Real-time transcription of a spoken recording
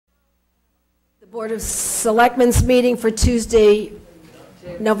The Board of Selectmen's meeting for Tuesday,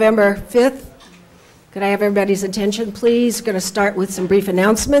 November 5th. Could I have everybody's attention, please? Going to start with some brief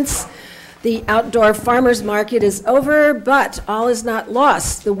announcements. The outdoor farmers market is over, but all is not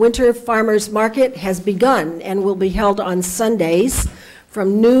lost. The winter farmers market has begun and will be held on Sundays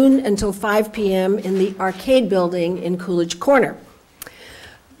from noon until 5 p.m. in the Arcade Building in Coolidge Corner.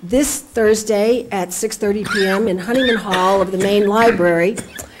 This Thursday at 6:30 p.m. in Honeyman Hall of the main library,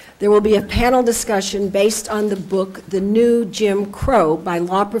 there will be a panel discussion based on the book The New Jim Crow by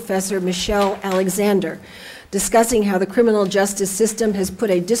law professor Michelle Alexander, discussing how the criminal justice system has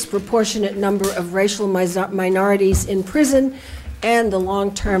put a disproportionate number of racial minorities in prison and the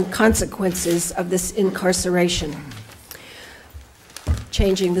long-term consequences of this incarceration.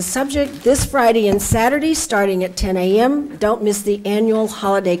 Changing the subject, this Friday and Saturday, starting at 10 a.m., don't miss the annual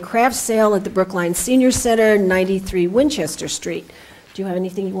holiday craft sale at the Brookline Senior Center, 93 Winchester Street. Do you have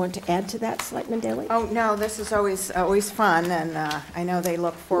anything you want to add to that, Selectman Daley? Oh, no, this is always fun, and I know they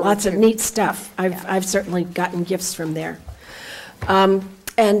look forward to lots of neat stuff. I've certainly gotten gifts from there.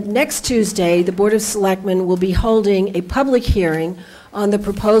 And next Tuesday, the Board of Selectmen will be holding a public hearing on the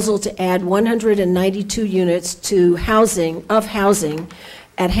proposal to add 192 units to housing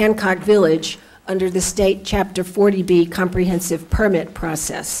at Hancock Village under the state Chapter 40B comprehensive permit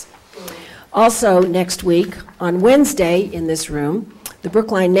process. Also next week, on Wednesday in this room, the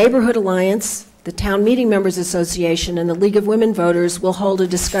Brookline Neighborhood Alliance, the Town Meeting Members Association, and the League of Women Voters will hold a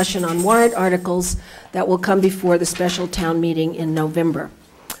discussion on warrant articles that will come before the special town meeting in November.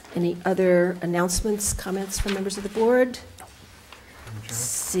 Any other announcements, comments from members of the board?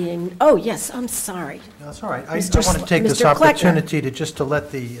 Seeing, oh yes, I'm sorry. No, that's all right. I want to take this opportunity to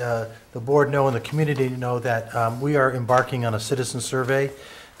let the board know and the community know that we are embarking on a citizen survey.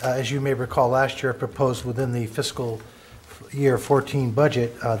 As you may recall, last year I proposed within the fiscal year 14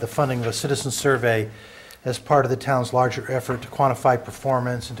 budget the funding of a citizen survey as part of the town's larger effort to quantify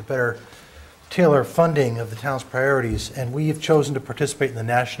performance and to better tailor funding of the town's priorities. And we have chosen to participate in the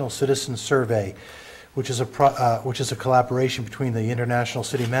National Citizen Survey, which is a collaboration between the International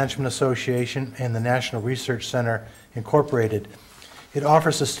City Management Association and the National Research Center Incorporated. It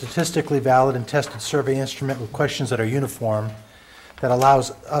offers a statistically valid and tested survey instrument with questions that are uniform, that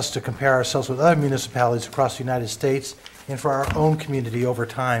allows us to compare ourselves with other municipalities across the United States and for our own community over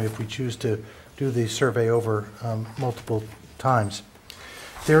time if we choose to do the survey over multiple times.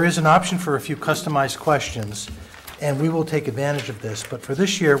 There is an option for a few customized questions, and we will take advantage of this, but for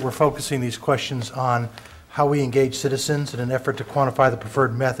this year we're focusing these questions on how we engage citizens in an effort to quantify the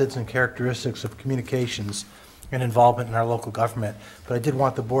preferred methods and characteristics of communications and involvement in our local government. But I did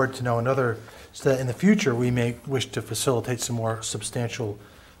want the board to know so that in the future we may wish to facilitate some more substantial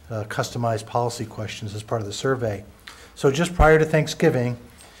customized policy questions as part of the survey. So just prior to Thanksgiving,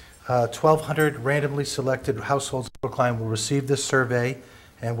 1,200 randomly selected households in Brookline will receive this survey,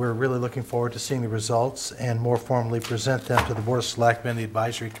 and we're really looking forward to seeing the results and more formally present them to the Board of Selectmen, the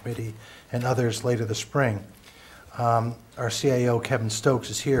Advisory Committee, and others later this spring. Our CAO, Kevin Stokes,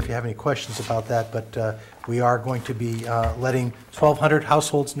 is here if you have any questions about that, but we are going to be letting 1,200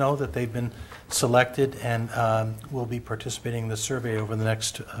 households know that they've been selected and will be participating in the survey over the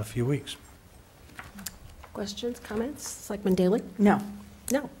next few weeks. Questions, comments? Selectman Daley? No.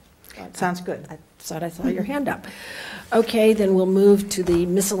 No. Sounds good. I thought I saw your hand up. Okay, then we'll move to the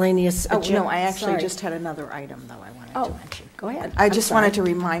miscellaneous agenda. Oh, no, I actually just had another item, though, I wanted to mention. Go ahead. I just wanted to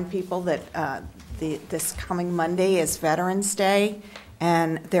remind people that this coming Monday is Veterans Day,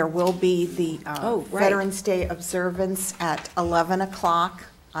 and there will be the Veterans Day observance at 11 o'clock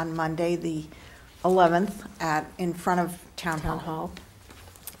on Monday, the 11th, in front of Town Hall.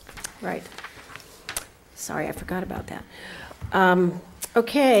 Right. Sorry, I forgot about that.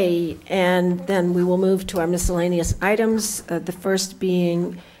 Okay, and then we will move to our miscellaneous items, the first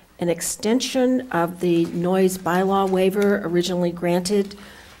being an extension of the noise bylaw waiver originally granted.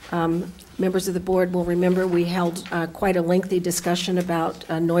 Members of the board will remember we held quite a lengthy discussion about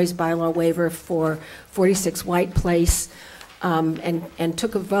a noise bylaw waiver for 46 White Place and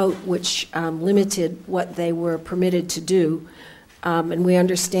took a vote which limited what they were permitted to do. And we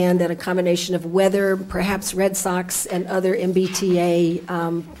understand that a combination of weather, perhaps Red Sox and other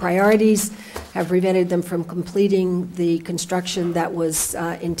MBTA priorities have prevented them from completing the construction that was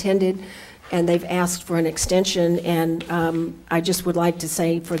intended, and they've asked for an extension. And I just would like to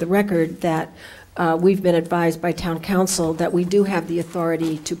say for the record that we've been advised by Town Council that we do have the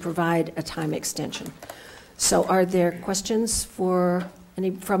authority to provide a time extension. So are there questions from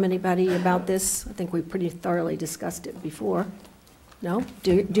anybody about this? I think we pretty thoroughly discussed it before. No?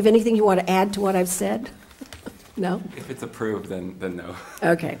 Do you have anything you want to add to what I've said? No? If it's approved, then no.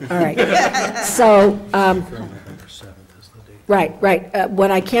 Okay, all right. So, November 7th is the date. right.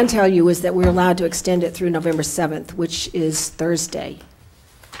 What I can tell you is that we're allowed to extend it through November 7th, which is Thursday.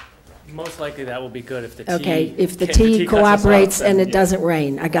 Most likely that will be good if the T. Okay, if the cuts T us cooperates off, then and it yeah. doesn't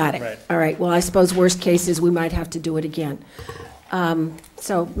rain, I got it. Right. All right, well, I suppose worst case is we might have to do it again.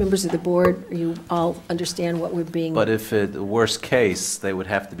 So, members of the board, you all understand what we're being... But if it, worst case, they would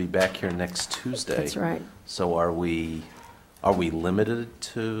have to be back here next Tuesday. That's right. So are we limited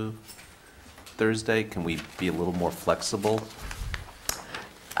to Thursday? Can we be a little more flexible?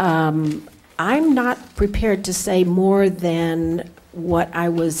 I'm not prepared to say more than what I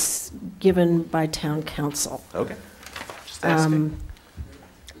was given by town council. Okay, just asking.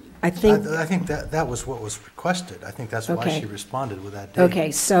 I think, I think that was what was requested. I think that's why Okay. she responded with that date. okay,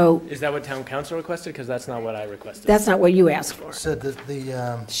 so Is that what town council requested? Because that's not what I requested. that's not what you asked for. Said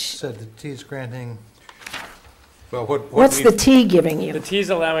that said the T is granting, Well, what What's the T giving The you? T's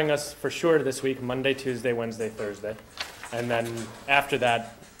allowing us for sure this week, Monday, Tuesday, Wednesday, Thursday. And then after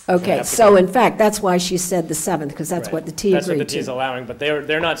that. we Okay, have to so go- in fact, that's why she said the 7th, because that's Right. what the T That's what agreed the T's to. allowing, but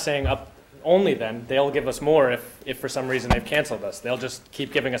they're not saying up only then. They'll give us more if for some reason they've canceled us. They'll just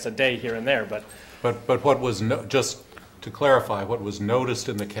keep giving us a day here and there, but But what was, just to clarify, what was noticed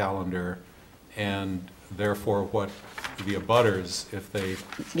in the calendar, and therefore what the abutters, if they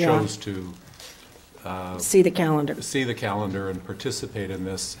Yeah. chose to See the calendar. see the calendar and participate in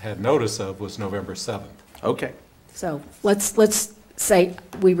this, had notice of, was November 7th. Okay. So let's say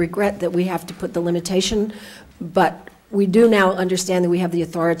we regret that we have to put the limitation, but we do now understand that we have the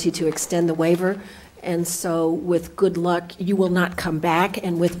authority to extend the waiver. And so with good luck, you will not come back,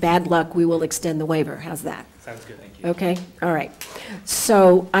 and with bad luck, we will extend the waiver. How's that? sounds good. Thank you. Okay, all right.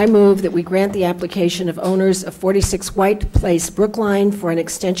 So I move that we grant the application of owners of 46 White Place, Brookline, for an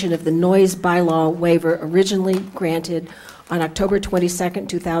extension of the noise bylaw waiver originally granted on October 22nd,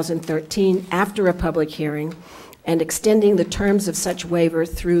 2013, after a public hearing, and extending the terms of such waiver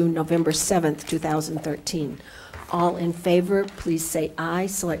through November 7th, 2013. All in favor, please say aye.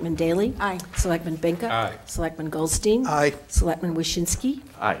 Selectman Daley? Aye. Selectman Benka? Aye. Selectman Goldstein? Aye. Selectman Waschinsky?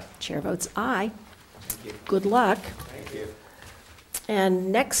 Aye. Chair votes aye. Good luck. Thank you.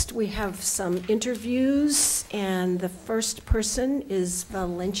 And next, we have some interviews, and the first person is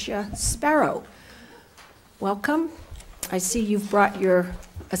Valencia Sparrow. Welcome. I see you've brought your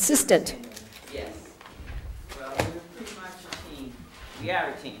assistant. Yes. Well, we're pretty much a team. We are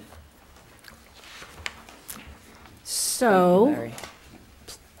a team. So,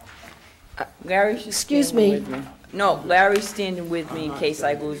 Larry's just Excuse standing me. with me. No, Larry's standing with me in case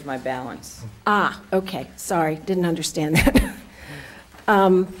I lose my balance. okay, sorry, didn't understand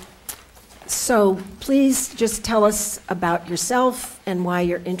that. So please just tell us about yourself and why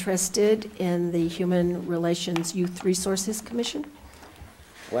you're interested in the Human Relations Youth Resources Commission.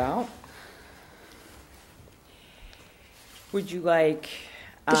 Well, would you like?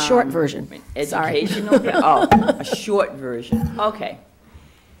 The short version. Sorry. Educational? Oh, a short version. Okay.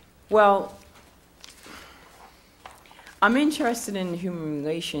 Well, I'm interested in the Human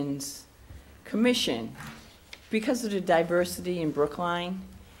Relations Commission because of the diversity in Brookline.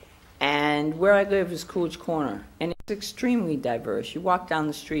 And where I live is Coolidge Corner, and it's extremely diverse. You walk down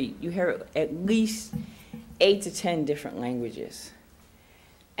the street, you hear at least 8 to 10 different languages.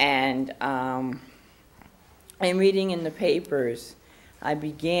 And reading in the papers, I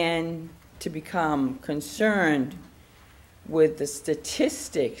began to become concerned with the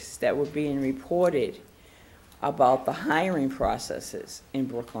statistics that were being reported about the hiring processes in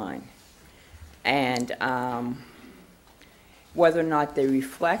Brookline, and whether or not they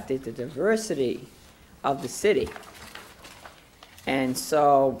reflected the diversity of the city. And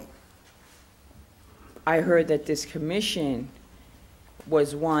so I heard that this commission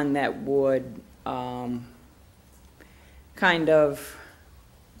was one that would kind of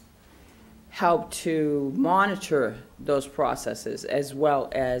help to monitor those processes as well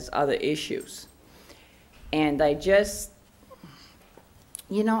as other issues. And I just,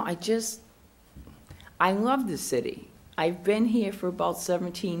 I love the city. I've been here for about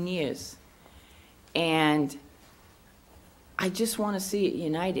 17 years, and I just want to see it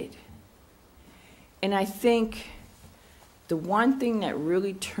united. And I think the one thing that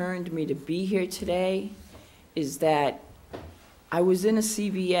really turned me to be here today is that I was in a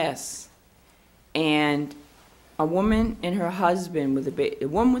CVS, and a woman and her husband, a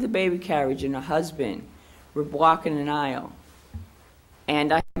woman with a baby carriage and her husband were blocking an aisle.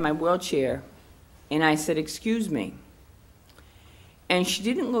 And I had my wheelchair, and I said, "Excuse me." And she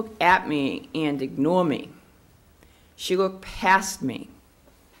didn't look at me and ignore me. She looked past me.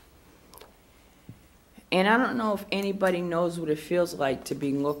 And I don't know if anybody knows what it feels like to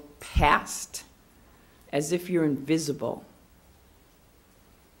be looked past, as if you're invisible.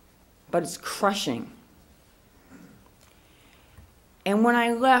 But it's crushing. And when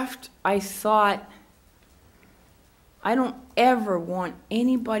I left, I thought, I don't ever want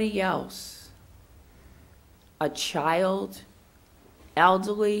anybody else, a child,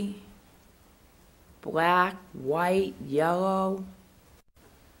 elderly, black, white, yellow,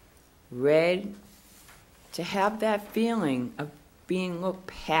 red, to have that feeling of being looked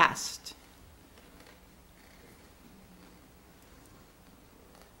past.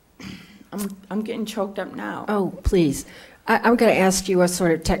 I'm getting choked up now. Oh, please. I'm going to ask you a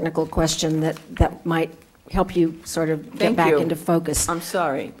sort of technical question that might help you sort of get Thank back you. into focus. I'm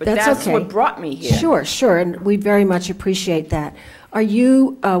sorry, but That's that's okay. what brought me here. Sure, sure, and we very much appreciate that. Are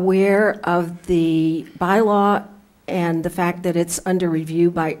you aware of the bylaw and the fact that it's under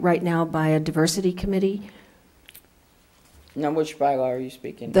review right now by a diversity committee? Now, which bylaw are you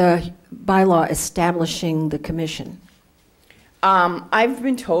speaking? The bylaw establishing the commission. I've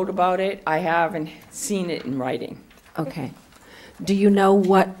been told about it. I haven't seen it in writing. Okay. Do you know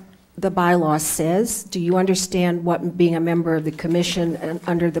what the bylaw says? Do you understand what being a member of the commission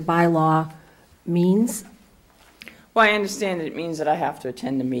under the bylaw means? Well, I understand it means that I have to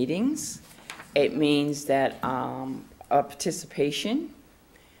attend the meetings. It means that a participation,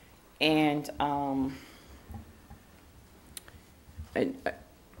 and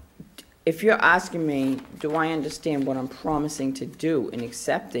if you're asking me, do I understand what I'm promising to do in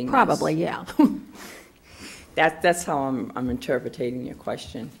accepting this? Probably, yeah. That's how I'm interpreting your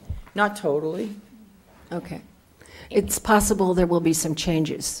question. Not totally. Okay. It's possible there will be some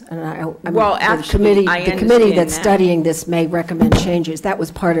changes, and Well, actually, I the committee understand that's that. studying this may recommend changes. That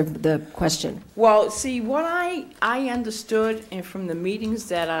was part of the question. Well, see, what I understood, and from the meetings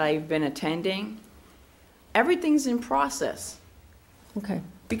that I've been attending, everything's in process. Okay.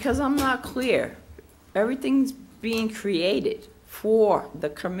 Because I'm not clear. Everything's being created for the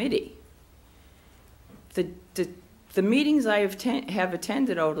committee. The meetings I have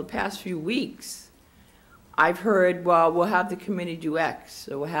attended over the past few weeks, I've heard, well, we'll have the committee do X,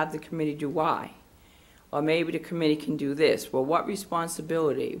 or we'll have the committee do Y. Or maybe the committee can do this. Well, what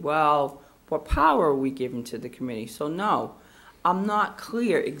responsibility? Well, what power are we giving to the committee? So no, I'm not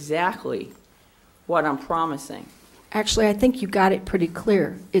clear exactly what I'm promising. Actually, I think you got it pretty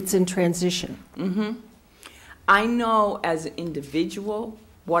clear. It's in transition. Mm-hmm. I know as an individual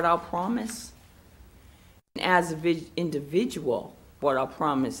what I'll promise. And as an individual, what I'll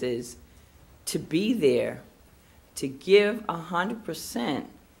promise is to be there, to give 100%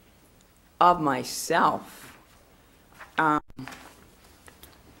 of myself, to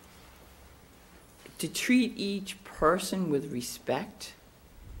treat each person with respect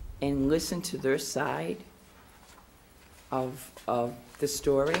and listen to their side of the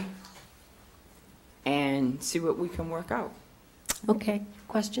story and see what we can work out. Okay.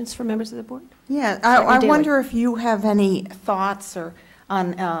 Questions for members of the board? Yeah, Selectman I Daley. wonder if you have any thoughts or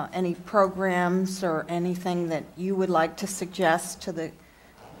on any programs or anything that you would like to suggest to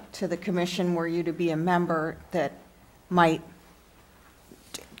the commission were you to be a member that might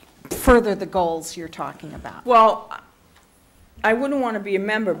further the goals you're talking about. Well, I wouldn't want to be a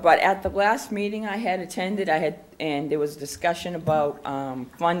member, but at the last meeting I had attended, and there was discussion about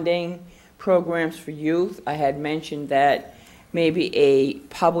funding programs for youth. I had mentioned that maybe a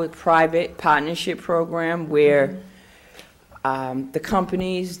public-private partnership program where the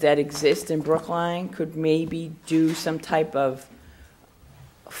companies that exist in Brookline could maybe do some type of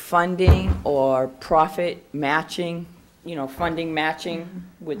funding or profit matching, funding matching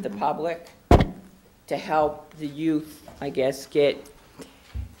with the public to help the youth, I guess, get,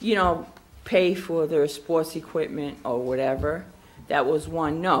 pay for their sports equipment or whatever. That was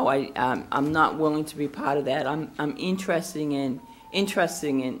one. No, I'm not willing to be part of that. I'm interested in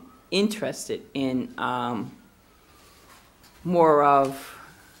more of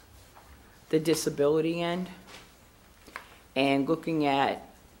the disability end and looking at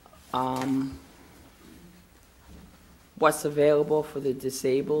what's available for the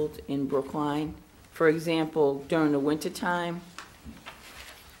disabled in Brookline. For example, during the wintertime,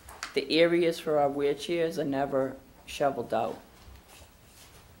 the areas for our wheelchairs are never shoveled out.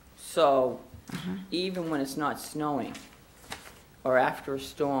 So even when it's not snowing or after a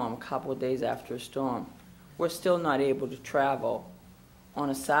storm, a couple of days after a storm, we're still not able to travel on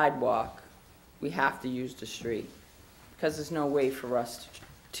a sidewalk. We have to use the street because there's no way for us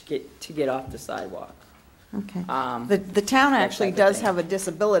to get off the sidewalk. Okay. Um, The town actually type of does thing. have a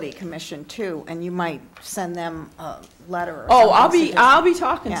disability commission too, and you might send them a letter or Oh, something I'll be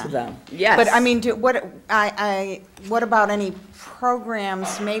talking Yeah. to them, yes. But I mean, what about any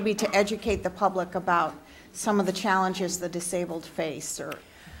programs maybe to educate the public about some of the challenges the disabled face, or?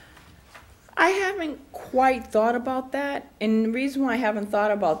 I haven't quite thought about that, and the reason why I haven't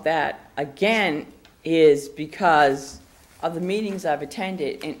thought about that, again, is because of the meetings I've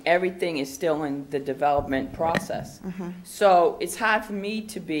attended, and everything is still in the development process. So it's hard for me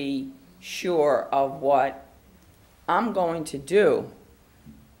to be sure of what I'm going to do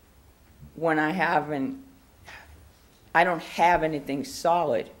when I don't have anything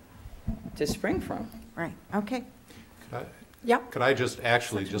solid to spring from. Right, okay. Yep. Could I just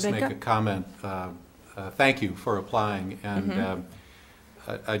actually just make a comment? Thank you for applying, and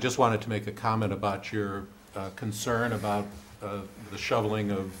I just wanted to make a comment about your concern about the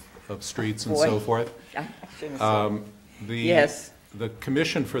shoveling of streets and so Boy. forth. I shouldn't have said. Yes. The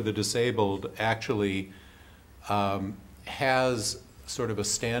Commission for the Disabled actually has sort of a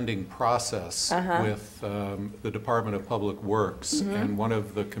standing process with the Department of Public Works, and one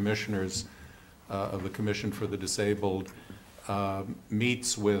of the commissioners of the Commission for the Disabled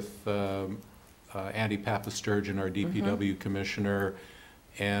meets with Andy Papasturgeon, our DPW commissioner,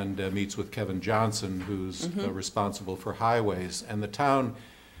 and meets with Kevin Johnson, who's responsible for highways. And the town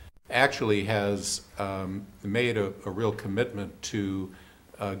actually has made a real commitment to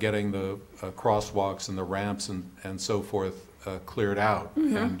getting the crosswalks and the ramps and so forth cleared out.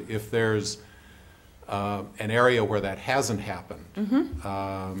 And if there's an area where that hasn't happened,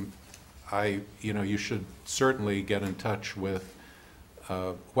 you should certainly get in touch with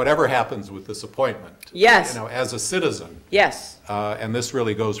whatever happens with this appointment. Yes. As a citizen. Yes. And this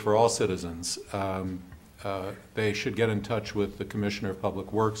really goes for all citizens. They should get in touch with the Commissioner of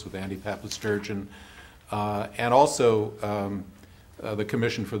Public Works, with Andy Papasturgeon, and also the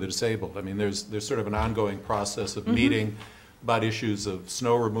Commission for the Disabled. I mean, there's sort of an ongoing process of meeting about issues of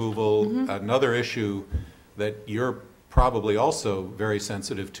snow removal. Another issue that you're probably also very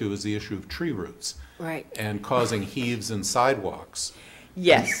sensitive to is the issue of tree roots. Right. And causing heaves in sidewalks.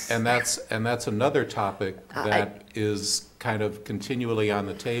 Yes. And that's another topic that is kind of continually on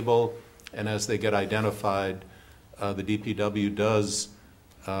the table, and as they get identified, the DPW does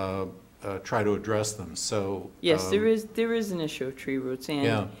try to address them. So Yes, there is an issue of tree roots,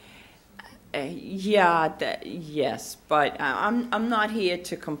 and yeah, yes, but I'm not here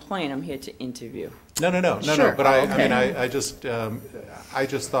to complain. I'm here to interview. no. Sure. But I Okay. mean, I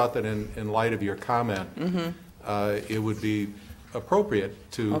just thought that in light of your comment, it would be appropriate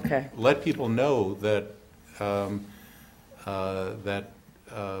to Okay. let people know that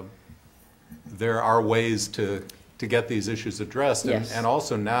there are ways to get these issues addressed. Yes. And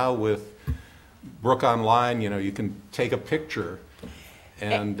also now with Brook Online, you can take a picture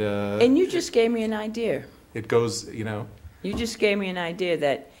and And you just gave me an idea. it goes, You just gave me an idea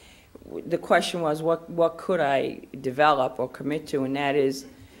that the question was, what could I develop or commit to? And that is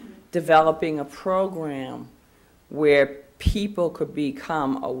developing a program where people could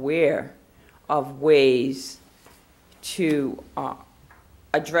become aware of ways to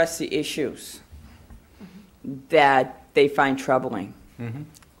address the issues that they find troubling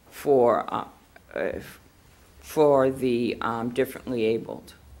for the differently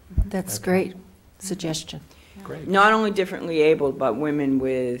abled. That's great suggestion. great. Not only differently abled, but women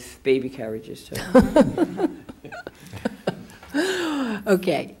with baby carriages too.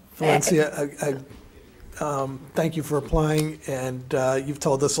 Okay. Valencia, thank you for applying, and you've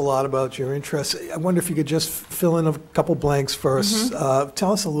told us a lot about your interests. I wonder if you could just fill in a couple blanks for us.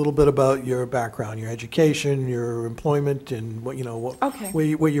 Tell us a little bit about your background, your education, your employment, and Okay.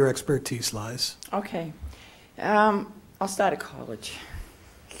 where your expertise lies. Okay. I'll start at college,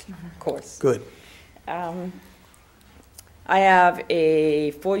 of course. Good. I have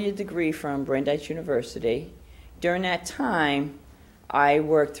a 4-year degree from Brandeis University. During that time, I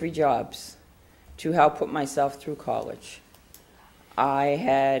worked 3 jobs to help put myself through college. I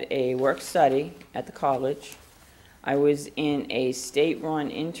had a work-study at the college. I was in a state-run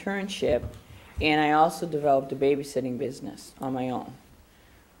internship, and I also developed a babysitting business on my own,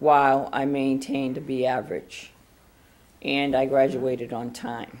 while I maintained a B average, and I graduated on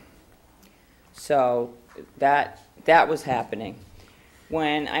time. So that was happening.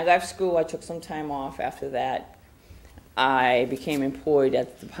 When I left school, I took some time off. After that, I became employed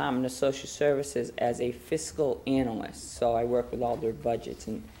at the Department of Social Services as a fiscal analyst. So I work with all their budgets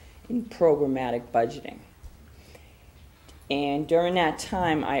and in programmatic budgeting. And during that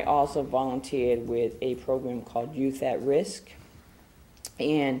time, I also volunteered with a program called Youth at Risk.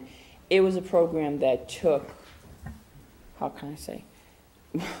 And it was a program that took, how can I say,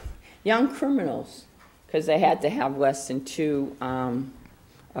 young criminals, because they had to have less than 2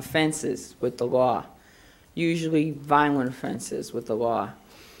 offenses with the law, usually violent offenses with the law.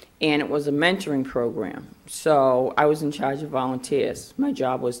 And it was a mentoring program. So I was in charge of volunteers. My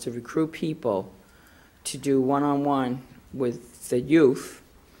job was to recruit people to do one-on-one with the youth.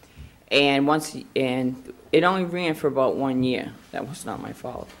 And it only ran for about 1 year. That was not my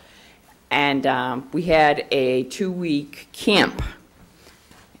fault. And we had a 2-week camp,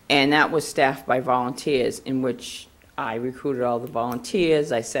 and that was staffed by volunteers, in which I recruited all the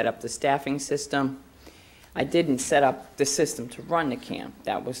volunteers. I set up the staffing system. I didn't set up the system to run the camp.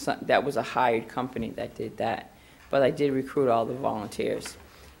 That was a hired company that did that. But I did recruit all the volunteers.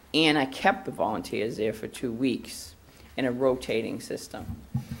 And I kept the volunteers there for 2 weeks in a rotating system.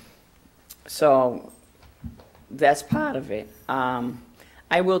 So that's part of it.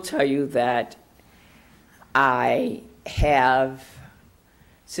 I will tell you that I have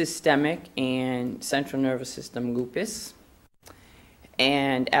systemic and central nervous system lupus.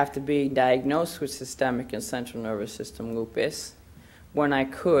 And after being diagnosed with systemic and central nervous system lupus, when I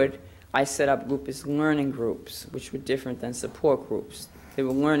could, I set up lupus learning groups, which were different than support groups. They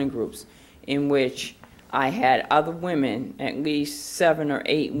were learning groups in which I had other women, at least 7 or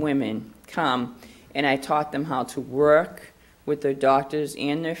 8 women, come, and I taught them how to work with their doctors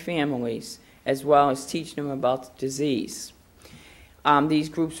and their families, as well as teach them about the disease. These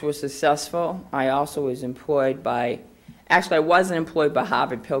groups were successful. I also was employed by, actually I wasn't employed by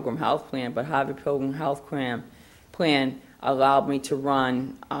Harvard Pilgrim Health Plan, but Harvard Pilgrim Health Plan allowed me to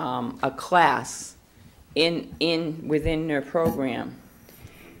run a class within their program,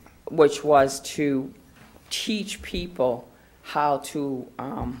 which was to teach people how to,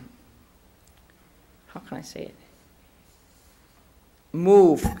 how can I say it,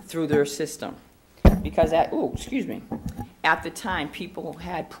 move through their system. Because at the time, people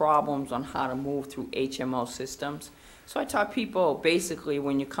had problems on how to move through HMO systems. So I taught people, basically,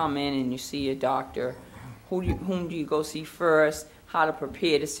 when you come in and you see a doctor, whom do you go see first, how to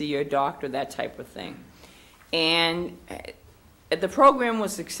prepare to see your doctor, that type of thing. And the program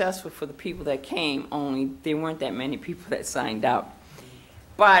was successful for the people that came, only there weren't that many people that signed up.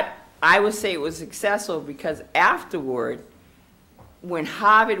 But I would say it was successful because afterward, when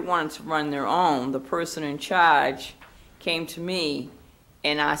Harvard wanted to run their own, the person in charge came to me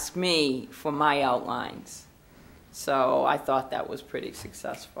and asked me for my outlines. So I thought that was pretty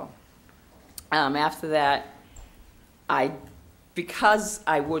successful. After that, because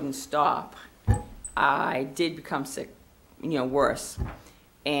I wouldn't stop, I did become sick, worse.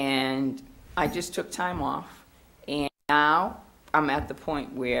 And I just took time off. And now I'm at the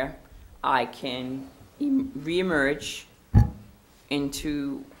point where I can reemerge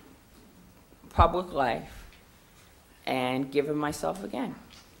into public life and give it myself again.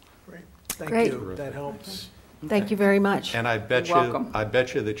 Great. Thank Great. you. That helps. Thank you very much. And I bet You're welcome.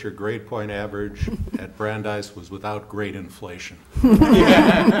 you that your grade point average at Brandeis was without grade inflation.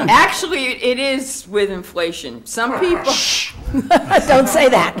 Actually, it is with inflation. Some people. Don't say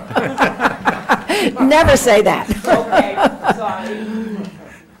that. Never say that. Okay, sorry.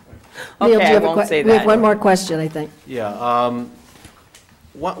 Neil, do Okay, you I have won't say We have that. one more question, I think. Yeah,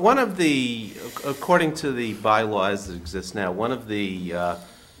 one of the, according to the bylaws that exist now, one of the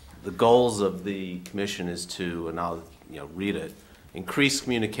goals of the commission is to, and I'll read it, increase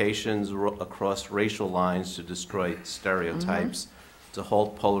communications across racial lines to destroy stereotypes, to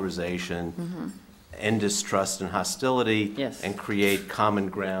halt polarization, end distrust and hostility, Yes. and create common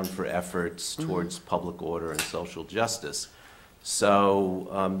ground for efforts towards public order and social justice. So,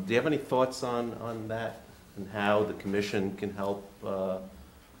 do you have any thoughts on that and how the commission can help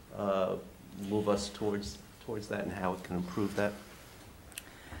move us towards that and how it can improve that?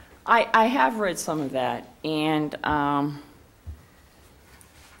 I have read some of that, and I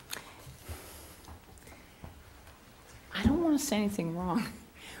don't want to say anything wrong,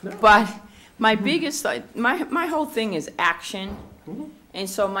 but my biggest, my whole thing is action, and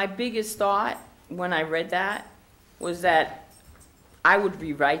so my biggest thought when I read that was that I would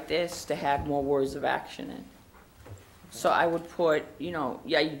rewrite this to have more words of action in. So I would put,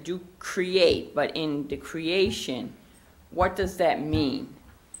 yeah, you do create, but in the creation, what does that mean?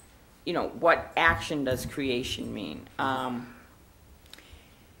 What action does creation mean? I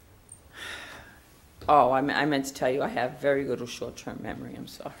meant to tell you I have very little short-term memory, I'm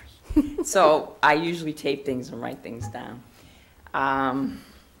sorry. So I usually tape things and write things down.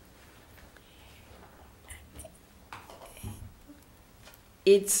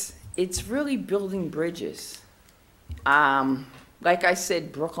 It's really building bridges. like I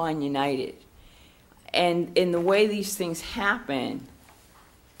said, Brookline United. And in the way these things happen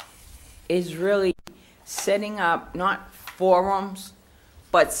is really setting up, not forums,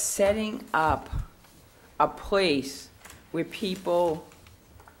 but setting up a place where people,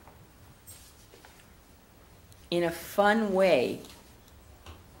 in a fun way,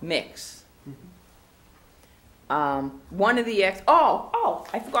 mix. One of the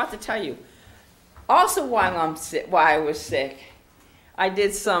I forgot to tell you. Also, while I was sick, I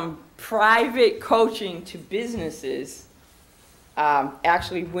did some private coaching to businesses,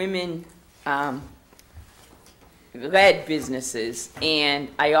 actually women led businesses, and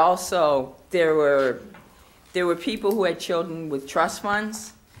I also there were people who had children with trust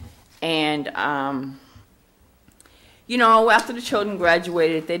funds, and you know, after the children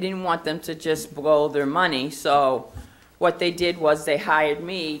graduated, they didn't want them to just blow their money, so what they did was they hired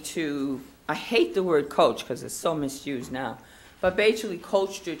me to, I hate the word coach because it's so misused now, but basically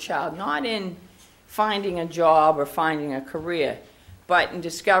coach your child, not in finding a job or finding a career, but in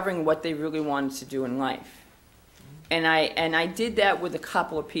discovering what they really wanted to do in life. And I did that with a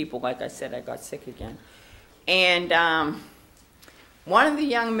couple of people. Like I said, I got sick again. And one of the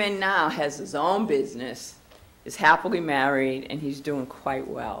young men now has his own business, is happily married, and he's doing quite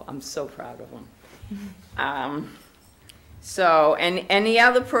well. I'm so proud of him. So, and the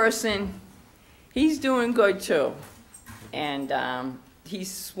other person, he's doing good too. And he's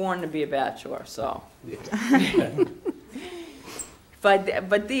sworn to be a bachelor, so.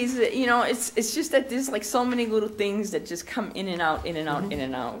 But these, you know, it's just that there's like so many little things that just come in and out, in and out, in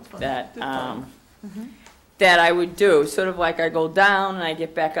and out, that that I would do. Sort of like I go down and I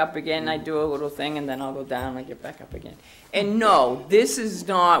get back up again, I do a little thing, and then I'll go down and I get back up again. And no, this is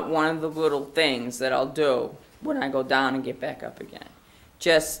not one of the little things that I'll do when I go down and get back up again.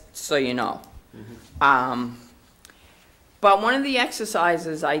 Just so you know. But one of the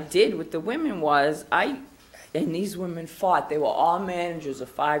exercises I did with the women was, and these women fought, they were all managers of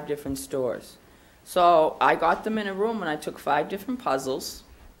 5 different stores. So I got them in a room and I took 5 different puzzles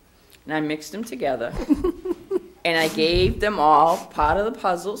and I mixed them together. And I gave them all part of the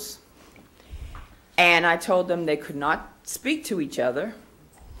puzzles. And I told them they could not speak to each other,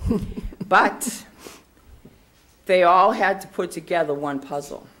 but they all had to put together one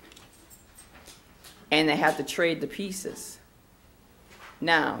puzzle. And they had to trade the pieces.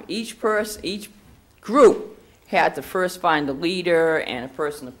 Now, each group had to first find a leader and a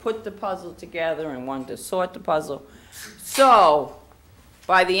person to put the puzzle together and one to sort the puzzle. So,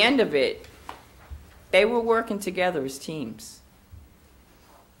 by the end of it, they were working together as teams.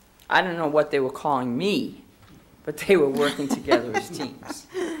 I don't know what they were calling me, but they were working together as teams.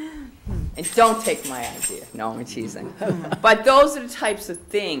 And don't take my idea. No, I'm teasing. But those are the types of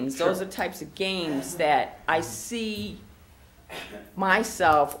things, those are the types of games that I see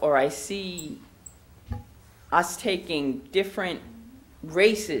myself, or I see us taking different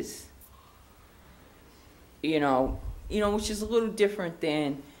races, you know, which is a little different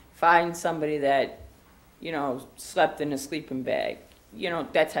than finding somebody that, you know, slept in a sleeping bag, you know,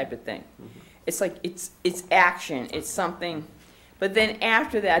 that type of thing. It's like, it's action, it's something. But then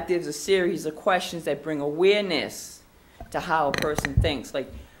after that, there's a series of questions that bring awareness to how a person thinks.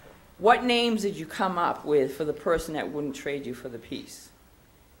 Like, what names did you come up with for the person that wouldn't trade you for the piece?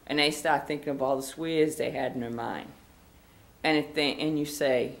 And they start thinking of all the swears they had in their mind. And you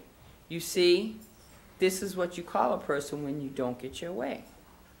say, you see, this is what you call a person when you don't get your way.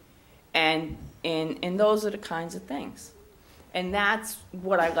 And those are the kinds of things. And that's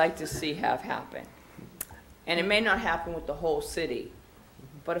what I'd like to see have happen. And it may not happen with the whole city,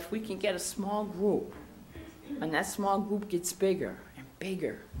 but if we can get a small group, and that small group gets bigger and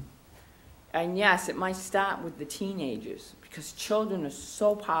bigger, and yes, it might start with the teenagers, because children are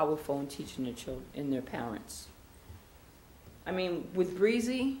so powerful in teaching their children and their parents. I mean, with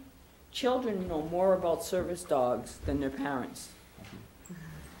Breezy, children know more about service dogs than their parents.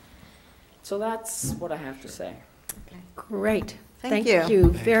 So that's what I have to say. Okay. Great. Thank you. you. Thank you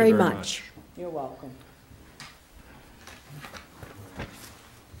Thank very you very much. much. You're welcome.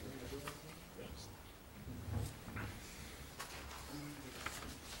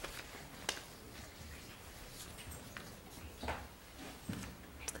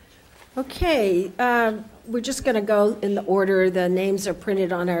 Okay, we're just going to go in the order the names are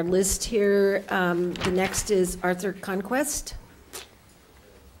printed on our list here. The next is Arthur Conquest.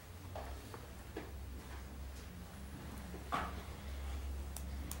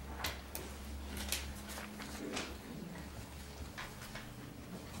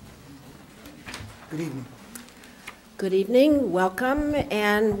 Good evening. Good evening, welcome,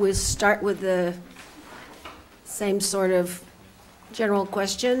 and we'll start with the same sort of General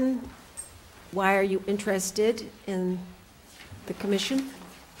question, why are you interested in the commission?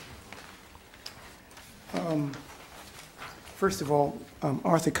 First of all,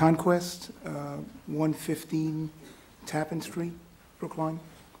 Arthur Conquest, 115 Tappan Street, Brookline.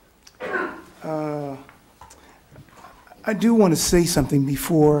 I do want to say something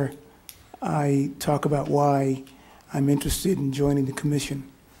before I talk about why I'm interested in joining the commission.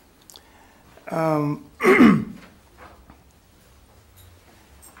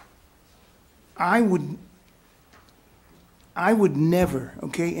 I would never,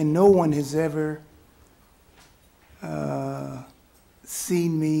 okay, and no one has ever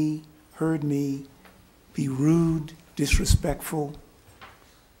seen me, heard me be rude, disrespectful,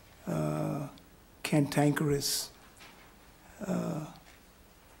 cantankerous.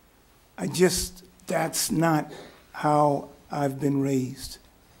 That's not how I've been raised.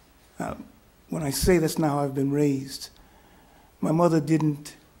 When I say that's not how I've been raised, my mother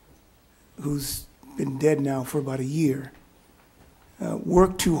didn't, who's been dead now for about a year,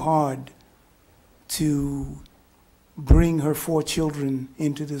 work too hard to bring her 4 children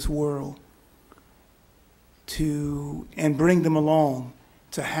into this world, and bring them along,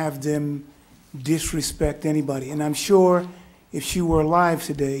 to have them disrespect anybody. And I'm sure if she were alive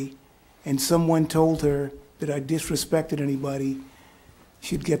today and someone told her that I disrespected anybody,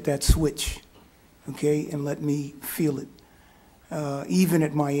 she'd get that switch, okay, and let me feel it. Even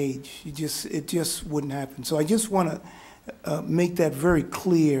at my age, it just wouldn't happen. So I just want to make that very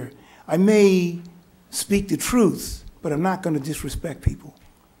clear. I may speak the truth, but I'm not going to disrespect people.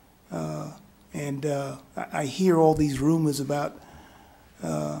 I hear all these rumors about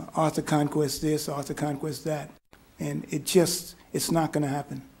Arthur Conquest this, Arthur Conquest that, and it's not going to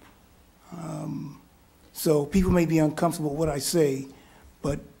happen. So people may be uncomfortable with what I say,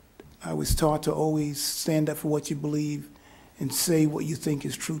 but I was taught to always stand up for what you believe and say what you think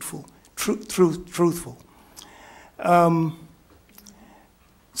is truthful. Truthful.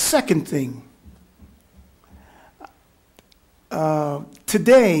 Second thing,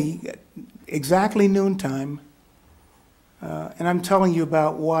 today, exactly noontime, and I'm telling you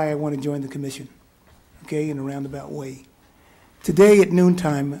about why I want to join the commission, okay, in a roundabout way. Today at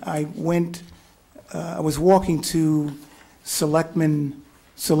noontime, I was walking to Selectwoman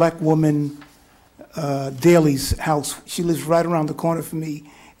Daly's house. She lives right around the corner from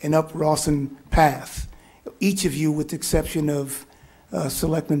me and up Rawson Path. Each of you, with the exception of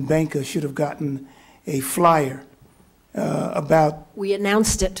Selectman Banker, should have gotten a flyer about... We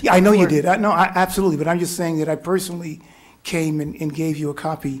announced it. Yeah, I know you did. Absolutely, but I'm just saying that I personally came and gave you a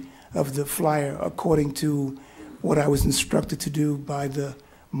copy of the flyer according to what I was instructed to do by the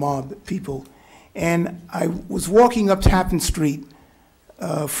mob people. And I was walking up Tappan Street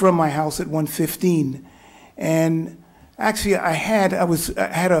from my house at 115, and actually I had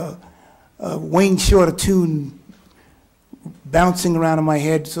a Wayne Shorter tune bouncing around in my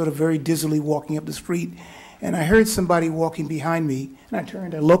head, sort of very dizzily walking up the street, and I heard somebody walking behind me, and I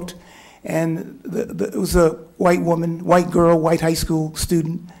turned, I looked, and it was a white woman, white girl, white high school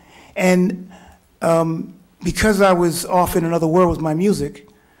student, and because I was off in another world with my music,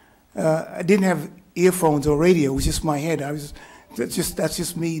 I didn't have earphones or radio. It was just my head. That's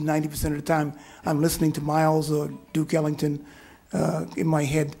just me 90% of the time. I'm listening to Miles or Duke Ellington in my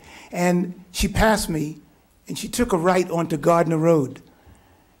head. And she passed me, and she took a right onto Gardner Road.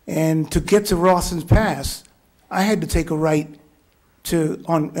 And to get to Rawson's Pass, I had to take a right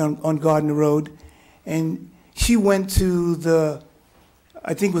on Gardner Road. And she went to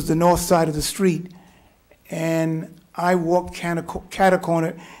I think it was the north side of the street, and I walked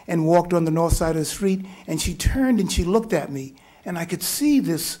cat-a-corner and walked on the north side of the street, and she turned and she looked at me, and I could see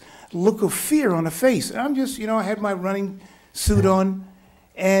this look of fear on her face. And I'm just, I had my running suit on,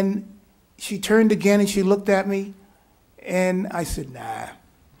 and she turned again and she looked at me, and I said, nah.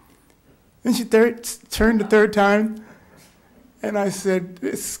 And she turned the third time, and I said,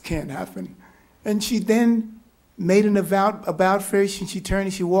 this can't happen. And she then made an about face, and she turned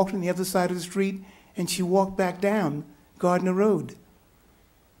and she walked on the other side of the street, and she walked back down Gardner Road.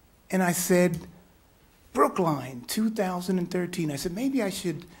 And I said, Brookline, 2013. I said, maybe I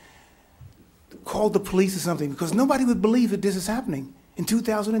should call the police or something, because nobody would believe that this is happening in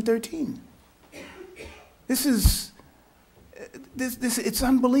 2013. It's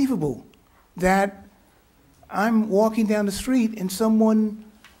unbelievable that I'm walking down the street and someone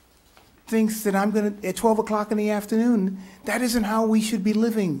thinks that I'm going to, at 12 o'clock in the afternoon, that isn't how we should be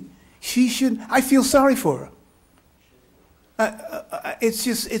living. I feel sorry for her.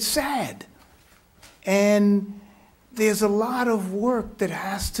 It's sad. And there's a lot of work that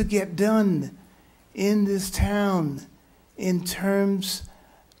has to get done in this town in terms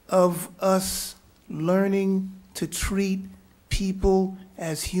of us learning to treat people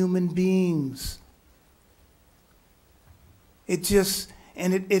as human beings. It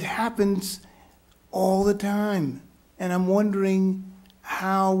happens all the time. And I'm wondering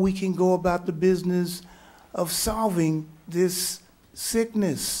how we can go about the business of solving this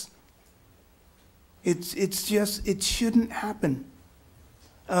sickness. It shouldn't happen.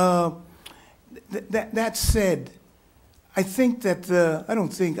 That said, I think that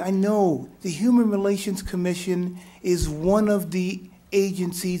I know the Human Relations Commission is one of the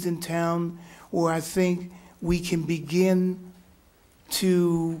agencies in town where I think we can begin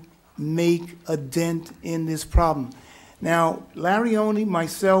to make a dent in this problem. Now, Larry Oney,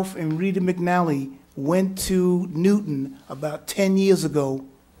 myself, and Rita McNally went to Newton about 10 years ago,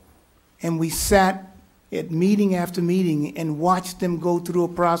 and we sat at meeting after meeting and watched them go through a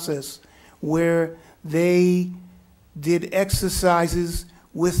process where they did exercises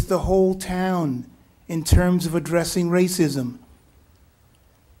with the whole town in terms of addressing racism.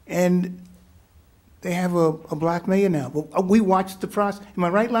 And they have a black mayor now. But we watched the process. Am I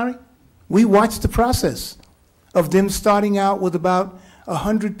right, Larry? We watched the process of them starting out with about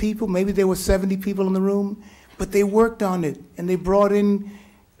 100 people. Maybe there were 70 people in the room, but they worked on it, and they brought in,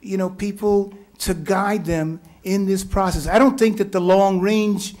 people to guide them in this process. I don't think that the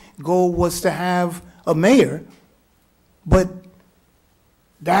long-range goal was to have a mayor, but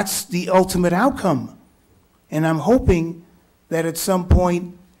that's the ultimate outcome. And I'm hoping that at some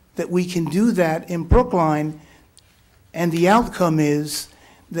point that we can do that in Brookline, and the outcome is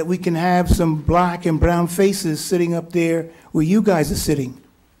that we can have some black and brown faces sitting up there where you guys are sitting.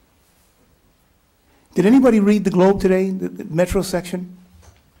 Did anybody read the Globe today, the Metro section?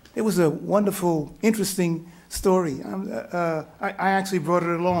 It was a wonderful, interesting story. I actually brought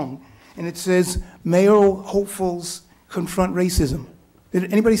it along, and it says, mayoral hopefuls confront racism.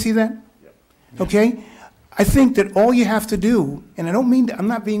 Did anybody see that? Yep. Okay? I think that all you have to do, and I don't mean to, I'm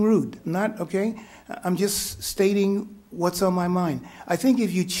not being rude, I'm just stating what's on my mind. I think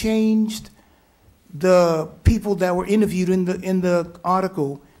if you changed the people that were interviewed in the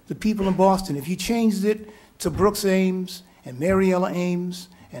article, the people in Boston, if you changed it to Brooks Ames and Mariella Ames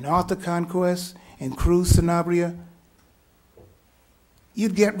and Arthur Conquest and Cruz Sanabria,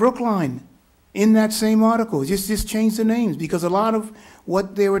 you'd get Brookline in that same article. Just change the names, because a lot of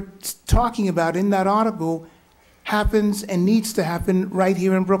what they were talking about in that article happens and needs to happen right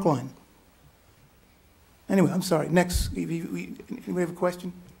here in Brookline. Anyway, I'm sorry. Next, anybody have a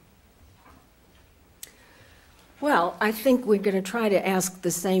question? Well, I think we're going to try to ask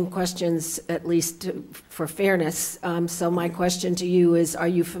the same questions, at least for fairness. So my question to you is, are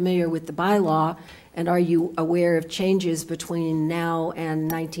you familiar with the bylaw, and are you aware of changes between now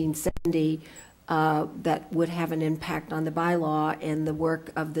and 1970 that would have an impact on the bylaw and the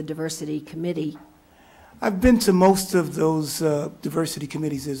work of the diversity committee? I've been to most of those diversity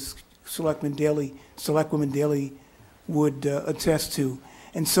committees, as Selectwoman Daly would attest to.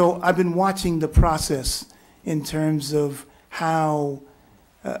 And so I've been watching the process in terms of how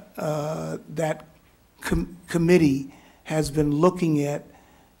that committee has been looking at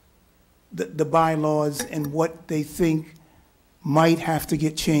the bylaws and what they think might have to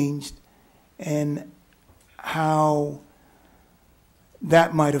get changed, and how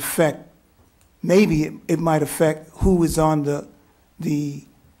that might affect, maybe it might affect who is on the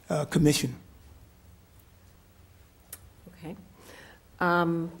commission. Okay.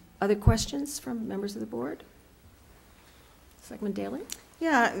 Other questions from members of the board? Selectman Daly?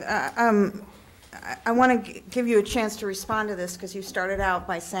 Yeah, I want to give you a chance to respond to this, because you started out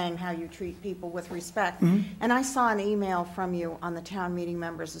by saying how you treat people with respect. Mm-hmm. And I saw an email from you on the Town Meeting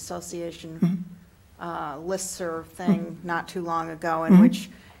Members Association listserv thing not too long ago, in which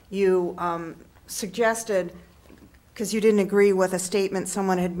you suggested, because you didn't agree with a statement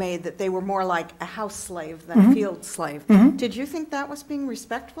someone had made, that they were more like a house slave than a field slave. Did you think that was being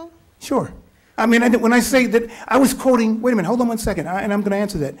respectful? Sure. I mean, when I say that, I was quoting, wait a minute, hold on one second, and I'm going to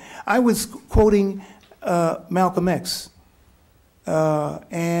answer that. I was quoting Malcolm X.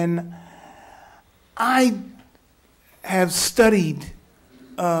 And I have studied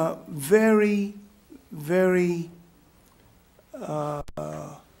very, very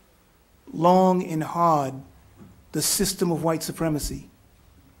long and hard the system of white supremacy,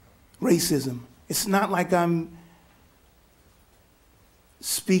 racism. It's not like I'm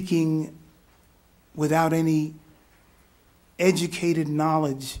speaking without any educated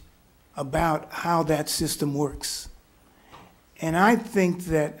knowledge about how that system works. And I think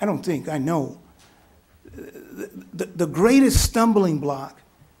that, I know, the greatest stumbling block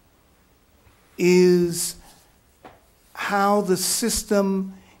is how the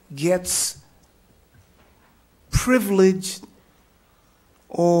system gets privileged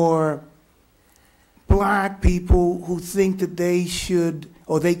or black people who think that they should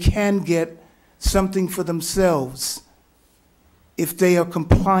or they can get something for themselves if they are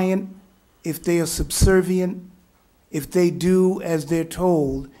compliant, if they are subservient, if they do as they're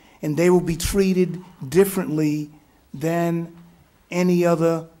told, and they will be treated differently than any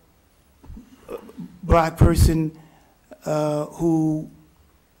other black person who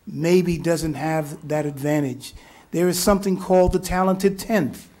maybe doesn't have that advantage. There is something called the talented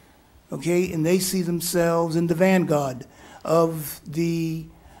 10th, okay? And they see themselves in the vanguard of the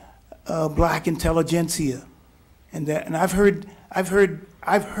black intelligentsia. And I've heard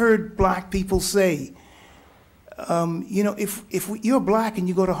black people say, you know, if you're black and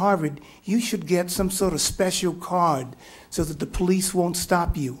you go to Harvard, you should get some sort of special card so that the police won't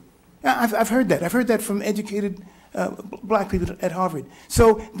stop you. I've heard that. I've heard that from educated black people at Harvard.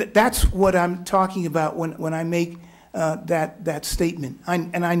 So that's what I'm talking about when I make that statement.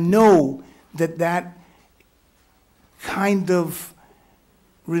 And I know that kind of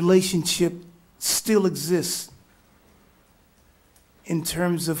relationship still exists in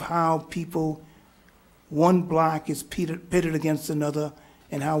terms of how people, one black is pitted against another,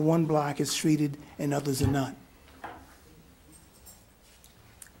 and how one black is treated and others are not.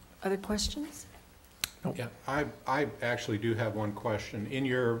 Other questions? Yeah, I actually do have one question. In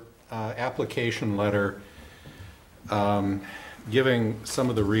your application letter, giving some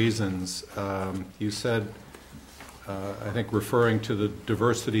of the reasons, you said, I think referring to the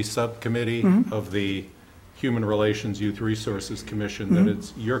diversity subcommittee of the Human Relations Youth Resources Commission, that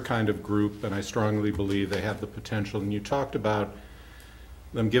it's your kind of group, and I strongly believe they have the potential. And you talked about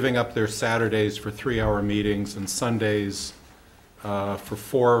them giving up their Saturdays for 3-hour meetings and Sundays for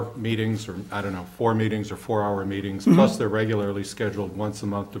 4 meetings, or I don't know, 4 meetings or 4-hour meetings, plus their regularly scheduled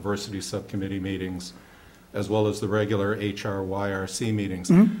once-a-month diversity subcommittee meetings, as well as the regular HRYRC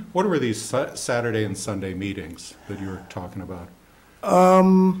meetings. What were these Saturday and Sunday meetings that you were talking about?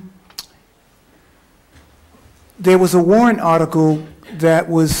 There was a warrant article that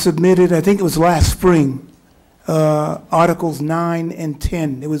was submitted, I think it was last spring, Articles 9 and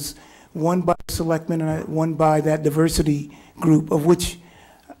 10. It was one by Selectmen and one by that diversity group, of which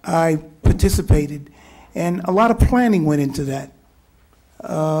I participated. And a lot of planning went into that.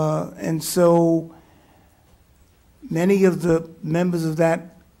 And so many of the members of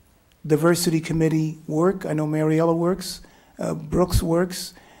that diversity committee work. I know Mariella works, Brooks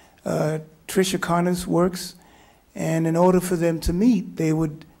works, Tricia Connors works. And in order for them to meet,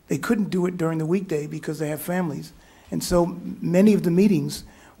 they couldn't do it during the weekday because they have families. And so many of the meetings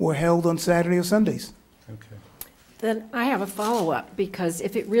were held on Saturday or Sundays. Okay. Then I have a follow-up, because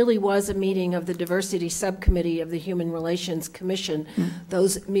if it really was a meeting of the Diversity Subcommittee of the Human Relations Commission,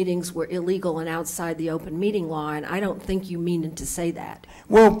 those meetings were illegal and outside the open meeting law, and I don't think you mean to say that.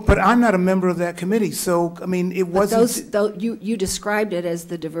 Well, but I'm not a member of that committee, so, I mean, it wasn't... You described it as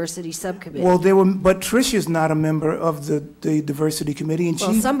the Diversity Subcommittee. Well, but Tricia's not a member of the Diversity Committee, and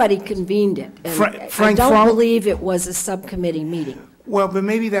Well, somebody convened it, and I don't believe it was a subcommittee meeting. Well, but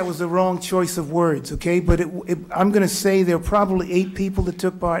maybe that was the wrong choice of words, okay? But I'm going to say there were probably 8 people that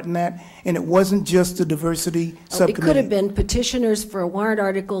took part in that, and it wasn't just the diversity subcommittee. It could have been petitioners for a warrant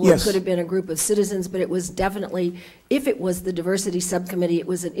article. Yes. It could have been a group of citizens, but it was definitely, if it was the diversity subcommittee, it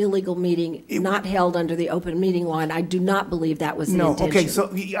was an illegal meeting, not held under the open meeting law, and I do not believe that was the intention. No, okay,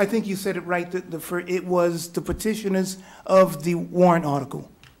 so I think you said it right. It was the petitioners of the warrant article.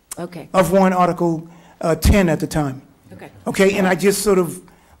 Okay. Of warrant article 10 at the time. Okay. Okay, and I just sort of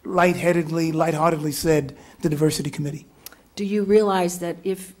lightheartedly said the diversity committee. Do you realize that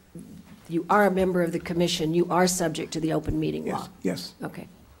if you are a member of the commission, you are subject to the open meeting law? Yes. Okay.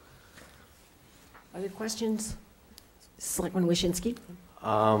 Other questions? Selectman Wyszynski?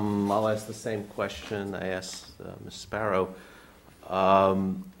 I'll ask the same question I asked Ms. Sparrow.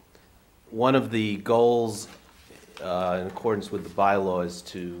 One of the goals in accordance with the bylaws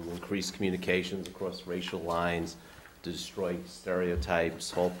to increase communications across racial lines, to destroy stereotypes,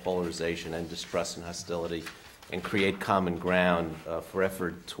 halt polarization and distrust and hostility, and create common ground for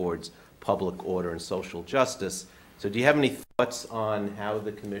effort towards public order and social justice. So do you have any thoughts on how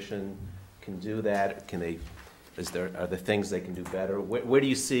the commission can do that? Are there things they can do better? Where do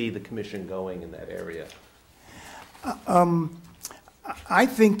you see the commission going in that area? I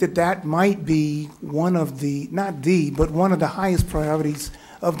think that might be one of the, but one of the highest priorities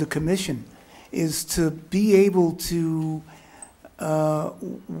of the commission, is to be able to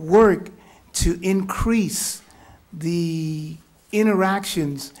work to increase the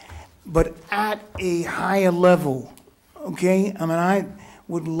interactions, but at a higher level, okay? I mean, I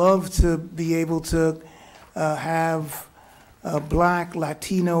would love to be able to have Black,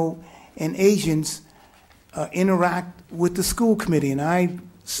 Latino, and Asians interact with the school committee. And I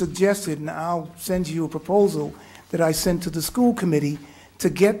suggested, and I'll send you a proposal that I sent to the school committee to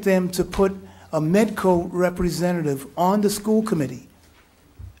get them to put a Medco representative on the school committee.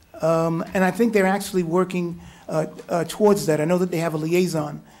 And I think they're actually working towards that. I know that they have a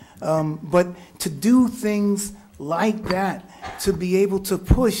liaison. But to do things like that, to be able to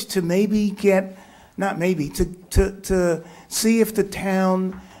push, to maybe get, not maybe, to see if the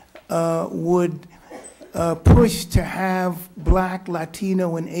town would push to have Black,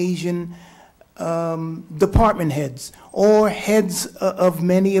 Latino, and Asian department heads, or heads of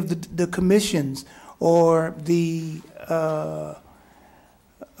many of the commissions, or the,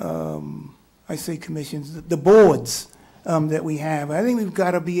 I say commissions, the boards that we have. I think we've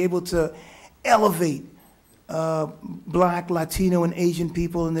got to be able to elevate Black, Latino, and Asian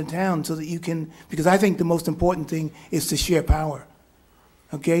people in the town so that you can, because I think the most important thing is to share power.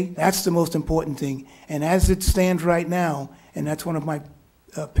 Okay? That's the most important thing. And as it stands right now, and that's one of my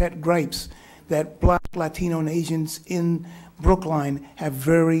pet gripes, that Black, Latino, and Asians in Brookline have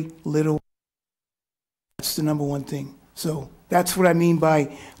very little. That's the number one thing. So that's what I mean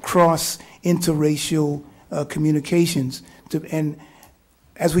by cross-interracial communications. And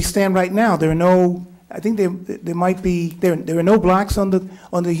as we stand right now, there are no, I think there might be, there are no blacks on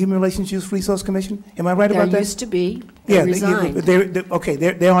the Human Relations Youth Resource Commission. Am I right about that? There used to be. They resigned. Okay,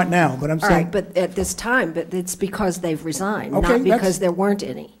 they aren't now, but I'm saying. All right, but at this time, but it's because they've resigned, Okay, not because there weren't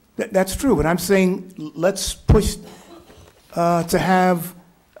any. That's true, but I'm saying let's push to have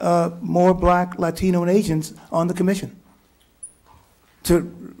more Black, Latino, and Asians on the commission,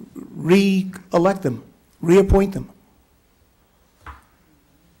 to re-elect them, reappoint them.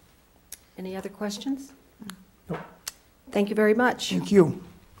 Any other questions? No. Thank you very much. Thank you.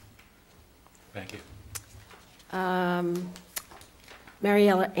 Thank you.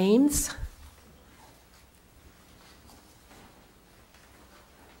 Mariella Ames.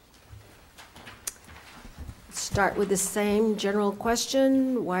 Start with the same general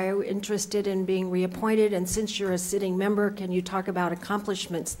question. Why are you interested in being reappointed? And since you're a sitting member, can you talk about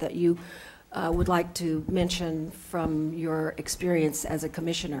accomplishments that you would like to mention from your experience as a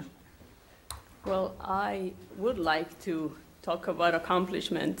commissioner? Well, I would like to talk about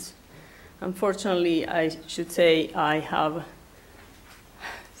accomplishments. Unfortunately, I should say I have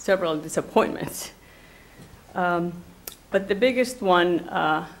several disappointments. But the biggest one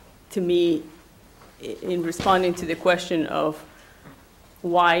to me, in responding to the question of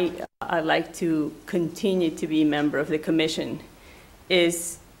why I'd like to continue to be a member of the commission,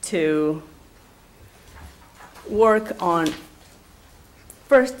 is to work on,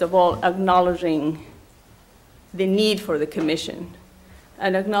 first of all, acknowledging the need for the commission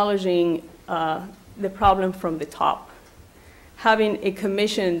and acknowledging the problem from the top. Having a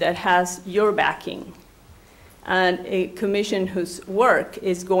commission that has your backing and a commission whose work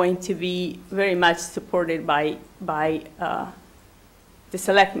is going to be very much supported by the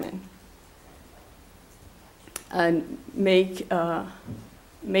selectmen, and make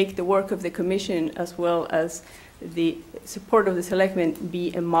the work of the commission as well as the support of the selectmen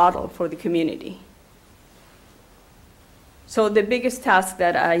be a model for the community. So the biggest task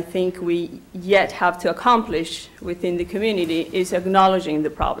that I think we yet have to accomplish within the community is acknowledging the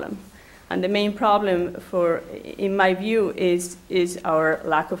problem. And the main problem, in my view, is our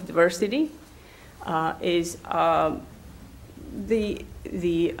lack of diversity, is the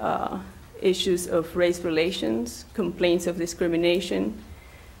issues of race relations, complaints of discrimination.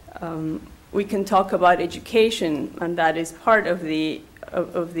 We can talk about education, and that is part of the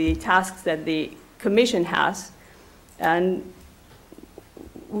tasks that the commission has, and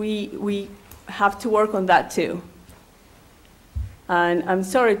we have to work on that too. And I'm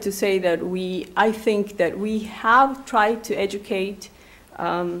sorry to say that I think that we have tried to educate.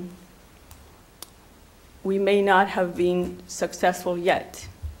 We may not have been successful yet.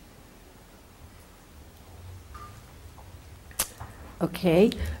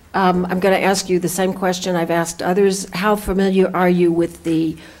 Okay. I'm going to ask you the same question I've asked others. How familiar are you with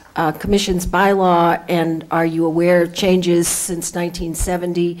the Commission's bylaw, and are you aware of changes since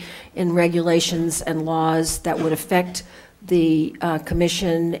 1970 in regulations and laws that would affect the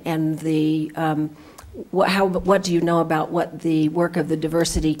Commission, and the what do you know about what the work of the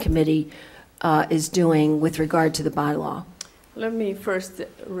Diversity Committee is doing with regard to the bylaw? Let me first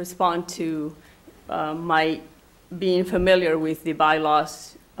respond to my being familiar with the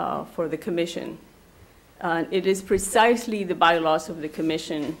bylaws for the Commission. It is precisely the bylaws of the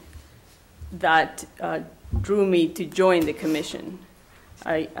Commission that drew me to join the commission.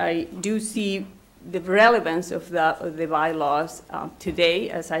 I do see the relevance of the bylaws today,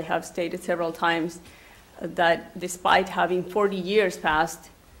 as I have stated several times, that despite having 40 years passed,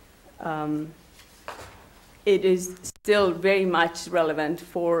 it is still very much relevant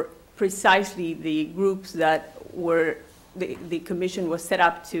for precisely the groups that were the commission was set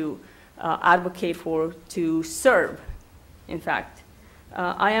up to advocate for, to serve, in fact.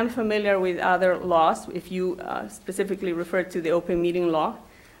 I am familiar with other laws. If you specifically refer to the open meeting law,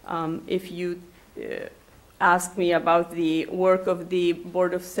 if you ask me about the work of the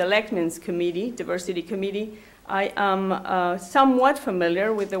Board of Selectmen's committee, diversity committee, I am somewhat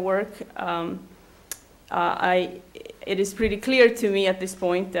familiar with the work. It is pretty clear to me at this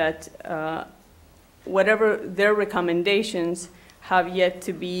point that whatever their recommendations have yet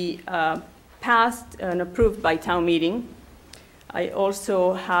to be passed and approved by town meeting. I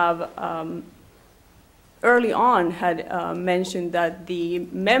also have early on had mentioned that the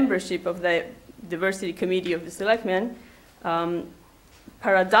membership of the diversity committee of the Selectmen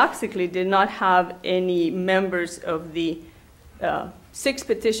paradoxically did not have any members of the 6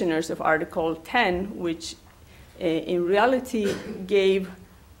 petitioners of Article 10, which in reality gave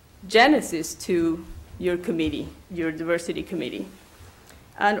genesis to your committee, your diversity committee.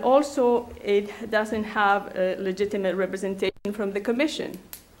 And also, it doesn't have a legitimate representation from the commission.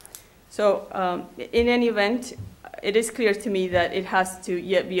 So in any event, it is clear to me that it has to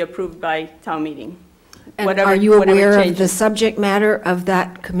yet be approved by town meeting. And are you aware of the subject matter of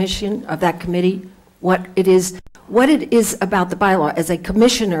that commission, of that committee? What it is about the bylaw? As a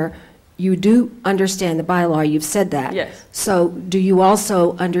commissioner, you do understand the bylaw, you've said that. Yes. So do you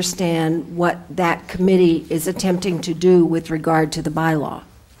also understand what that committee is attempting to do with regard to the bylaw?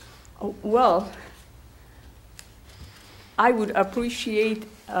 Well, I would appreciate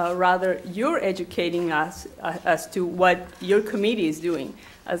rather your educating us as to what your committee is doing.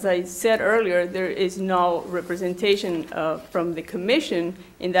 As I said earlier, there is no representation from the commission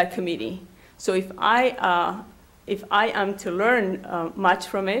in that committee. So if I am to learn much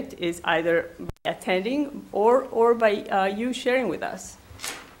from it, is either by attending or by you sharing with us.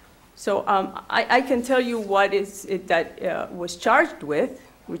 So I can tell you what is it that was charged with,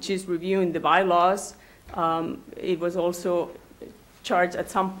 which is reviewing the bylaws. It was also charged at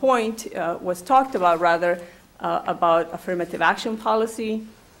some point, was talked about rather, about affirmative action policy.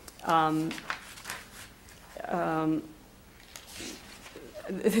 There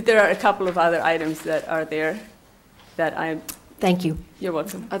are a couple of other items that are there that I'm... Thank you. You're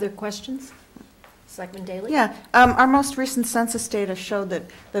welcome. Other questions? Selectman Daley? Yeah, our most recent census data showed that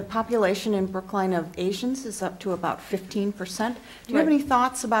the population in Brookline of Asians is up to about 15%. Do you have any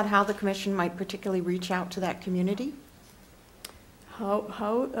thoughts about how the commission might particularly reach out to that community?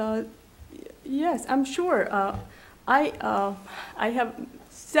 Yes, I'm sure. I have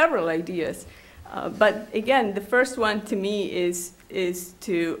several ideas, but again, the first one to me is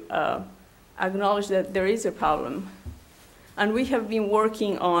to acknowledge that there is a problem, and we have been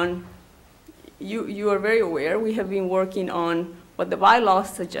working on. You are very aware. We have been working on what the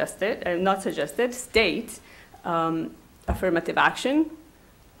bylaws suggested, not suggested, state affirmative action,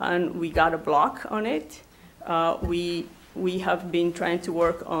 and we got a block on it. We have been trying to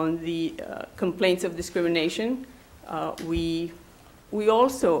work on the complaints of discrimination. We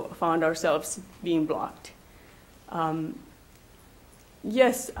also found ourselves being blocked.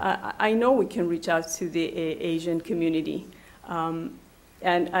 Yes, I know we can reach out to the Asian community.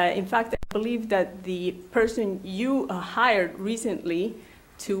 And in fact, I believe that the person you hired recently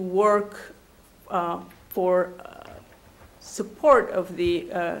to work for support of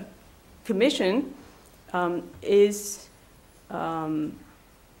the commission is the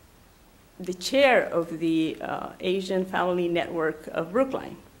chair of the Asian Family Network of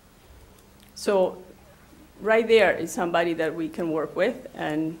Brookline. So right there is somebody that we can work with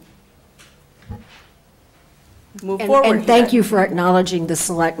and move forward. And thank you for acknowledging the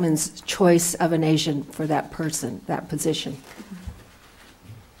selectmen's choice of an Asian for that person, that position.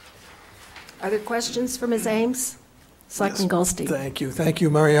 Other questions for Ms. Ames? Selectman Goldstein. Thank you. Thank you,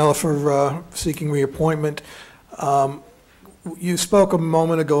 Mariella, for seeking reappointment. You spoke a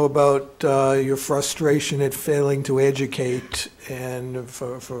moment ago about your frustration at failing to educate and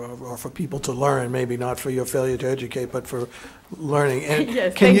for people to learn, maybe not for your failure to educate, but for learning. And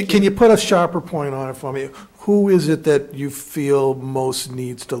yes, can you put a sharper point on it for me? Who is it that you feel most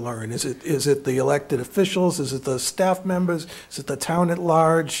needs to learn? Is it the elected officials? Is it the staff members? Is it the town at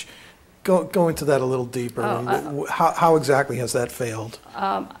large? Go into that a little deeper. How exactly has that failed?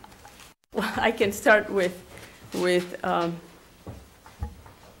 Well, I can start with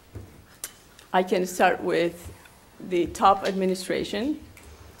I can start with the top administration.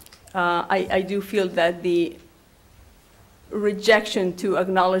 I do feel that the rejection to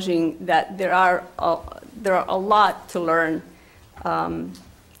acknowledging that there are a lot to learn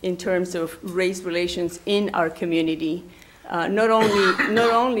in terms of race relations in our community, not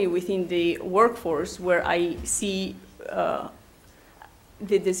only within the workforce, where I see the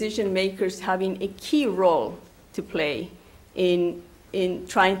decision makers having a key role to play in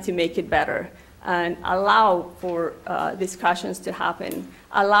trying to make it better and allow for discussions to happen,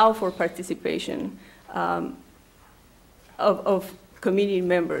 allow for participation of community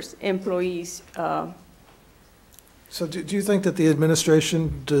members, employees. So do you think that the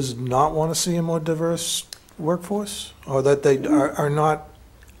administration does not want to see a more diverse workforce? Or that they are not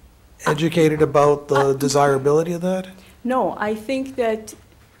educated about the desirability of that? No, I think that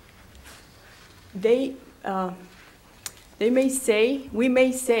we may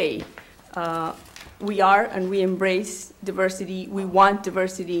say, we are and we embrace diversity, we want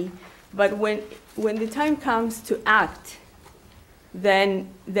diversity, but when the time comes to act, then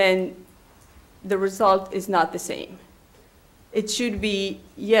the result is not the same. It should be,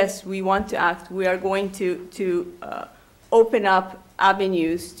 yes, we want to act, we are going to open up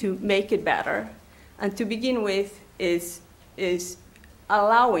avenues to make it better, and to begin with is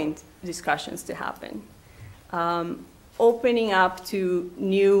allowing discussions to happen, opening up to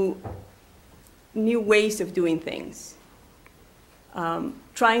new ways of doing things,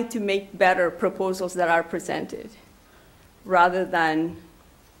 trying to make better proposals that are presented, rather than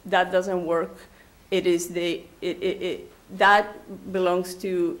that doesn't work. It is that belongs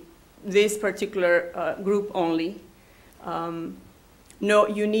to this particular group only. No,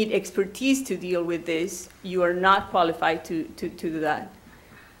 you need expertise to deal with this. You are not qualified to do that.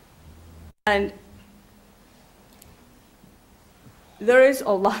 And there is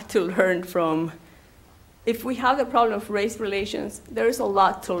a lot to learn from, if we have the problem of race relations, there is a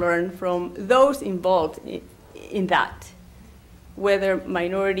lot to learn from those involved in that, whether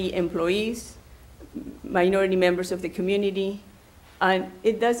minority employees, minority members of the community, and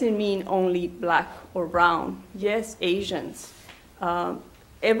it doesn't mean only black or brown. Yes, Asians.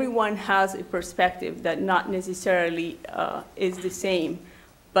 Everyone has a perspective that not necessarily is the same,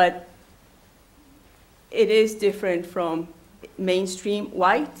 but it is different from mainstream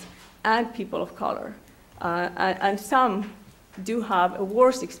white and people of color. And some do have a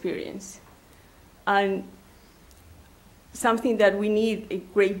worse experience. And something that we need a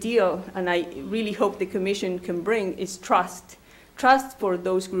great deal, and I really hope the Commission can bring, is trust. Trust for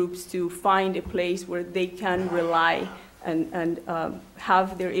those groups to find a place where they can rely and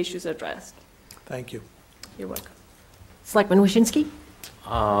have their issues addressed. Thank you. You're welcome. Selectman Waschinsky?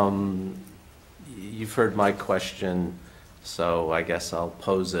 You've heard my question, so I guess I'll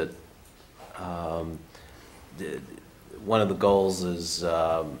pose it. One of the goals is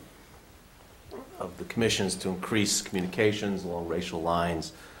of the commission is to increase communications along racial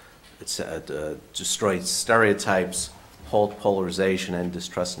lines. It's destroy stereotypes, halt polarization, and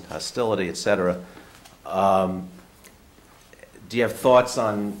distrust and hostility, etc. Do you have thoughts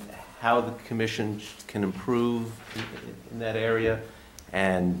on how the commission can improve in that area,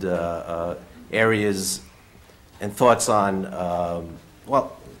 and areas, and thoughts on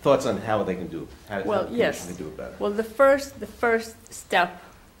thoughts on how they can do how the commission can do it better? Well, the first step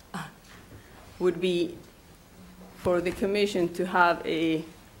would be for the commission to have a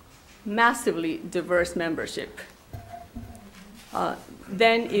massively diverse membership.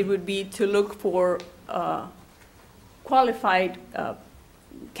 Then it would be to look for qualified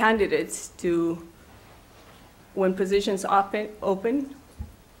candidates to, when positions open,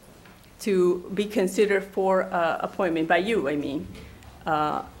 to be considered for appointment by you, I mean.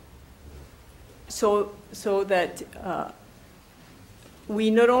 So that we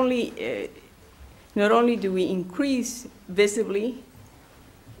not only do we increase visibly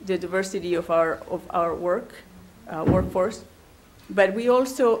the diversity of our workforce, but we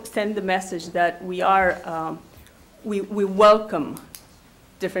also send the message that we are we welcome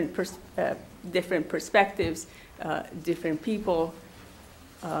different perspectives, different people.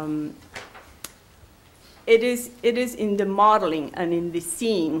 It is in the modeling and in the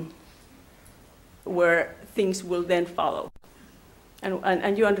seeing where things will then follow.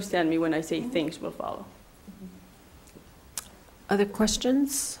 And you understand me when I say things will follow. Other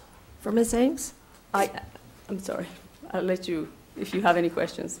questions for Ms. Ames? I'm sorry. I'll let you, if you have any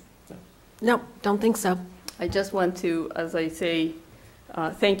questions. No, don't think so. I just want to, as I say,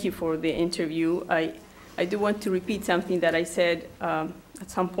 thank you for the interview. I do want to repeat something that I said at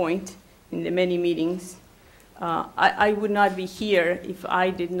some point in the many meetings. I would not be here if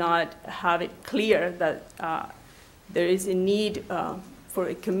I did not have it clear that there is a need for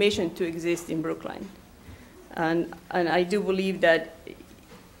a commission to exist in Brookline. And I do believe that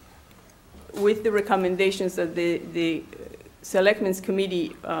with the recommendations that the Selectmen's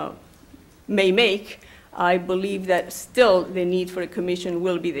Committee may make, I believe that still the need for a commission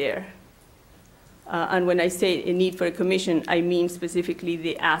will be there. And when I say a need for a commission, I mean specifically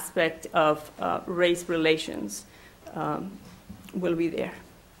the aspect of race relations will be there.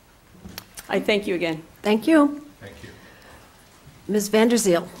 I thank you again. Thank you. Thank you. Ms.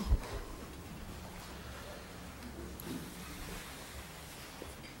 Vanderzeel.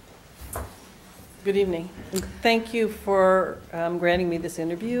 Good evening. And thank you for granting me this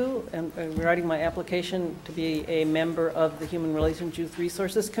interview and regarding my application to be a member of the Human Relations Youth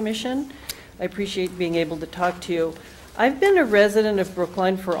Resources Commission. I appreciate being able to talk to you. I've been a resident of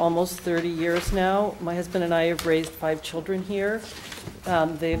Brookline for almost 30 years now. My husband and I have raised 5 children here.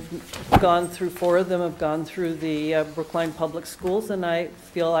 They've gone through, 4 of them have gone through the Brookline Public Schools, and I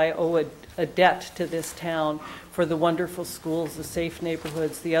feel I owe a debt to this town for the wonderful schools, the safe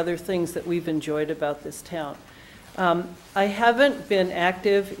neighborhoods, the other things that we've enjoyed about this town. I haven't been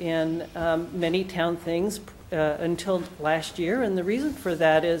active in many town things until last year, and the reason for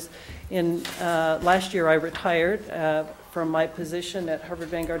that is last year I retired from my position at Harvard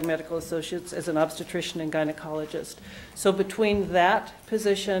Vanguard Medical Associates as an obstetrician and gynecologist. So between that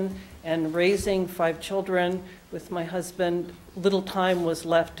position and raising 5 children with my husband, little time was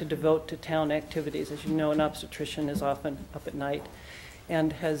left to devote to town activities. As you know, an obstetrician is often up at night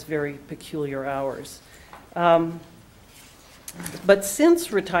and has very peculiar hours. But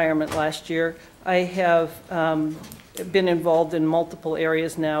since retirement last year, I have been involved in multiple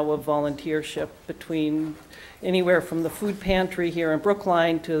areas now of volunteership, between anywhere from the food pantry here in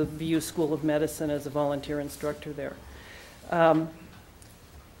Brookline to the VU School of Medicine as a volunteer instructor there.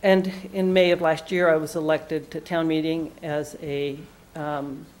 And in May of last year, I was elected to town meeting as a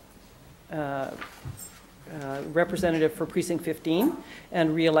representative for Precinct 15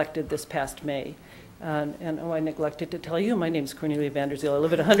 and re-elected this past May. And oh, I neglected to tell you, my name's Cornelia Vanderzeel. I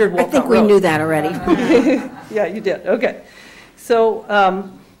live at 100 Walcott Road. I think we knew that already. Yeah, you did. Okay. So,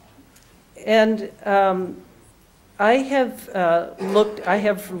 I have I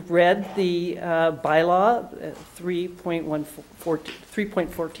have read the bylaw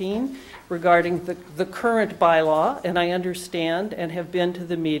 3.14 regarding the current bylaw, and I understand and have been to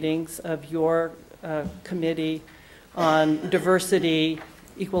the meetings of your committee on diversity,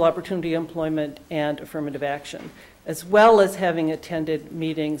 equal opportunity employment, and affirmative action, as well as having attended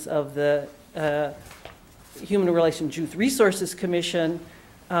meetings of the Human Relations Youth Resources Commission,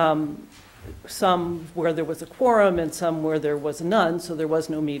 some where there was a quorum and some where there was none, so there was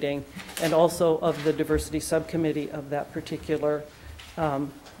no meeting, and also of the diversity subcommittee of that particular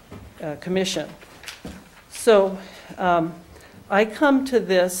commission. So I come to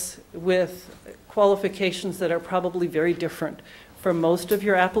this with qualifications that are probably very different from most of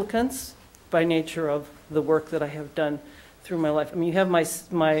your applicants by nature of the work that I have done through my life. I mean, you have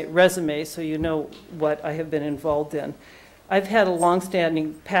my resume, so you know what I have been involved in. I've had a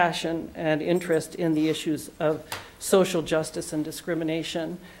longstanding passion and interest in the issues of social justice and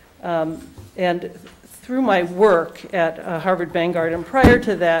discrimination. And through my work at Harvard Vanguard, and prior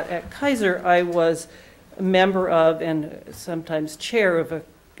to that at Kaiser, I was a member of and sometimes chair of a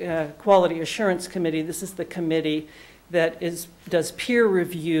quality assurance committee. This is the committee that does peer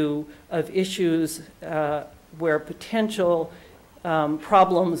review of issues where potential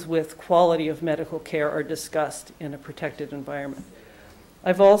problems with quality of medical care are discussed in a protected environment.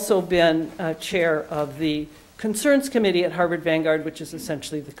 I've also been chair of the Concerns Committee at Harvard Vanguard, which is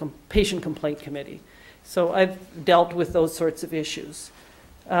essentially the Patient Complaint Committee. So I've dealt with those sorts of issues.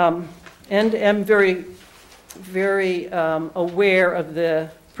 And am very, very aware of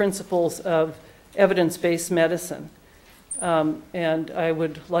the principles of evidence-based medicine. And I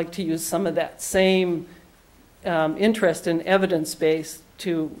would like to use some of that same interest in evidence-based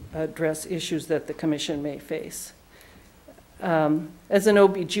to address issues that the Commission may face. As an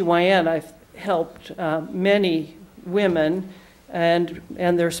OBGYN, I've helped many women and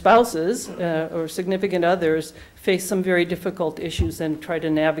their spouses or significant others face some very difficult issues and try to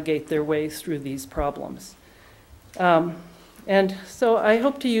navigate their way through these problems. And so I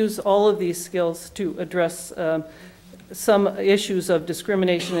hope to use all of these skills to address some issues of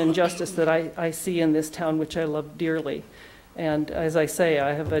discrimination and injustice that I see in this town, which I love dearly. And as I say,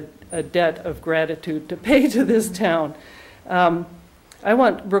 I have a debt of gratitude to pay to this town. I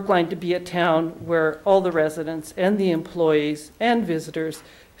want Brookline to be a town where all the residents and the employees and visitors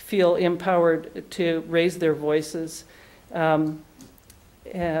feel empowered to raise their voices for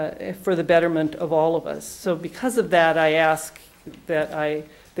the betterment of all of us. So because of that, I ask that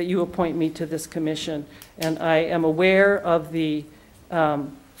you appoint me to this commission. And I am aware of the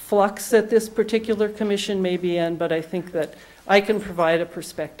flux that this particular commission may be in, but I think that I can provide a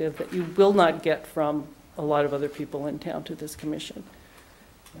perspective that you will not get from a lot of other people in town to this commission.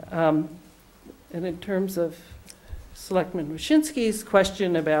 And in terms of Selectman Wyszynski's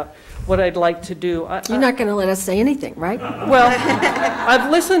question about what I'd like to do. You're not going to let us say anything, right? Well,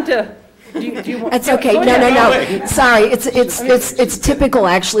 I've listened to. Do you want, That's okay. No. Sorry, it's typical.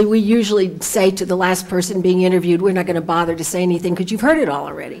 Actually, we usually say to the last person being interviewed, we're not going to bother to say anything because you've heard it all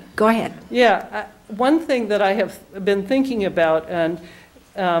already. Go ahead. Yeah, one thing that I have been thinking about, and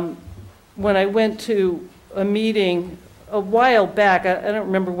when I went to a meeting a while back, I don't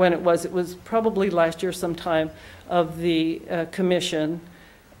remember when it was probably last year sometime, of the commission.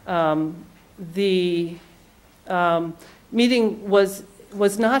 The meeting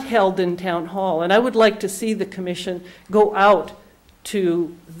was not held in town hall, and I would like to see the commission go out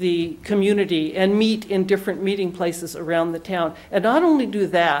to the community and meet in different meeting places around the town, and not only do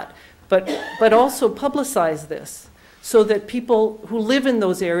that, but also publicize this so that people who live in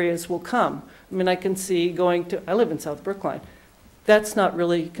those areas will come. I mean, I can see I live in South Brookline. That's not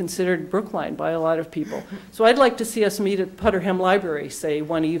really considered Brookline by a lot of people. So I'd like to see us meet at Putterham Library, say,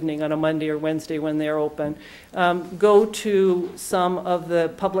 one evening on a Monday or Wednesday when they're open. Go to some of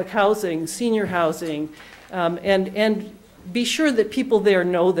the public housing, senior housing, and be sure that people there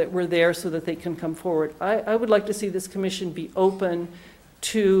know that we're there so that they can come forward. I would like to see this commission be open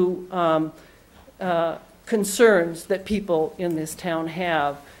to concerns that people in this town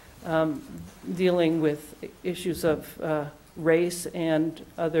have dealing with issues of race and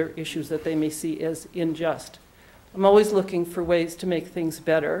other issues that they may see as unjust. I'm always looking for ways to make things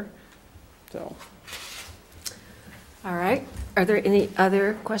better. So. All right. Are there any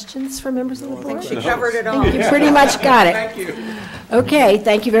other questions for members of the board? I think she covered it all. You pretty much got it. Thank you. Okay,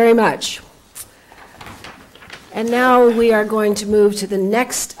 thank you very much. And now we are going to move to the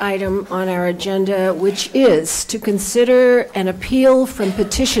next item on our agenda, which is to consider an appeal from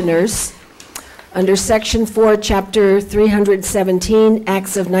petitioners under Section 4, Chapter 317,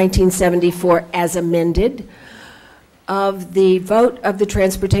 Acts of 1974 as amended, of the vote of the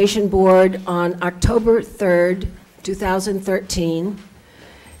Transportation Board on October 3rd, 2013,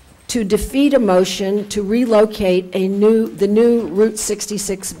 to defeat a motion to relocate the new Route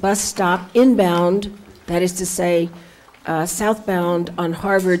 66 bus stop inbound, that is to say, southbound on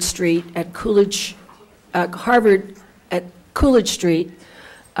Harvard Street at Coolidge, Street,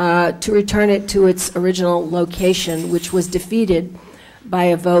 to return it to its original location, which was defeated by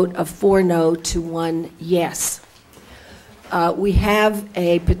a vote of 4 no to 1 yes. We have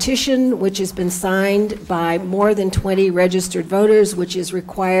a petition which has been signed by more than 20 registered voters, which is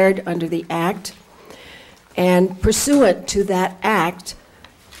required under the Act. And pursuant to that Act,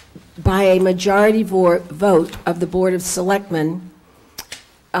 by a majority vote of the Board of Selectmen,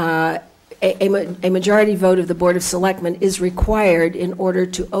 a majority vote of the Board of Selectmen is required in order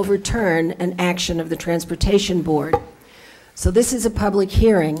to overturn an action of the Transportation Board. So this is a public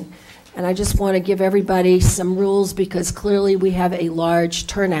hearing, and I just want to give everybody some rules because clearly we have a large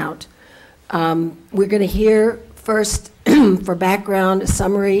turnout. We're going to hear first, for background, a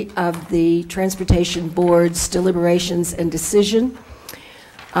summary of the Transportation Board's deliberations and decision.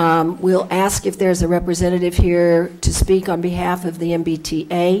 We'll ask if there's a representative here to speak on behalf of the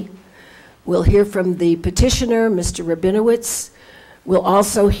MBTA. We'll hear from the petitioner, Mr. Rabinowitz. We'll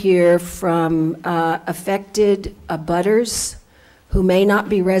also hear from affected abutters who may not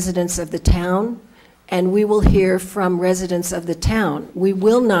be residents of the town, and we will hear from residents of the town. We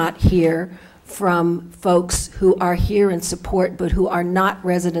will not hear from folks who are here in support but who are not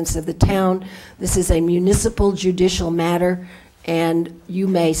residents of the town. This is a municipal judicial matter, and you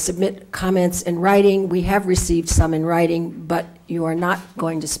may submit comments in writing. We have received some in writing, but you are not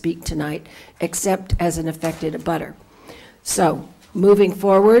going to speak tonight except as an affected abutter. So, moving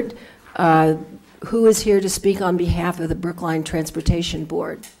forward, who is here to speak on behalf of the Brookline Transportation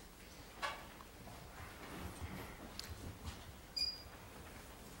Board?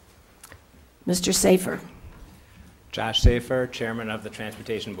 Mr. Safer. Josh Safer, Chairman of the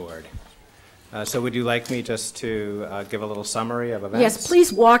Transportation Board. So would you like me just to give a little summary of events? Yes,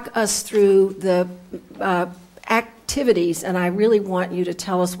 please walk us through the activities, and I really want you to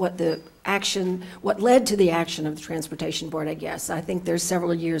tell us what led to the action of the Transportation Board, I guess. I think there's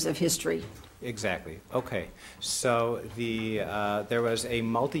several years of history. Exactly. Okay. So there was a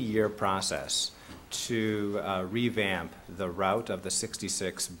multi-year process to revamp the route of the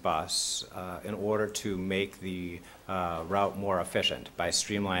 66 bus in order to make the route more efficient by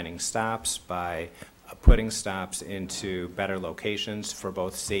streamlining stops, by putting stops into better locations for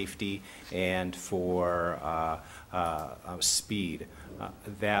both safety and for speed.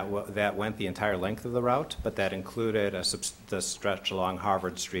 That went the entire length of the route, but that included the stretch along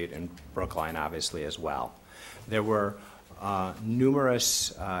Harvard Street and Brookline, obviously, as well. There were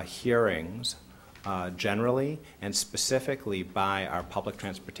numerous hearings generally and specifically by our Public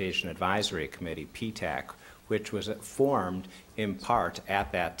Transportation Advisory Committee, PTAC, which was formed in part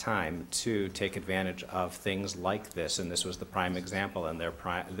at that time to take advantage of things like this, and this was the prime example and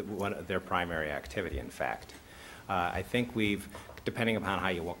their primary activity, in fact. I think we've, depending upon how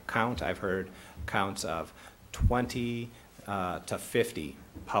you count, I've heard counts of 20 to 50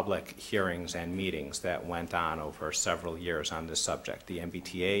 public hearings and meetings that went on over several years on this subject. The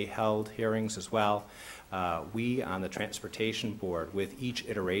MBTA held hearings as well. We on the Transportation Board, with each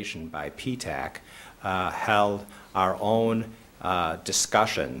iteration by PTAC, held our own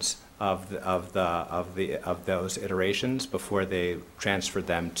discussions of those iterations before they transferred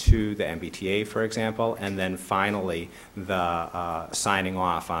them to the MBTA, for example, and then finally the signing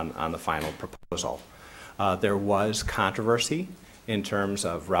off on the final proposal. There was controversy in terms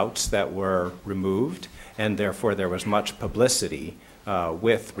of routes that were removed, and therefore there was much publicity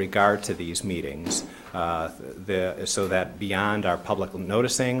with regard to these meetings, so that beyond our public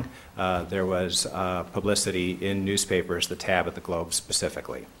noticing, there was publicity in newspapers, the Tab at the Globe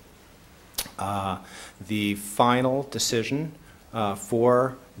specifically. The final decision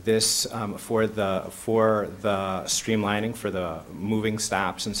for this, for the streamlining, for the moving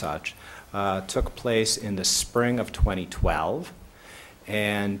stops and such, took place in the spring of 2012,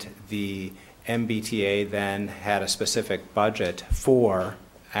 and the MBTA then had a specific budget for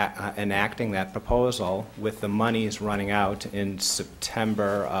enacting that proposal, with the monies running out in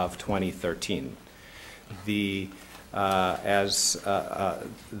September of 2013. The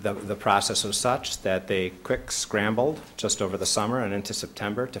process was such that they quick scrambled just over the summer and into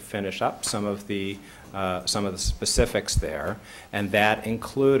September to finish up some of the specifics there, and that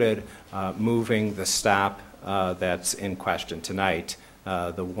included moving the stop that's in question tonight,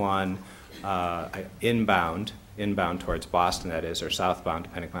 the one inbound towards Boston, that is, or southbound,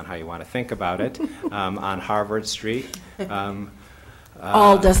 depending upon how you want to think about it, on Harvard Street.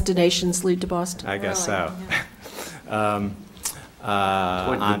 All destinations lead to Boston. I guess so. Toward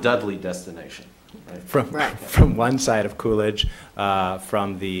the Dudley destination. Right? From one side of Coolidge,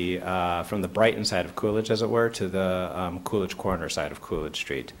 from the Brighton side of Coolidge, as it were, to the Coolidge Corner side of Coolidge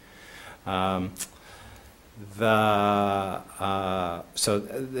Street. And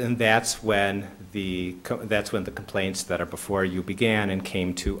that's when the complaints that are before you began and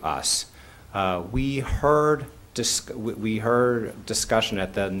came to us. We heard discussion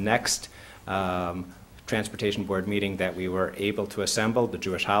at the next Transportation Board meeting that we were able to assemble. The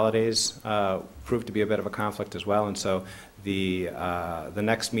Jewish holidays proved to be a bit of a conflict as well, and so the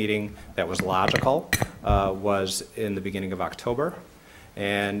next meeting that was logical was in the beginning of October.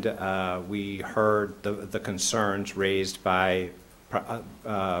 And we heard the concerns raised by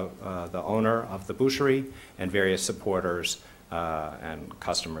the owner of the boucherie and various supporters and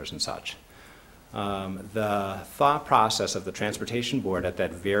customers and such. The thought process of the Transportation Board at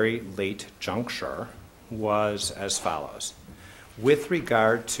that very late juncture was as follows. With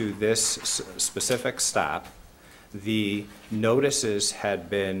regard to this specific stop, the notices had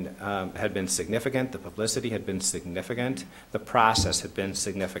been significant, the publicity had been significant, the process had been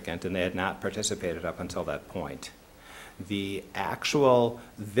significant, and they had not participated up until that point. This actual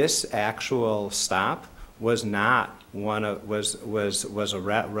stop was not one of, was a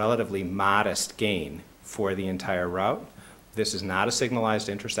relatively modest gain for the entire route. This is not a signalized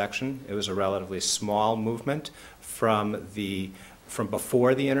intersection. It was a relatively small movement from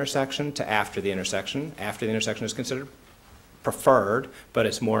before the intersection to after the intersection. After the intersection is considered preferred, but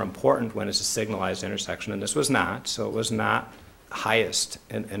it's more important when it's a signalized intersection, and this was not, so it was not highest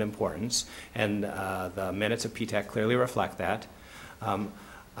in importance, and the minutes of PTAC clearly reflect that.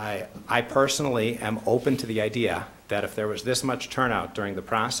 I personally am open to the idea that if there was this much turnout during the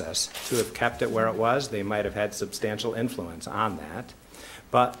process, to have kept it where it was, they might have had substantial influence on that.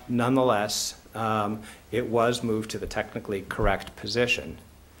 But nonetheless, it was moved to the technically correct position.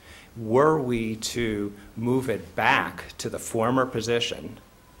 Were we to move it back to the former position,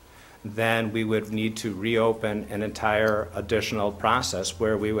 then we would need to reopen an entire additional process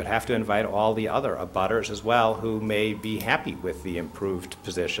where we would have to invite all the other abutters as well who may be happy with the improved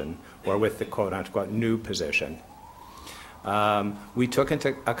position or with the quote-unquote new position. We took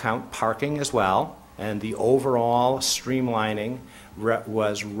into account parking as well, And the overall streamlining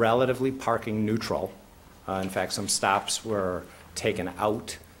was relatively parking neutral. In fact, some stops were taken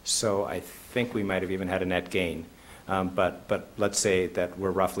out, so I think we might have even had a net gain. But let's say that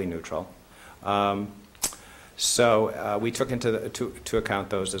we're roughly neutral. So we took to account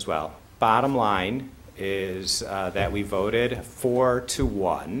those as well. Bottom line is that we voted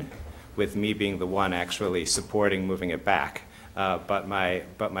 4-1, with me being the one actually supporting moving it back. With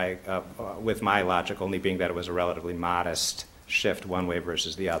my logic only being that it was a relatively modest shift one way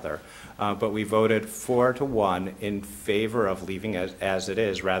versus the other. But we voted 4-1 in favor of leaving it as it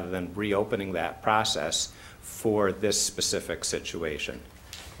is rather than reopening that process for this specific situation.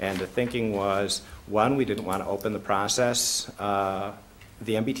 And the thinking was, one, we didn't want to open the process.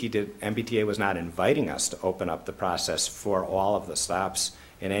 The MBTA was not inviting us to open up the process for all of the stops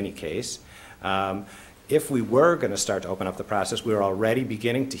in any case. If we were going to start to open up the process, we were already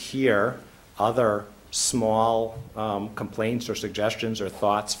beginning to hear other small complaints or suggestions or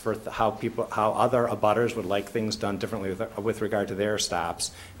thoughts for how other abutters would like things done differently with regard to their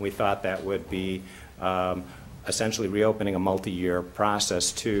stops. And we thought that would be essentially reopening a multi-year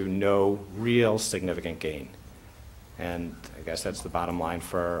process to no real significant gain. And I guess that's the bottom line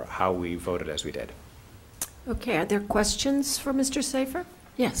for how we voted as we did. Okay, are there questions for Mr. Safer?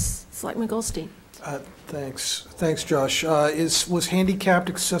 Yes, Selectman Goldstein. Thanks, Josh. Was handicapped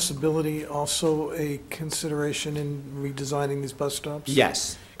accessibility also a consideration in redesigning these bus stops?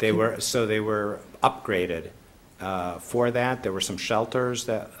 Yes, they were. So they were upgraded for that. There were some shelters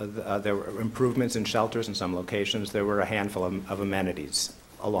there were improvements in shelters in some locations. There were a handful of amenities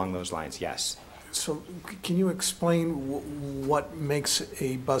along those lines. Yes. So can you explain what makes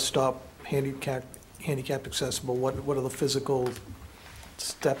a bus stop handicapped accessible? What are the physical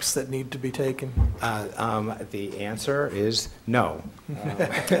steps that need to be taken? The answer is no.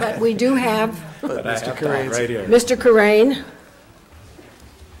 But we do have Mr. Corain right here. Mr. Corain,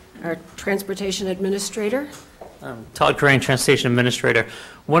 our Transportation Administrator. Todd Corain, Transportation Administrator.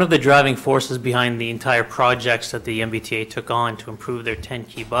 One of the driving forces behind the entire projects that the MBTA took on to improve their 10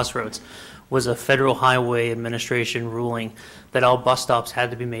 key bus routes was a Federal Highway Administration ruling that all bus stops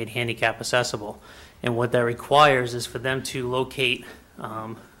had to be made handicap accessible. And what that requires is for them to locate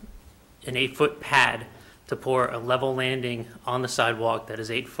an 8-foot pad to pour a level landing on the sidewalk that is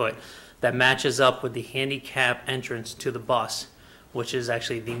 8 foot that matches up with the handicap entrance to the bus, which is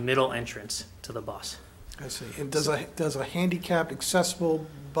actually the middle entrance to the bus. I see. And does a handicapped accessible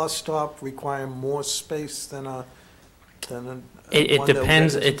bus stop require more space than a it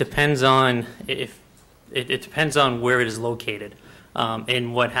depends. It depends on it depends on where it is located,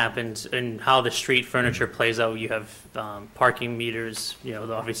 and what happens and how the street furniture plays out. You have parking meters. You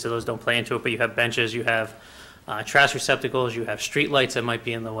know, obviously those don't play into it, but you have benches. You have trash receptacles. You have street lights that might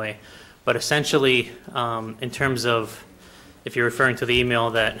be in the way. But essentially, in terms of, if you're referring to the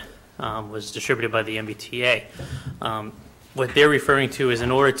email that was distributed by the MBTA, what they're referring to is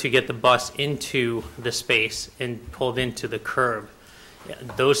in order to get the bus into the space and pulled into the curb,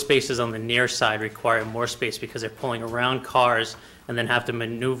 those spaces on the near side require more space because they're pulling around cars and then have to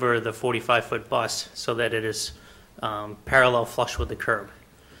maneuver the 45-foot bus so that it is parallel flush with the curb.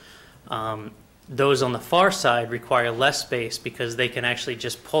 Those on the far side require less space because they can actually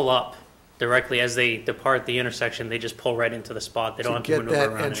just pull up directly as they depart the intersection. They just pull right into the spot. They don't have to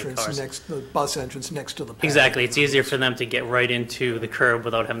maneuver around any cars. The bus entrance next to the pad. Exactly. It's easier for them to get right into the curb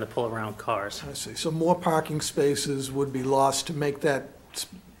without having to pull around cars. I see. So more parking spaces would be lost to make that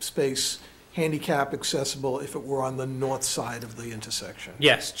space handicap accessible if it were on the north side of the intersection.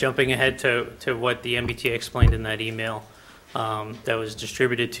 Yes, jumping ahead to what the MBTA explained in that email that was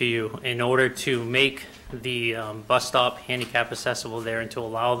distributed to you, in order to make the bus stop handicap accessible there and to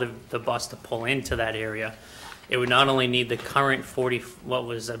allow the bus to pull into that area, it would not only need the current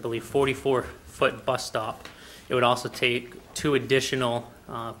 44-foot bus stop, it would also take 2 additional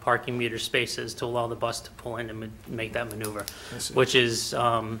parking meter spaces to allow the bus to pull in and make that maneuver, which is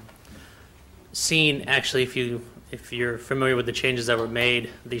seen actually if you're familiar with the changes that were made.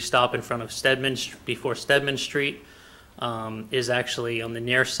 The stop in front of before Stedman Street is actually on the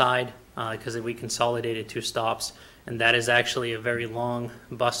near side because we consolidated 2 stops, and that is actually a very long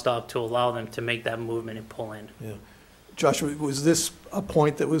bus stop to allow them to make that movement and pull in. Yeah. Joshua, was this a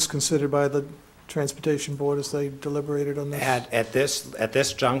point that was considered by the Transportation Board as they deliberated on this? At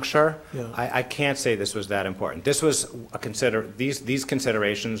this juncture, yeah. I can't say this was that important. This was these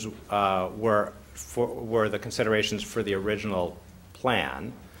considerations were the considerations for the original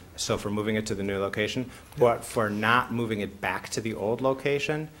plan. So for moving it to the new location, but for not moving it back to the old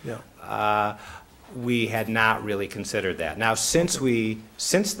location, we had not really considered that. Now, since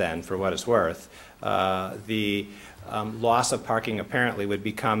then, for what it's worth, the loss of parking apparently would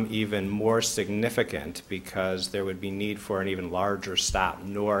become even more significant because there would be need for an even larger stop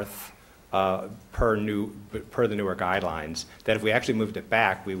north per the newer guidelines, that if we actually moved it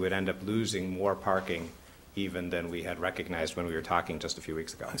back, we would end up losing more parking even than we had recognized when we were talking just a few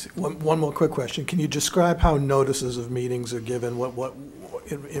weeks ago. One more quick question. Can you describe how notices of meetings are given?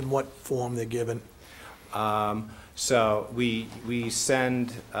 In what form they're given? So we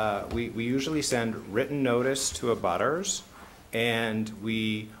send, we usually send written notice to abutters, and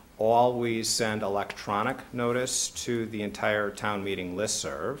we always send electronic notice to the entire town meeting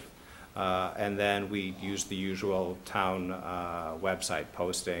listserv. And then we use the usual town website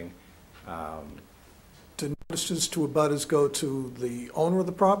posting. Do notices to abutters go to the owner of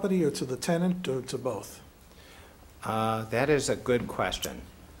the property or to the tenant or to both? That is a good question.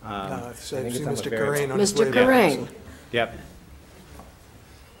 I've I seen think it's on the Mr. very- Corain on his way Mr. back. Corain. Yep.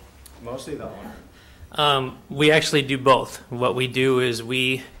 Mostly the owner. We actually do both. What we do is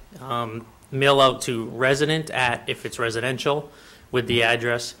we mail out to resident at, if it's residential, with the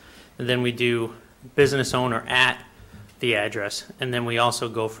address, and then we do business owner at the address, and then we also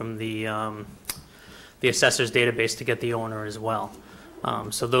go from the assessor's database to get the owner as well.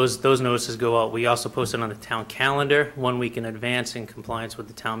 So those notices go out. We also post it on the town calendar 1 week in advance in compliance with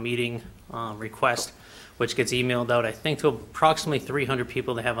the town meeting request, which gets emailed out, I think, to approximately 300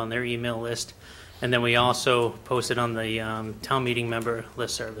 people they have on their email list. And then we also post it on the town meeting member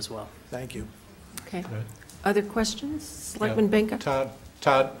listserv as well. Thank you. Okay. Other questions? Selectman Benka?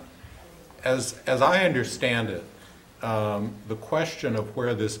 Todd, as I understand it, the question of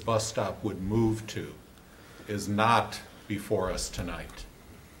where this bus stop would move to is not before us tonight.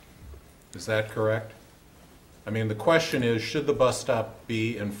 Is that correct? I mean, the question is, should the bus stop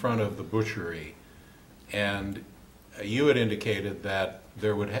be in front of the butchery? And you had indicated that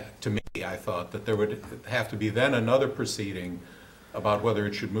there would, to me, I thought that there would have to be then another proceeding about whether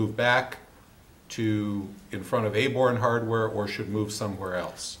it should move back to in front of Aborn Hardware or should move somewhere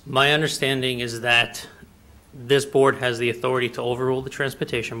else. My understanding is that this board has the authority to overrule the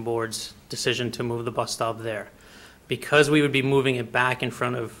transportation board's decision to move the bus stop there. Because we would be moving it back in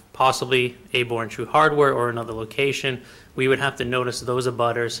front of possibly Aborn True Hardware or another location, we would have to notice those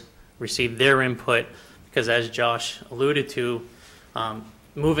abutters, receive their input, because as Josh alluded to,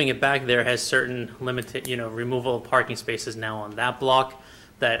 moving it back there has certain limited, removal of parking spaces now on that block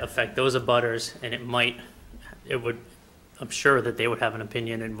that affect those abutters, and I'm sure that they would have an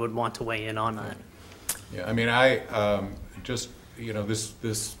opinion and would want to weigh in on that. Yeah, I mean,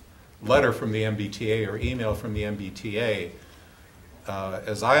 this letter from the MBTA or email from the MBTA,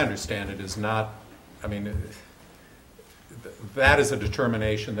 as I understand it, is not, I mean, that is a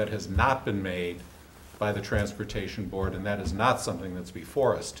determination that has not been made by the Transportation Board, and that is not something that's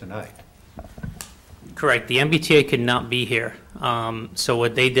before us tonight. Correct. The MBTA could not be here. So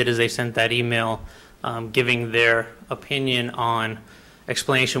what they did is they sent that email giving their opinion on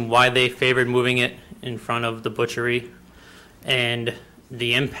explanation why they favored moving it in front of the butchery and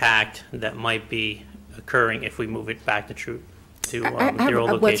the impact that might be occurring if we move it back to their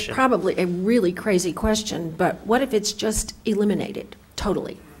old location. What's probably a really crazy question, but what if it's just eliminated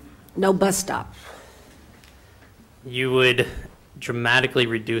totally? No bus stop? You would dramatically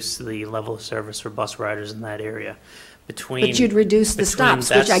reduce the level of service for bus riders in that area. But you'd reduce the stops,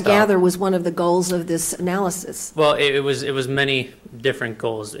 which I gather was one of the goals of this analysis. Well, it was many different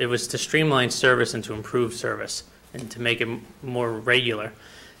goals. It was to streamline service and to improve service and to make it more regular.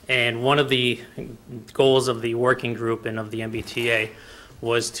 And one of the goals of the working group and of the MBTA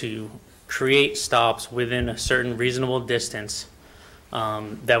was to create stops within a certain reasonable distance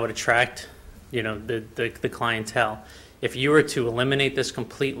that would attract, the clientele. If you were to eliminate this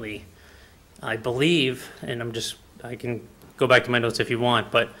completely, I believe, and I can go back to my notes if you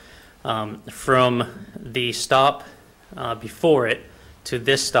want, but from the stop before it to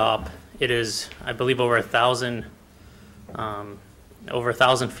this stop, it is, I believe, over 1,000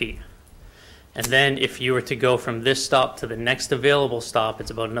 feet. And then if you were to go from this stop to the next available stop,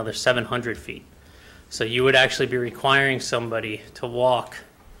 it's about another 700 feet. So you would actually be requiring somebody to walk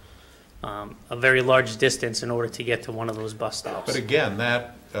a very large distance in order to get to one of those bus stops. But again,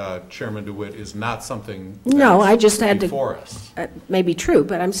 that, Chairman DeWitt, is not something No, I just had before to. us. May be true,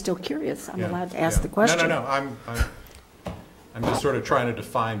 but I'm still curious. I'm allowed to ask the question. No, I'm just sort of trying to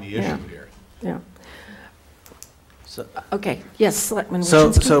define the issue here. Yeah. Okay, yes, Selectman So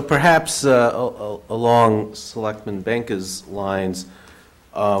Wilczynski? perhaps along Selectman Benka's lines,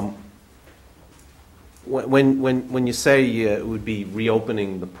 when you say it would be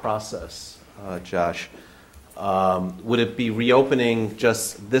reopening the process, Josh, would it be reopening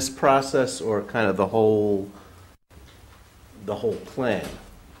just this process or kind of the whole plan?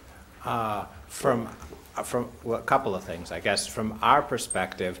 From well, a couple of things, I guess. From our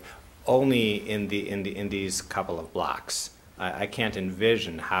perspective, only in these couple of blocks. I can't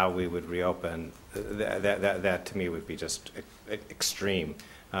envision how we would reopen. That to me would be just extreme,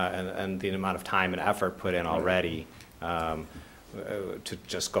 and the amount of time and effort put in already. To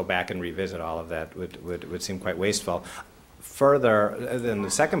just go back and revisit all of that would seem quite wasteful. Further, then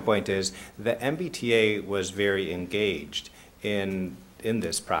the second point is the MBTA was very engaged in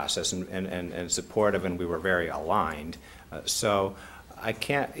this process and supportive, and we were very aligned. So I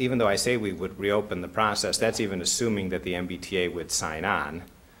can't, even though I say we would reopen the process, that's even assuming that the MBTA would sign on.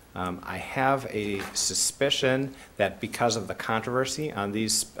 I have a suspicion that because of the controversy on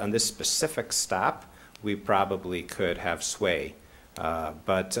this specific stop, we probably could have sway.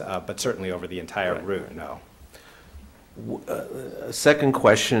 But certainly over the entire route, no. Second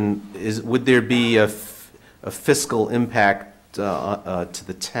question is, would there be a fiscal impact to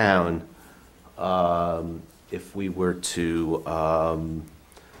the town if we were to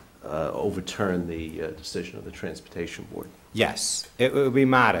overturn the decision of the Transportation Board? Yes, it would be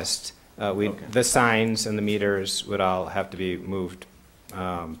modest. The signs and the meters would all have to be moved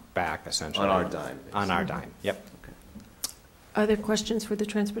back, essentially. On our dime. Basically. On our dime, yep. Other questions for the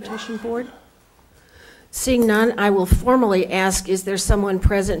Transportation Board? Seeing none, I will formally ask, is there someone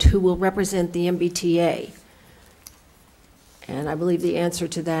present who will represent the MBTA? And I believe the answer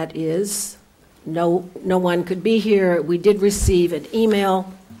to that is no one could be here. We did receive an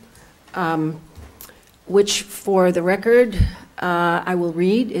email, which for the record, I will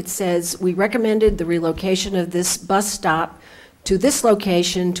read. It says, we recommended the relocation of this bus stop to this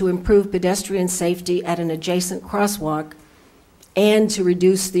location to improve pedestrian safety at an adjacent crosswalk and to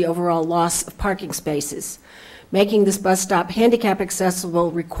reduce the overall loss of parking spaces. Making this bus stop handicap accessible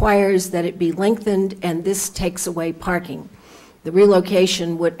requires that it be lengthened, and this takes away parking. The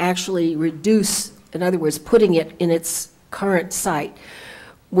relocation would actually reduce, in other words, putting it in its current site,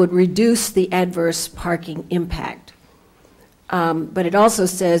 would reduce the adverse parking impact. But it also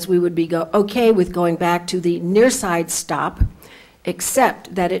says we would be okay with going back to the nearside stop,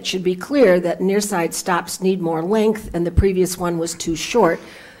 except that it should be clear that nearside stops need more length and the previous one was too short.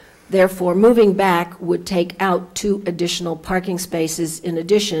 Therefore, moving back would take out 2 additional parking spaces in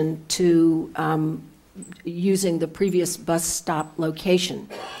addition to using the previous bus stop location.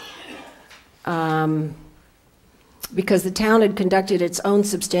 Because the town had conducted its own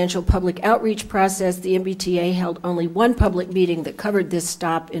substantial public outreach process, the MBTA held only one public meeting that covered this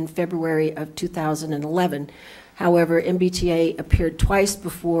stop in February of 2011. However, MBTA appeared twice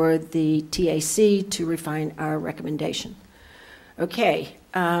before the TAC to refine our recommendation. Okay.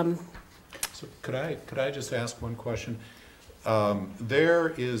 So could I just ask one question?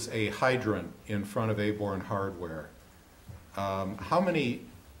 There is a hydrant in front of Aborn Hardware. How many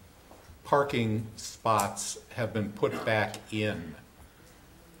parking spots have been put back in?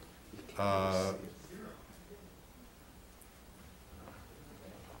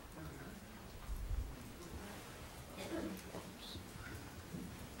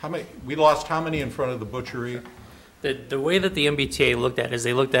 We lost how many in front of the butchery? The way that the MBTA looked at it is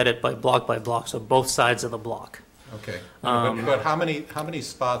they looked at it by block, so both sides of the block. Okay, but how many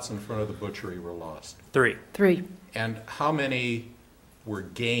spots in front of the butchery were lost? 3. 3. And how many were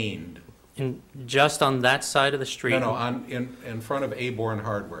gained? Just on that side of the street? No, in front of Aborn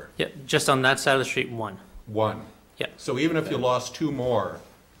Hardware. Yeah, just on that side of the street, 1. 1. Yeah. So even if you lost 2 more,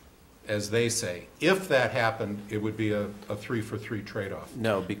 as they say, if that happened, it would be a 3-for-3 trade-off.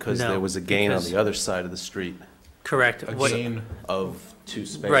 No, because there was a gain on the other side of the street. Correct. A gain of 2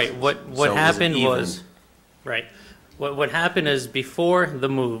 spaces. Right. What happened was, right. What happened is before the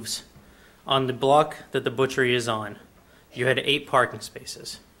moves, on the block that the butchery is on, you had 8 parking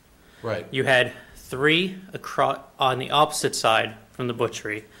spaces. Right. You had 3 across on the opposite side from the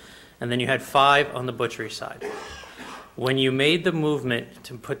butchery, and then you had 5 on the butchery side. When you made the movement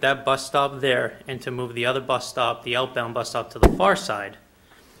to put that bus stop there and to move the other bus stop, the outbound bus stop, to the far side,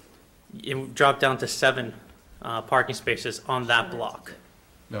 it dropped down to 7 parking spaces on that block.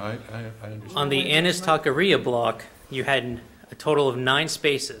 No, I understand. On the Annis Taqueria block, you had a total of 9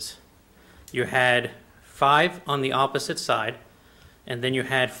 spaces. You had 5 on the opposite side, and then you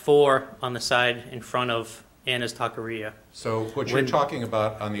had 4 on the side in front of Anna's Taqueria. So what you're talking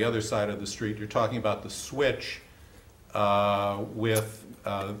about on the other side of the street, you're talking about the switch with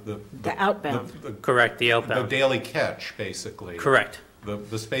the outbound. Correct, the outbound. The daily catch, basically. Correct.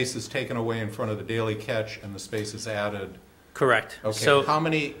 The space is taken away in front of the daily catch and the space is added. Correct. Okay, so how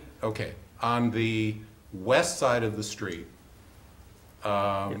many, on the west side of the street,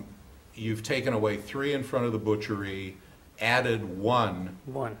 you've taken away 3 in front of the butchery, added 1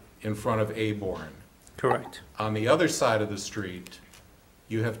 in front of Aborn. Correct. On the other side of the street,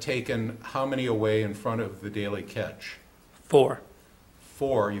 you have taken how many away in front of the Daily Catch? 4.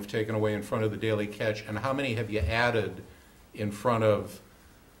 4 you've taken away in front of the Daily Catch, and how many have you added in front of?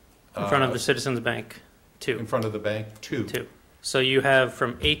 In front of the Citizens Bank, 2. In front of the bank, 2. 2. So you have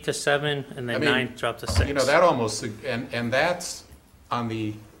from 8 to 7, and then 9 dropped to 6. You know, that almost, and that's on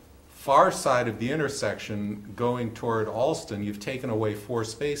the far side of the intersection going toward Alston. You've taken away 4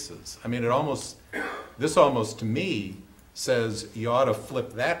 spaces. I mean, this almost to me says you ought to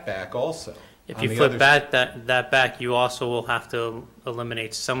flip that back also. If you flip back that back, you also will have to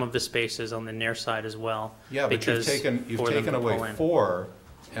eliminate some of the spaces on the near side as well. Yeah, but you've taken away pull in. 4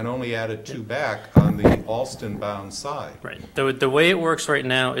 and only added 2 back on the Alston-bound side. Right. The way it works right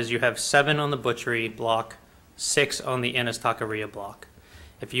now is you have 7 on the butchery block, 6 on the Ennis Taqueria block.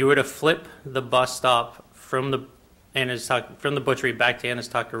 If you were to flip the bus stop from the butchery back to Ennis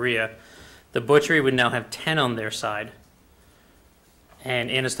Taqueria, the butchery would now have 10 on their side, and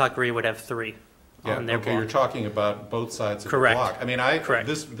Ennis Taqueria would have 3 on their block. You're talking about both sides of Correct. the block. I mean, Correct.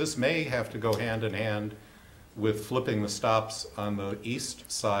 This may have to go hand in hand with flipping the stops on the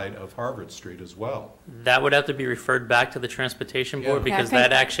east side of Harvard Street as well. That would have to be referred back to the Transportation Board because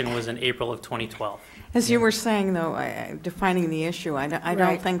that action was in April of 2012. As you were saying, though, defining the issue, I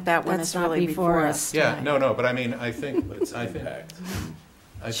don't think that one is really before us. Yeah, no, but I mean, I think,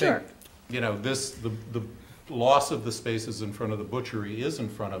 you know, the loss of the spaces in front of the butchery is in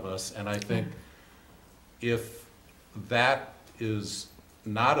front of us, and I think if that is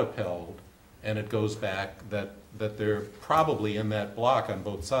not upheld and it goes back, that they're probably in that block on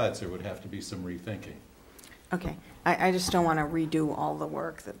both sides, there would have to be some rethinking. Okay, I just don't want to redo all the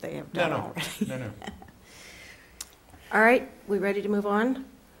work that they have done already. No. All right, we ready to move on?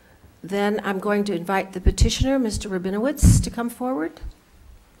 Then I'm going to invite the petitioner, Mr. Rabinowitz, to come forward.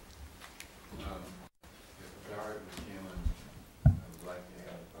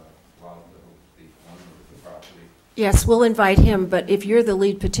 Yes, we'll invite him, but if you're the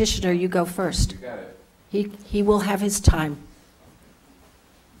lead petitioner, you go first. You got it. He will have his time.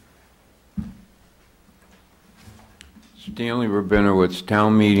 Stanley Rabinowitz,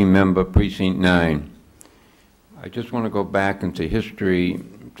 Town Meeting Member, Precinct 9. I just want to go back into history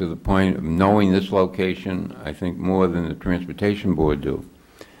to the point of knowing this location, I think, more than the Transportation Board do.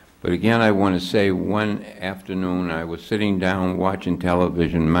 But again, I want to say one afternoon I was sitting down watching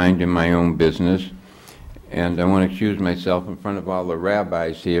television, minding my own business, and I want to excuse myself in front of all the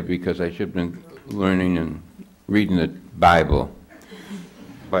rabbis here because I should have been learning and reading the Bible.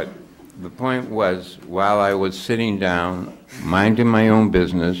 But the point was, while I was sitting down, minding my own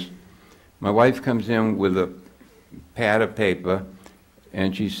business, my wife comes in with a pad of paper,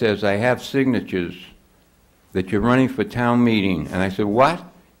 and she says, I have signatures that you're running for town meeting. And I said, what?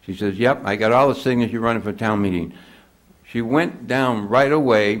 She says, yep, I got all the signatures you're running for town meeting. She went down right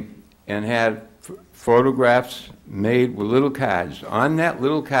away and had photographs made with little cards. On that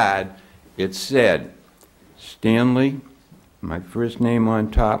little card, it said, Stanley, my first name on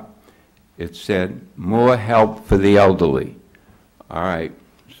top, it said, more help for the elderly. All right,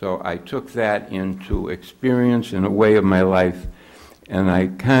 so I took that into experience in a way of my life, and I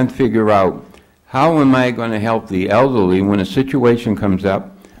can't figure out how am I going to help the elderly when a situation comes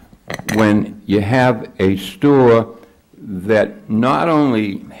up when you have a store that not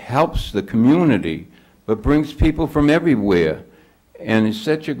only helps the community, but brings people from everywhere. And he's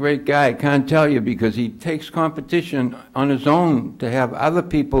such a great guy, I can't tell you, because he takes competition on his own to have other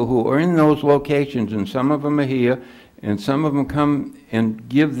people who are in those locations, and some of them are here, and some of them come and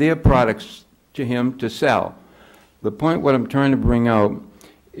give their products to him to sell. The point what I'm trying to bring out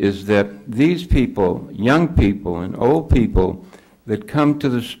is that these people, young people and old people that come to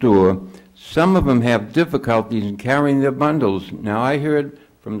the store, some of them have difficulties in carrying their bundles. Now, I heard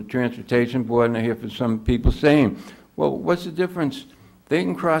from the Transportation Board, and I hear from some people saying, well, what's the difference? They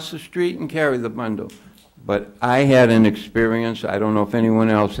can cross the street and carry the bundle. But I had an experience, I don't know if anyone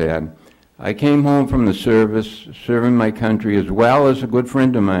else had. I came home from the service, serving my country, as well as a good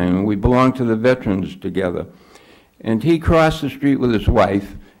friend of mine, and we belonged to the veterans together. And he crossed the street with his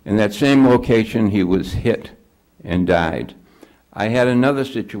wife. In that same location, he was hit and died. I had another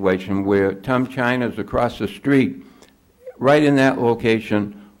situation where Tom China's across the street, right in that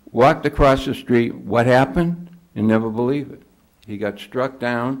location, walked across the street. What happened? You'll never believe it. He got struck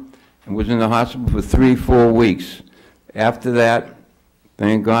down and was in the hospital for 3-4 weeks. After that,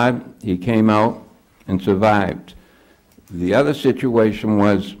 thank God, he came out and survived. The other situation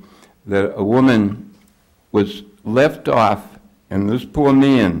was that a woman was left off, and this poor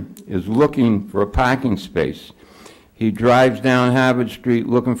man is looking for a parking space. He drives down Harvard Street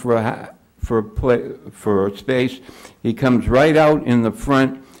looking for a space. He comes right out in the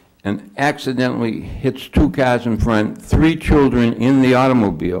front and accidentally hits 2 cars in front, 3 children in the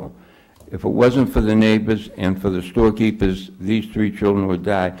automobile. If it wasn't for the neighbors and for the storekeepers, these 3 children would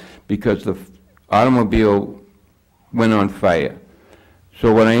die because the automobile went on fire.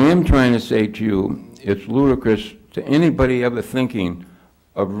 So what I am trying to say to you, it's ludicrous to anybody ever thinking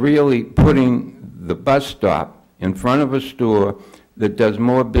of really putting the bus stop in front of a store that does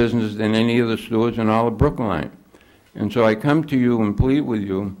more business than any of the stores in all of Brookline. And so I come to you and plead with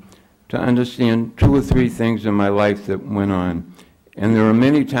you to understand 2 or 3 things in my life that went on. And there are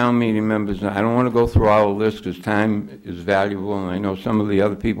many town meeting members, and I don't want to go through all the list because time is valuable, and I know some of the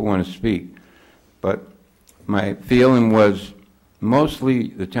other people want to speak. But my feeling was mostly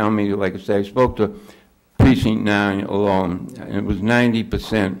the town meeting, like I say, I spoke to Precinct 9 alone, and it was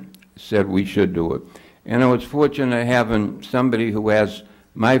 90% said we should do it. And I was fortunate having somebody who has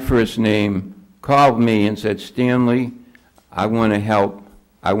my first name called me and said, Stanley, I want to help.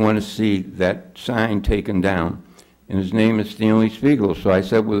 I want to see that sign taken down. And his name is Stanley Spiegel. So I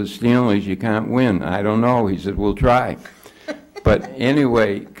said, well, the Stanleys, you can't win. I don't know. He said, we'll try. But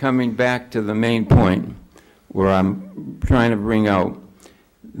anyway, coming back to the main point where I'm trying to bring out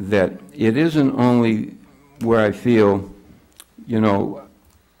that it isn't only where I feel, you know,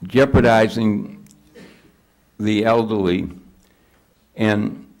 jeopardizing the elderly.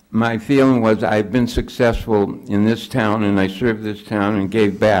 And my feeling was I've been successful in this town, and I served this town and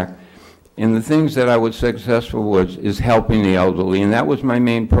gave back. And the things that I was successful with is helping the elderly, and that was my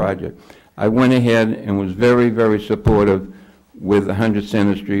main project. I went ahead and was very, very supportive with 100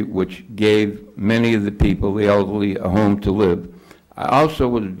 Center Street, which gave many of the people, the elderly, a home to live. I also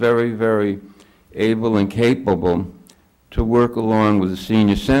was very, very able and capable to work along with the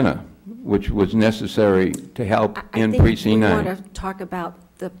senior center, which was necessary to help in Precinct 9. I think we want to talk about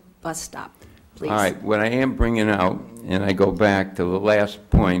the bus stop, please. All right, what I am bringing out, and I go back to the last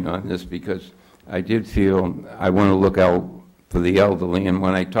point on this because I did feel I want to look out for the elderly, and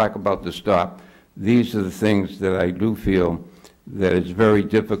when I talk about the stop, these are the things that I do feel that it's very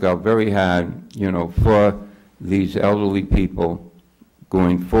difficult, very hard, you know, for these elderly people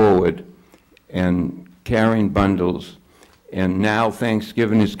going forward and carrying bundles. And now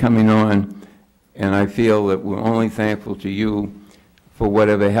Thanksgiving is coming on, and I feel that we're only thankful to you for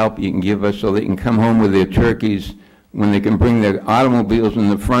whatever help you can give us so they can come home with their turkeys when they can bring their automobiles in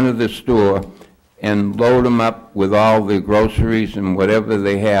the front of the store and load them up with all the groceries and whatever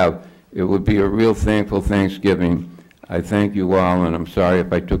they have. It would be a real thankful Thanksgiving. I thank you all, and I'm sorry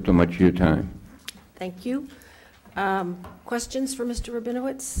if I took too much of your time. Thank you. Questions for Mr.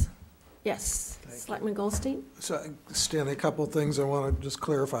 Rabinowitz? Yes, Selectman Goldstein? So, Stanley, a couple of things I want to just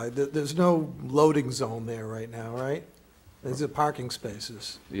clarify. There's no loading zone there right now, right? These are parking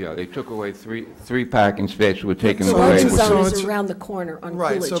spaces. Yeah, they took away three parking spaces were taken The away. loading zone is around the corner on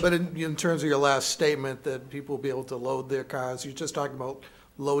Right, Coolidge. so, but in terms of your last statement that people will be able to load their cars, you're just talking about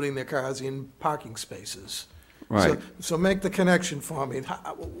loading their cars in parking spaces. Right. So make the connection for me.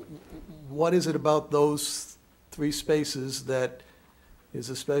 What is it about those 3 spaces that is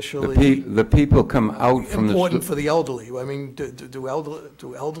especially The people come out from the... important for the elderly? I mean, do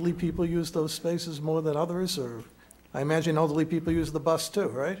elderly people use those spaces more than others, or? I imagine elderly people use the bus too,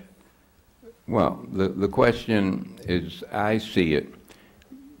 right? Well, the question is, I see it,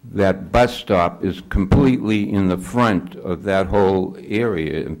 that bus stop is completely in the front of that whole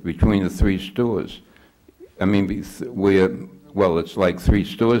area between the 3 stores. I mean, well, it's like 3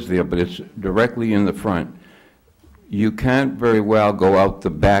 stores there, but it's directly in the front. You can't very well go out the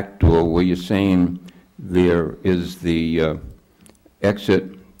back door where you're saying there is the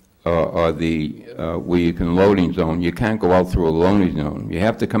exit or the where you can loading zone. You can't go out through a loading zone. You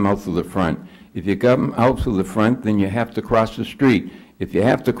have to come out through the front. If you come out through the front, then you have to cross the street. If you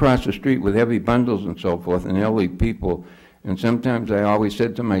have to cross the street with heavy bundles and so forth and elderly people, and sometimes I always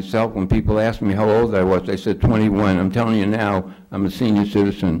said to myself when people asked me how old I was, I said 21. I'm telling you now, I'm a senior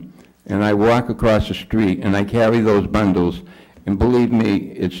citizen. And I walk across the street and I carry those bundles, and believe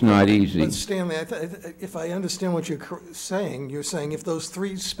me, it's not easy. But Stanley, if I understand what you're saying if those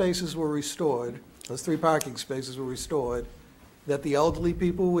 3 spaces were restored, those 3 parking spaces were restored, that the elderly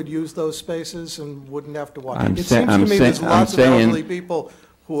people would use those spaces and wouldn't have to walk. It seems to me there's lots of elderly people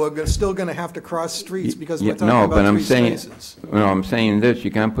who are still going to have to cross streets because we're talking about 3 spaces. No, I'm saying this,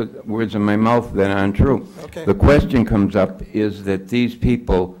 you can't put words in my mouth that aren't true. Okay. The question comes up is that these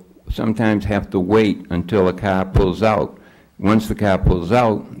people sometimes have to wait until a car pulls out. Once the car pulls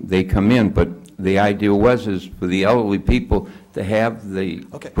out, they come in, but the idea is for the elderly people to have the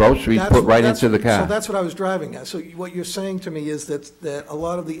Okay. groceries put right into the car. So that's what I was driving at. So what you're saying to me is that a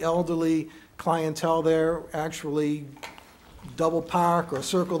lot of the elderly clientele there actually double park or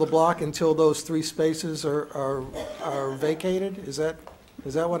circle the block until those 3 spaces are vacated? Is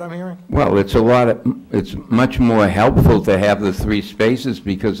that what I'm hearing? Well, it's much more helpful to have the 3 spaces,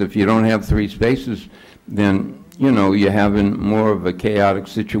 because if you don't have 3 spaces, then, you know, you're having more of a chaotic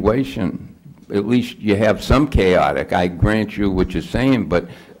situation. At least you have some chaotic, I grant you what you're saying, but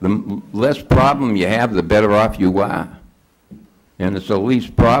the less problem you have, the better off you are. And it's the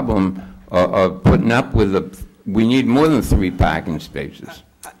least problem of putting up with we need more than 3 parking spaces.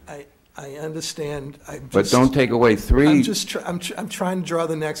 I understand. But don't take away 3. I'm trying to draw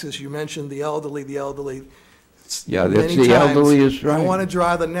the nexus. You mentioned the elderly. Yeah, that's many the times. elderly is right. I want to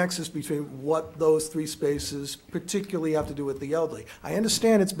draw the nexus between what those 3 spaces particularly have to do with the elderly. I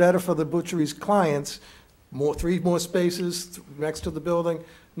understand it's better for the butchery's clients, 3 more spaces next to the building,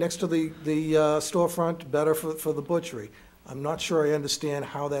 next to the storefront, better for the butchery. I'm not sure I understand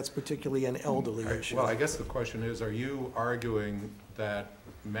how that's particularly an elderly issue. Well, I guess the question is, are you arguing that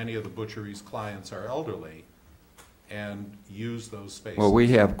many of the butchery's clients are elderly and use those spaces? Well, we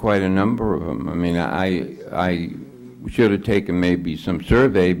have quite a number of them. I mean, I should have taken maybe some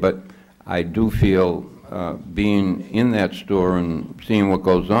survey, but I do feel, being in that store and seeing what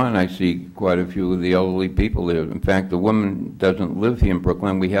goes on, I see quite a few of the elderly people there. In fact, the woman doesn't live here in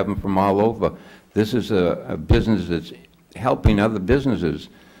Brooklyn. We have them from all over. This is a business that's helping other businesses,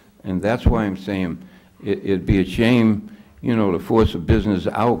 and that's why I'm saying it'd be a shame, you know, to force a business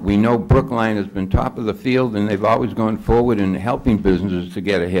out. We know Brookline has been top of the field, and they've always gone forward in helping businesses to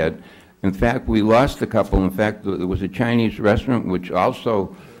get ahead. In fact, we lost a couple. In fact, there was a Chinese restaurant which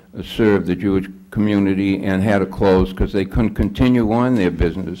also served the Jewish community and had to close because they couldn't continue on their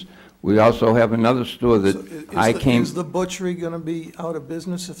business. We also have another store that Is the butchery going to be out of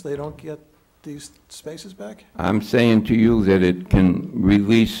business if they don't get these spaces back? I'm saying to you that it can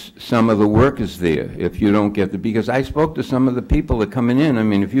release some of the workers there if you don't get because I spoke to some of the people that are coming in. I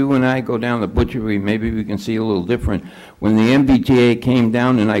mean, if you and I go down the butchery, maybe we can see a little different. When the MBTA came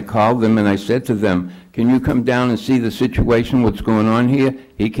down and I called them and I said to them, can you come down and see the situation, what's going on here?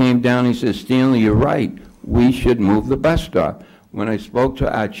 He came down, he said, Stanley, you're right. We should move the bus stop. When I spoke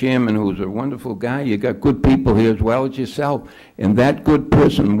to our chairman, who's a wonderful guy, you got good people here as well as yourself, and that good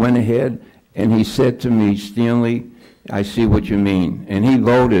person went ahead and he said to me, Stanley, I see what you mean. And he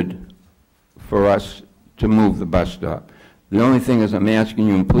voted for us to move the bus stop. The only thing is I'm asking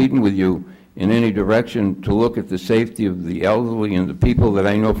you and pleading with you in any direction to look at the safety of the elderly and the people that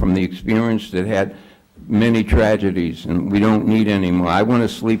I know from the experience that had many tragedies, and we don't need any more. I want to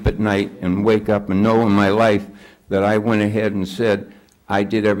sleep at night and wake up and know in my life that I went ahead and said I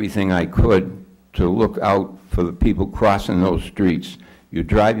did everything I could to look out for the people crossing those streets. You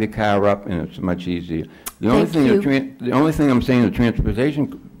drive your car up, and it's much easier. The only thing I'm saying the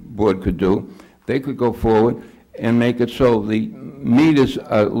Transportation Board could do, they could go forward and make it so the meters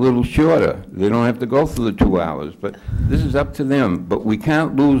are a little shorter. They don't have to go through the 2 hours, but this is up to them. But we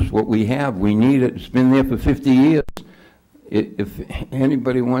can't lose what we have. We need it. It's been there for 50 years. If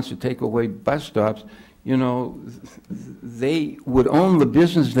anybody wants to take away bus stops, you know, they would own the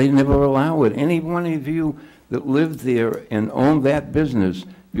business. They never allow it. Any one of you that lived there and owned that business,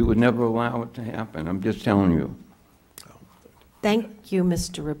 you would never allow it to happen. I'm just telling you. Thank you,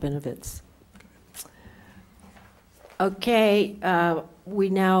 Mr. Rabinovitz. Okay, we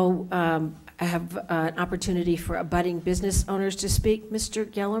now have an opportunity for abutting business owners to speak. Mr.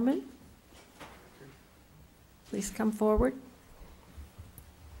 Gellerman, please come forward.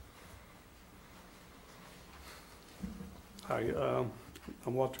 Hi,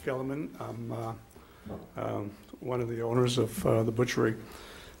 I'm Walter Gellerman. I'm one of the owners of the butchery.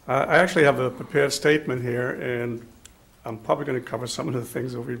 I actually have a prepared statement here, and I'm probably going to cover some of the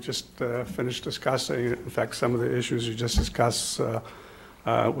things that we've just finished discussing. In fact, some of the issues you just discussed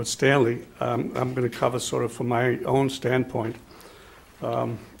with Stanley, I'm going to cover sort of from my own standpoint.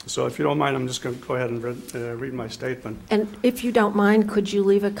 So if you don't mind, I'm just going to go ahead and read my statement. And if you don't mind, could you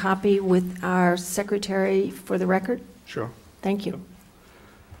leave a copy with our secretary for the record? Sure. Thank you.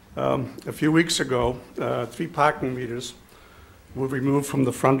 A few weeks ago, 3 parking meters were removed from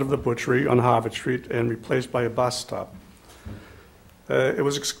the front of the butchery on Harvard Street and replaced by a bus stop. It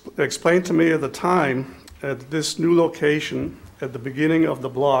was explained to me at the time that this new location at the beginning of the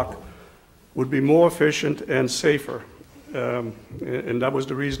block would be more efficient and safer. And that was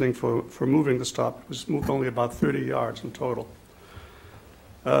the reasoning for moving the stop. It was moved only about 30 yards in total.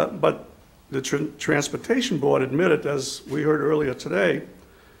 But the Transportation Board admitted, as we heard earlier today,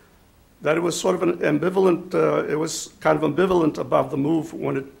 that it was sort of an ambivalent, it was kind of ambivalent about the move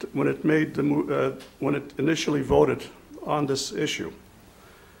when it initially voted on this issue.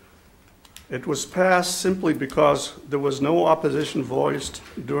 It was passed simply because there was no opposition voiced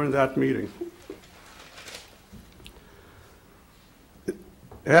during that meeting.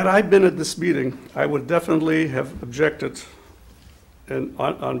 Had I been at this meeting, I would definitely have objected and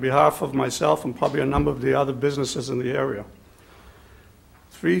on behalf of myself and probably a number of the other businesses in the area.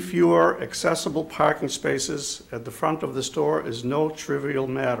 3 fewer accessible parking spaces at the front of the store is no trivial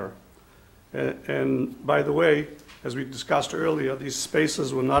matter. And by the way, as we discussed earlier, these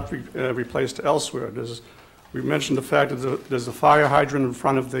spaces were not replaced elsewhere. We mentioned the fact that there's a fire hydrant in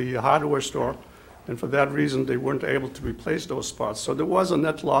front of the hardware store, and for that reason, they weren't able to replace those spots. So there was a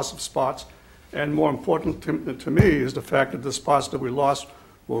net loss of spots, and more important to me is the fact that the spots that we lost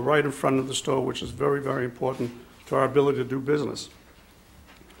were right in front of the store, which is very, very important to our ability to do business.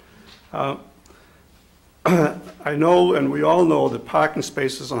 I know, and we all know, that parking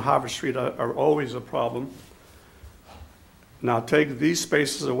spaces on Harvard Street are always a problem. Now take these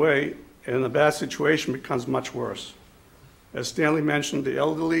spaces away, and the bad situation becomes much worse. As Stanley mentioned, the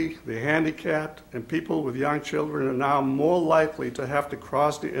elderly, the handicapped, and people with young children are now more likely to have to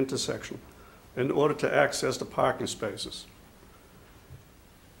cross the intersection in order to access the parking spaces.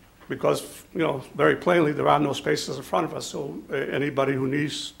 Because, you know, very plainly, there are no spaces in front of us, so anybody who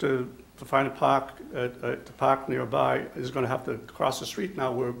needs to find a park nearby is going to have to cross the street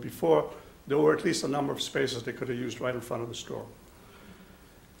now, where before there were at least a number of spaces they could have used right in front of the store.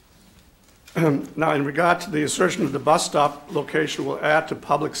 Now, in regard to the assertion that the bus stop location will add to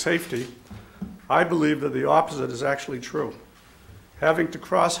public safety, I believe that the opposite is actually true. Having to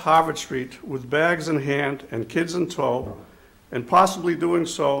cross Harvard Street with bags in hand and kids in tow, and possibly doing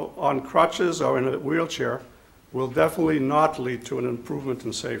so on crutches or in a wheelchair, will definitely not lead to an improvement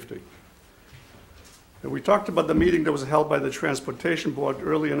in safety. And we talked about the meeting that was held by the Transportation Board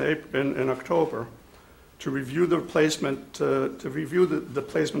early in October to review the placement, the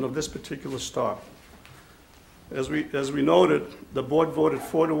placement of this particular stop. As we noted, the board voted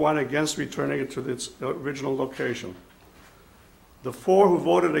 4-1 against returning it to its original location. The 4 who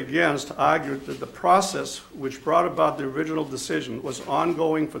voted against argued that the process which brought about the original decision was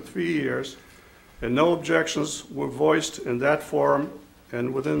ongoing for 3 years, and no objections were voiced in that forum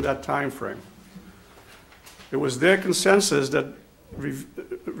and within that time frame. It was their consensus that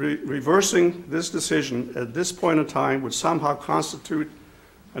reversing this decision at this point in time would somehow constitute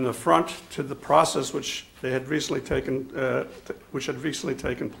an affront to the process which had recently taken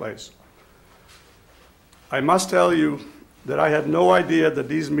place. I must tell you that I had no idea that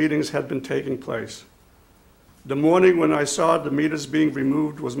these meetings had been taking place. The morning when I saw the meters being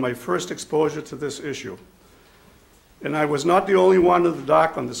removed was my first exposure to this issue. And I was not the only one in the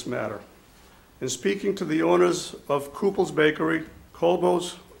dark on this matter. In speaking to the owners of Koopel's Bakery,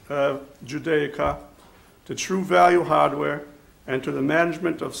 Colbo's Judaica, to True Value Hardware, and to the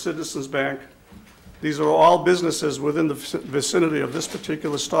management of Citizens Bank, these are all businesses within the vicinity of this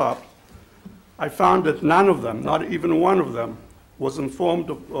particular stop, I found that none of them, not even one of them, was informed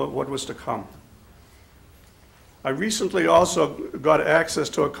of what was to come. I recently also got access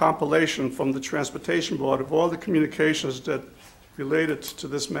to a compilation from the Transportation Board of all the communications that related to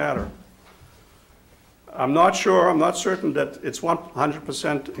this matter. I'm not certain that it's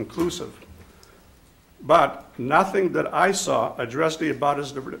 100% inclusive, but nothing that I saw addressed the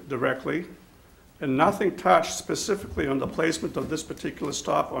abutters directly, and nothing touched specifically on the placement of this particular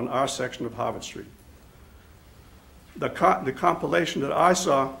stop on our section of Harvard Street. The compilation that I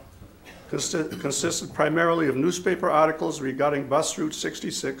saw consisted primarily of newspaper articles regarding Bus Route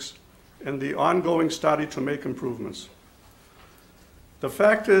 66 and the ongoing study to make improvements. The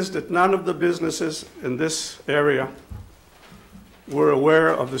fact is that none of the businesses in this area were aware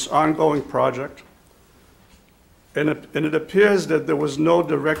of this ongoing project, and it appears that there was no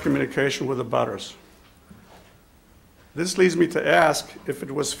direct communication with the abutters. This leads me to ask if it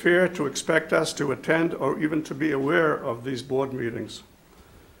was fair to expect us to attend or even to be aware of these board meetings.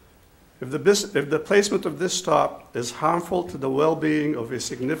 If the placement of this stop is harmful to the well-being of a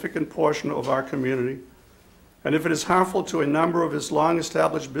significant portion of our community, and if it is harmful to a number of its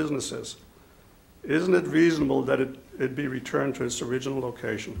long-established businesses, isn't it reasonable that it be returned to its original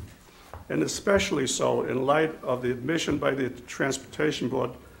location? And especially so in light of the admission by the Transportation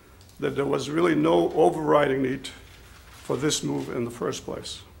Board that there was really no overriding need for this move in the first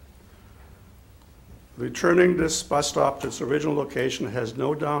place. Returning this bus stop to its original location has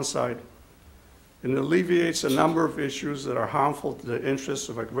no downside and alleviates a number of issues that are harmful to the interests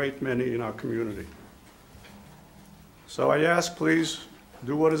of a great many in our community. So I ask, please,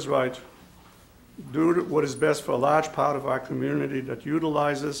 do what is right do what is best for a large part of our community that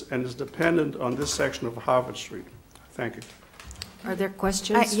utilizes and is dependent on this section of Harvard Street. Thank you. Are there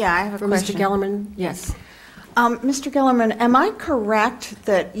questions? Yeah, I have a for question. Mr. Gellerman? Yes. Mr. Gellerman, am I correct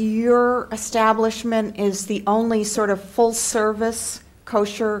that your establishment is the only sort of full-service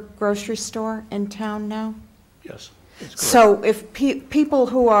kosher grocery store in town now? Yes. That's correct. So if people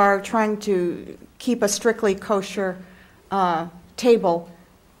who are trying to keep a strictly kosher table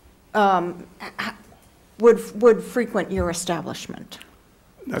would frequent your establishment?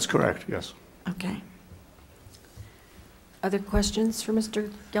 That's correct, yes. Okay. Other questions for Mr.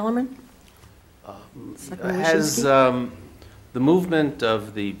 Gellerman? Selectman Has Waschinsky? the movement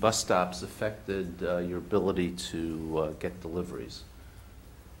of the bus stops affected your ability to get deliveries?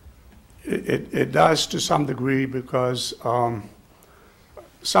 It does to some degree because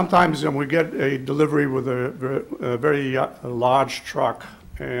sometimes when we get a delivery with a very large truck,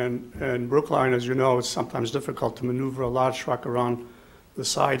 and in Brookline, as you know, it's sometimes difficult to maneuver a large truck around the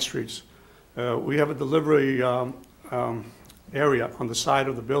side streets. We have a delivery area on the side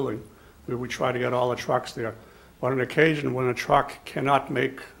of the building where we try to get all the trucks there. But on occasion, when a truck cannot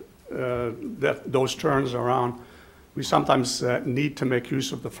make those turns around, we sometimes need to make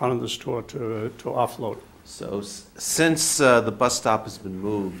use of the front of the store to offload. So since the bus stop has been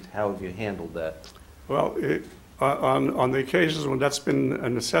moved, how have you handled that? Well, on the occasions when that's been a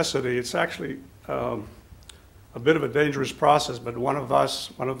necessity, it's actually a bit of a dangerous process, but one of us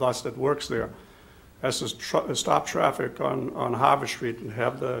that works there has to stop traffic on Harvard Street and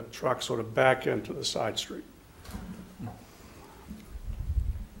have the truck sort of back into the side street.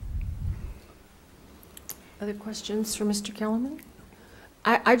 Other questions for Mr. Kellerman?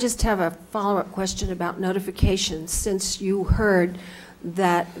 I just have a follow-up question about notifications. Since you heard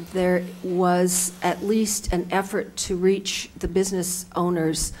that there was at least an effort to reach the business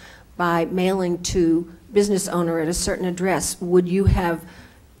owners by mailing to business owner at a certain address, would you have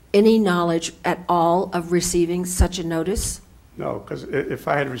any knowledge at all of receiving such a notice? No, because if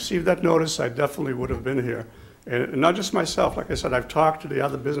I had received that notice, I definitely would have been here. And not just myself, like I said, I've talked to the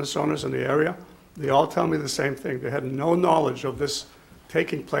other business owners in the area. They all tell me the same thing. They had no knowledge of this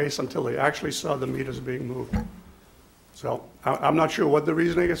taking place until they actually saw the meters being moved. So I'm not sure what the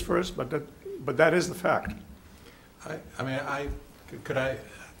reasoning is first, but that is the fact.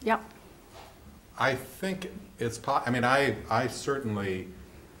 Yep. I think it's, I certainly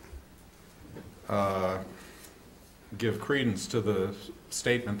give credence to the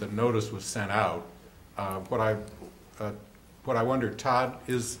statement that notice was sent out. What I wonder, Todd,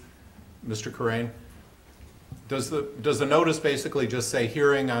 is, Mr. Corain, does the notice basically just say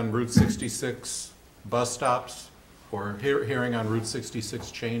hearing on Route 66 bus stops, or hearing on Route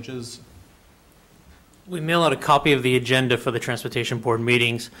 66 changes? We mail out a copy of the agenda for the Transportation Board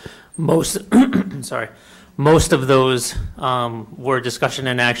meetings. Most, sorry, most of those were discussion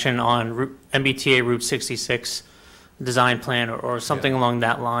and action on MBTA Route 66 design plan or something along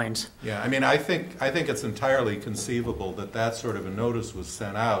that lines. Yeah, I think it's entirely conceivable that that sort of a notice was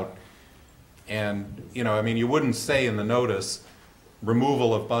sent out. And, you wouldn't say in the notice,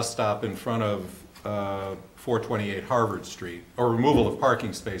 removal of bus stop in front of 428 Harvard Street, or removal of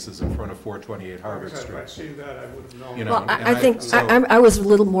parking spaces in front of 428 Harvard Street. If I'd seen that, I would have known. Well, I was a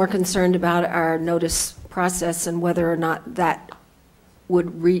little more concerned about our notice process and whether or not that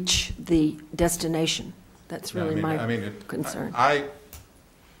would reach the destination. That's really my concern. I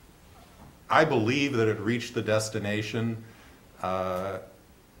believe that it reached the destination. I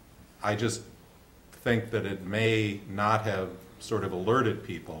just think that it may not have sort of alerted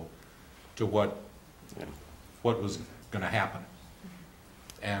people to what was going to happen.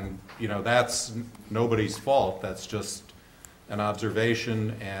 And, that's nobody's fault. That's just an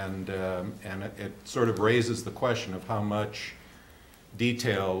observation, and it sort of raises the question of how much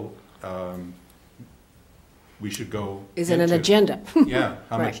detail we should go Is in an agenda. Yeah,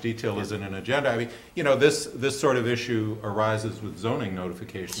 how Right. much detail is in an agenda. This sort of issue arises with zoning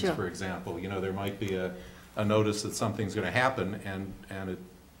notifications, Sure. for example. There might be a notice that something's going to happen, and it,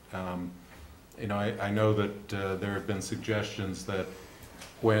 I know that there have been suggestions that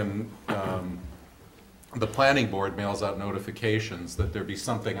when the planning board mails out notifications, that there be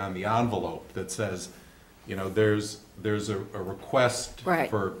something on the envelope that says, there's a request Right.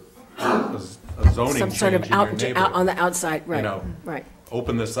 for a zoning Some change sort of in your neighborhood. out on the outside, right, right.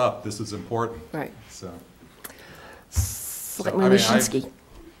 Open this up, this is important. Right. So. Selectman Waschinsky.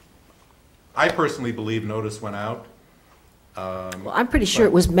 I personally believe notice went out. Well, I'm pretty sure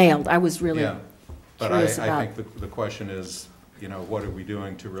it was mailed. I was really curious about. I think the question is, what are we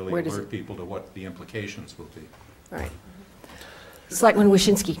doing to really Where does alert people to what the implications will be? Right. Selectman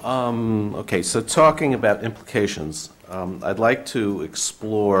Waschinsky. Okay, so talking about implications, I'd like to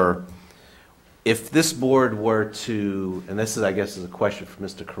explore if this board were to, and this is, I guess, is a question for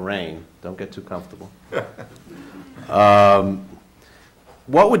Mr. Corain, don't get too comfortable.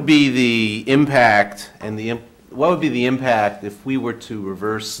 What would be the impact what would be the impact if we were to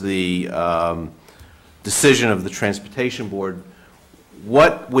reverse the decision of the Transportation Board?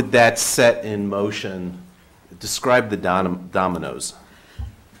 What would that set in motion? Describe the dominoes.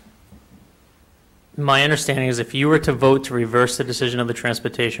 My understanding is if you were to vote to reverse the decision of the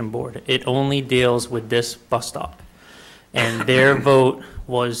Transportation Board, it only deals with this bus stop. And their vote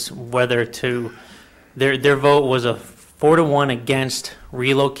was whether to, their vote was a 4-1 against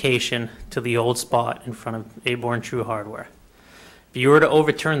relocation to the old spot in front of Aborn True Hardware. If you were to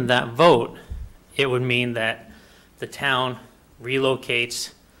overturn that vote, it would mean that the town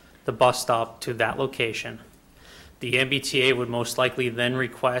relocates the bus stop to that location. The MBTA would most likely then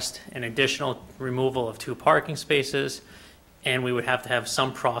request an additional removal of 2 parking spaces, and we would have to have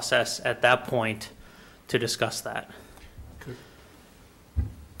some process at that point to discuss that.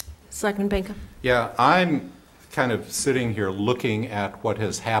 Selectman Benka. Yeah, I'm kind of sitting here looking at what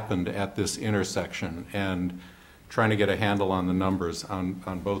has happened at this intersection and trying to get a handle on the numbers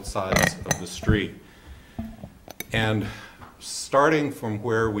on both sides of the street. And starting from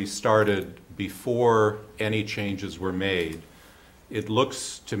where we started before any changes were made, it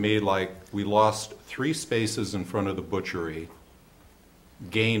looks to me like we lost 3 spaces in front of the butchery,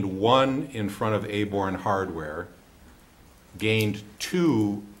 gained 1 in front of Aborn Hardware, gained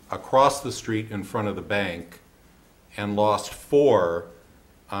 2 across the street in front of the bank, and lost 4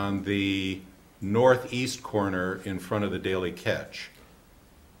 on the northeast corner in front of the Daily Catch.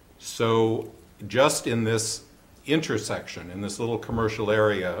 So just in this intersection, in this little commercial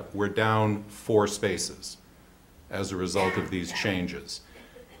area, we're down 4 spaces as a result of these changes.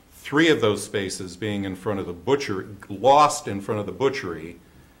 3 of those spaces being in front of the butchery, lost in front of the butchery,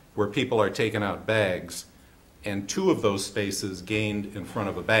 where people are taking out bags, and 2 of those spaces gained in front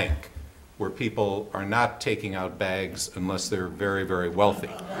of a bank, where people are not taking out bags unless they're very, very wealthy.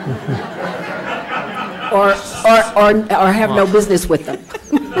 or have no business with them.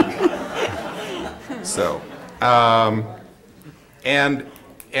 So, and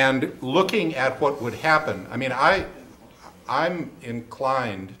looking at what would happen, I mean, I'm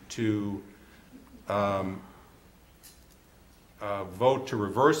inclined to vote to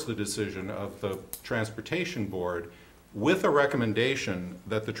reverse the decision of the Transportation Board with a recommendation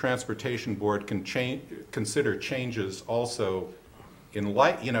that the Transportation Board can consider changes also in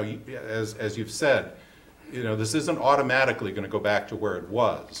light, you know, as you've said, you know, this isn't automatically going to go back to where it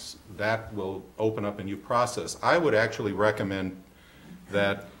was. That will open up a new process. I would actually recommend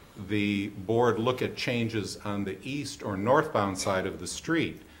that the board look at changes on the east or northbound side of the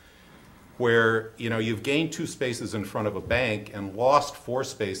street where, you know, you've gained 2 spaces in front of a bank and lost 4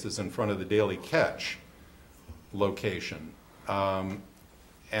 spaces in front of the Daily Catch location. And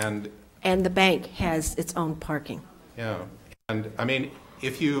the bank has its own parking. Yeah, and I mean,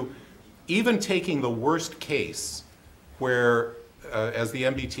 if you, even taking the worst case where, as the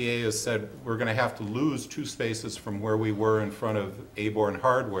MBTA has said, we're going to have to lose 2 spaces from where we were in front of Aborn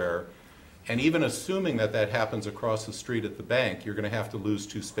Hardware, and even assuming that that happens across the street at the bank, you're going to have to lose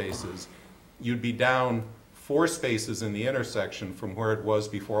 2 spaces. You'd be down 4 spaces in the intersection from where it was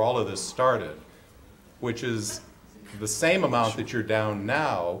before all of this started, which is the same amount that you're down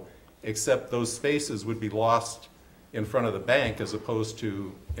now, except those spaces would be lost in front of the bank as opposed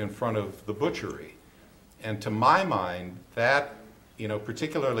to in front of the butchery. And to my mind, that, you know,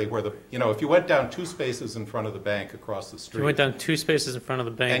 particularly where the, you know, if you went down 2 spaces in front of the bank across the street. You went down 2 spaces in front of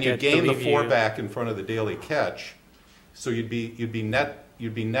the bank. And you gained the 4 back in front of the Daily Catch. So you'd be net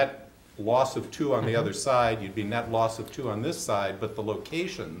loss of 2 on the other side, you'd be net loss of 2 on this side, but the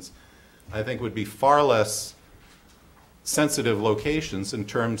locations, I think, would be far less sensitive locations in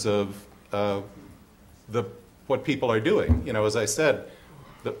terms of what people are doing. You know, as I said,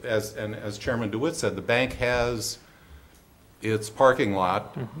 as Chairman DeWitt said, the bank has its parking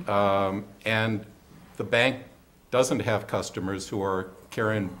lot, and the bank doesn't have customers who are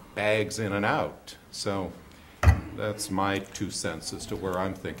carrying bags in and out. So that's my 2 cents as to where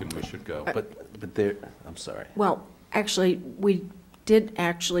I'm thinking we should go. But there, I'm sorry. Well, actually, we did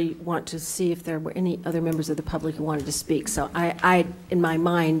actually want to see if there were any other members of the public who wanted to speak. So I in my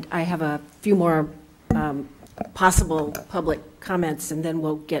mind, I have a few more possible public comments, and then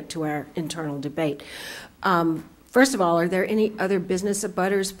we'll get to our internal debate. First of all, are there any other business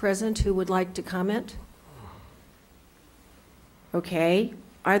abutters present who would like to comment? Okay.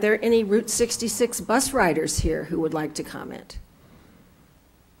 Are there any Route 66 bus riders here who would like to comment?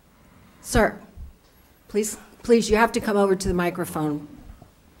 Sir, please, you have to come over to the microphone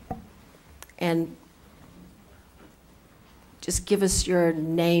and just give us your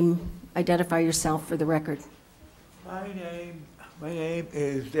name, identify yourself for the record. My name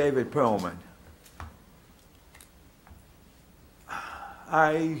is David Perlman.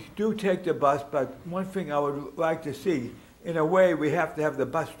 I do take the bus, but one thing I would like to see, in a way, we have to have the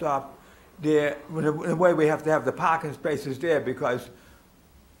bus stop there, in a way, we have to have the parking spaces there, because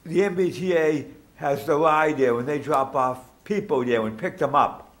the MBTA has the lie there when they drop off people there and pick them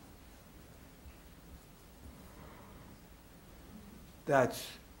up. That's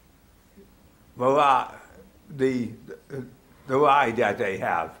the ride that they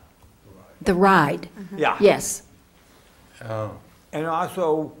have. The ride? Yeah. Yes. Oh. And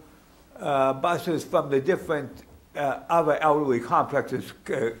also buses from the different other elderly complexes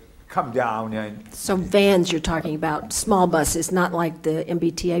come down and. So vans you're talking about, small buses, not like the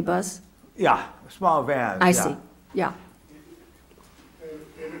MBTA bus? Yeah, small vans. I see, yeah.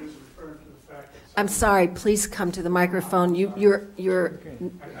 I'm sorry, please come to the microphone. You're. I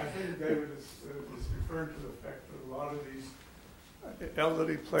think David is referring to the fact that a lot of these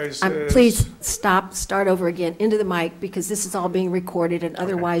elderly places. Please start over again into the mic, because this is all being recorded, and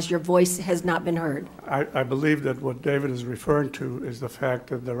otherwise your voice has not been heard. I believe that what David is referring to is the fact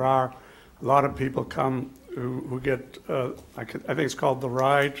that there are a lot of people come who get, I think it's called the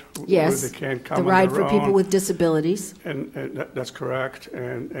ride. Yes, where they can't come the on ride their for people own. with disabilities. And that's correct.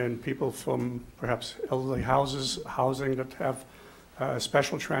 And people from perhaps elderly housing that have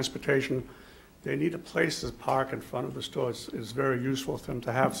special transportation, they need a place to park in front of the store. It's very useful for them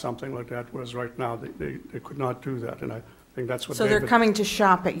to have something like that, whereas right now they could not do that. And I think that's what So David. they're coming to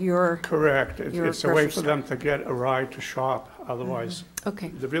shop at your. Correct. your It's a way grocery for them to get a ride to shop. Otherwise, Okay.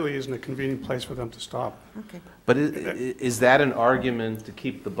 there really isn't a convenient place for them to stop. Okay. But is that an argument to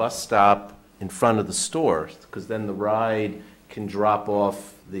keep the bus stop in front of the store? Because then the ride can drop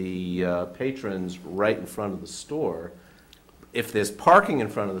off the patrons right in front of the store. If there's parking in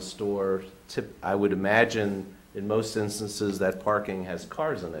front of the store, I would imagine in most instances that parking has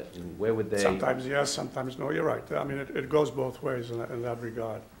cars in it. And where would they? Sometimes yes, sometimes no, you're right. I mean, it goes both ways in that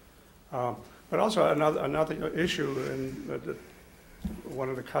regard. But also another issue, and one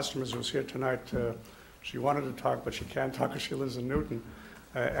of the customers who was here tonight, she wanted to talk, but she can't talk because she lives in Newton,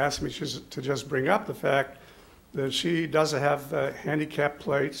 asked me to just bring up the fact that she does have handicap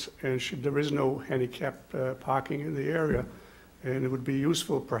plates, and there is no handicap parking in the area. And it would be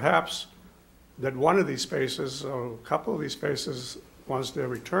useful perhaps that one of these spaces, or a couple of these spaces, once they're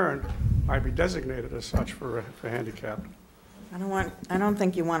returned, might be designated as such for handicapped. I don't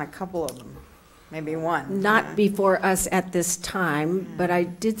think you want a couple of them, maybe one. Not before us at this time, but I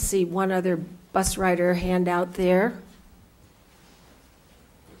did see one other bus rider hand out there.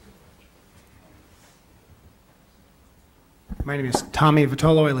 My name is Tommy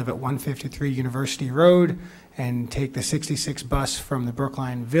Vitolo. I live at 153 University Road and take the 66 bus from the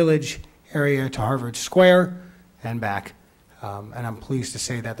Brookline Village area to Harvard Square and back. And I'm pleased to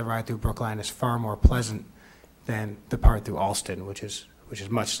say that the ride through Brookline is far more pleasant than the part through Alston, which is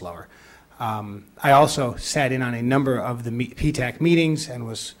much slower. I also sat in on a number of the PTAC meetings and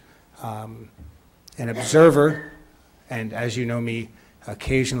was an observer, and as you know me,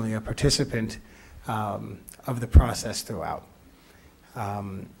 occasionally a participant of the process throughout.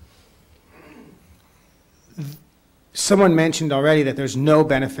 Someone mentioned already that there's no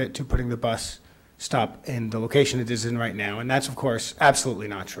benefit to putting the bus stop in the location it is in right now, and that's, of course, absolutely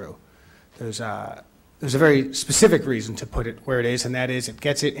not true. There's a very specific reason to put it where it is, and that is it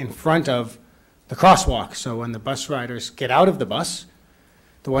gets it in front of the crosswalk. So when the bus riders get out of the bus,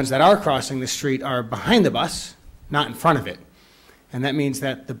 the ones that are crossing the street are behind the bus, not in front of it. And that means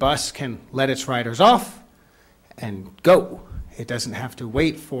that the bus can let its riders off and go. It doesn't have to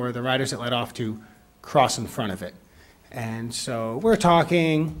wait for the riders it let off to cross in front of it. And so we're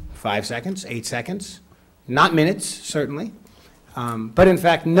talking 5 seconds, 8 seconds, not minutes, certainly. But in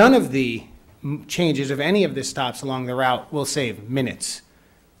fact, none of the changes of any of the stops along the route will save minutes.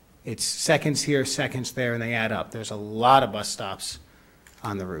 It's seconds here, seconds there, and they add up. There's a lot of bus stops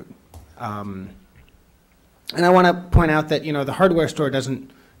on the route. And I want to point out that, the hardware store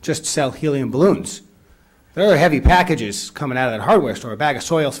doesn't just sell helium balloons. There are heavy packages coming out of that hardware store. A bag of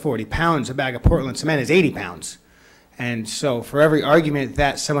soil is 40 pounds. A bag of Portland cement is 80 pounds. And so for every argument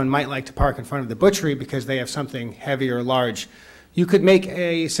that someone might like to park in front of the butchery because they have something heavy or large, you could make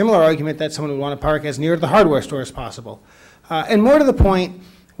a similar argument that someone would want to park as near to the hardware store as possible. And more to the point,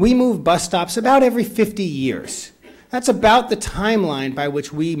 we move bus stops about every 50 years. That's about the timeline by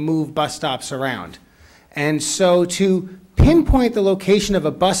which we move bus stops around. And so to pinpoint the location of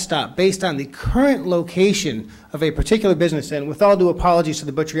a bus stop based on the current location of a particular business, and with all due apologies to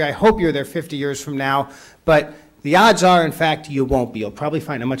the butchery, I hope you're there 50 years from now, but the odds are, in fact, you won't be. You'll probably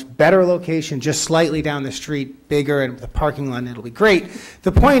find a much better location just slightly down the street, bigger, and with a parking lot, and it'll be great.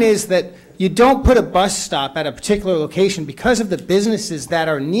 The point is that you don't put a bus stop at a particular location because of the businesses that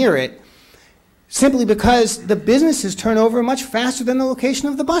are near it, simply because the businesses turn over much faster than the location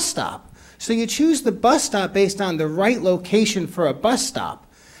of the bus stop. So you choose the bus stop based on the right location for a bus stop,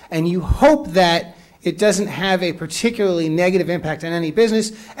 and you hope that it doesn't have a particularly negative impact on any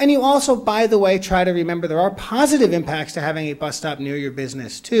business. And you also, by the way, try to remember there are positive impacts to having a bus stop near your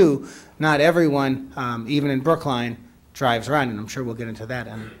business, too. Not everyone, even in Brookline, drives around, and I'm sure we'll get into that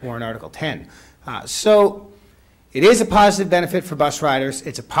in warrant Article 10. So it is a positive benefit for bus riders.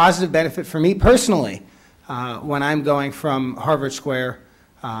 It's a positive benefit for me personally when I'm going from Harvard Square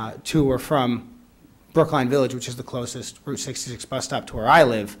to or from Brookline Village, which is the closest Route 66 bus stop to where I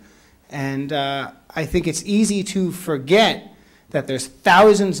live. And I think it's easy to forget that there's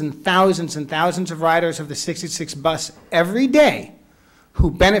thousands and thousands and thousands of riders of the 66 bus every day who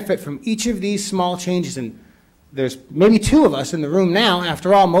benefit from each of these small changes. And there's maybe 2 of us in the room now.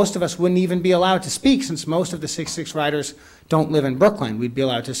 After all, most of us wouldn't even be allowed to speak since most of the 66 riders don't live in Brookline. We'd be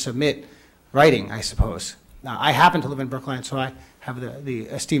allowed to submit writing, I suppose. Now, I happen to live in Brookline, so I have the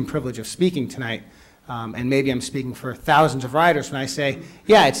esteemed privilege of speaking tonight. And maybe I'm speaking for thousands of riders when I say,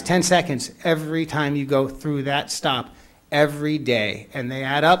 yeah, it's 10 seconds every time you go through that stop every day. And they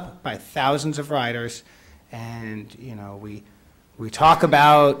add up by thousands of riders. And, you know, we talk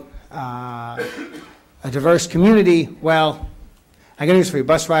about a diverse community. Well, I got news for you.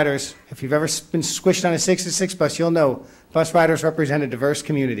 Bus riders, if you've ever been squished on a 66 bus, you'll know bus riders represent a diverse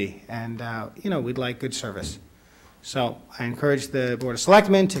community. And, you know, we'd like good service. So I encourage the Board of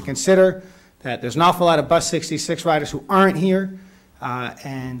Selectmen to consider that there's an awful lot of bus 66 riders who aren't here,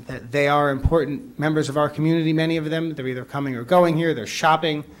 and that they are important members of our community, many of them. They're either coming or going here. They're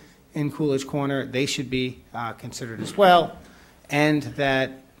shopping in Coolidge Corner. They should be considered as well, and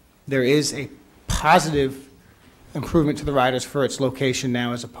that there is a positive improvement to the riders for its location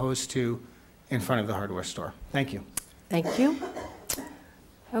now as opposed to in front of the hardware store. Thank you. Thank you.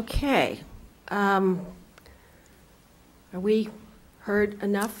 Okay. Are we heard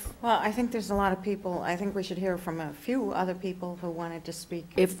enough? Well, I think there's a lot of people, I think we should hear from a few other people who wanted to speak.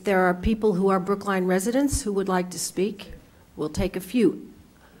 If there are people who are Brookline residents who would like to speak, we'll take a few.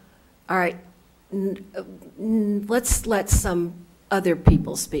 All right, let's let some other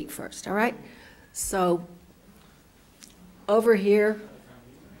people speak first, all right? So, over here,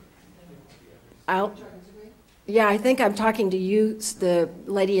 yeah, I think I'm talking to you, the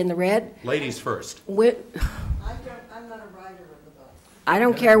lady in the red. Ladies first. I'm not a rider of the bus. I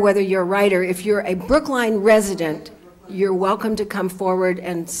don't care whether you're a writer. If you're a Brookline resident, you're welcome to come forward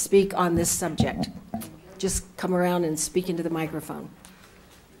and speak on this subject. Just come around and speak into the microphone.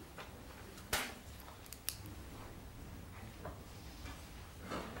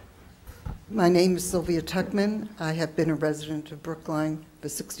 My name is Sylvia Tuckman. I have been a resident of Brookline for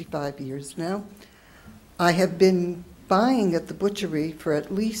 65 years now. I have been buying at the butchery for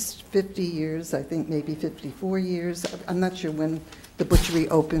at least 50 years, I think maybe 54 years. I'm not sure when the butchery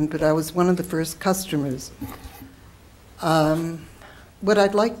opened, but I was one of the first customers. What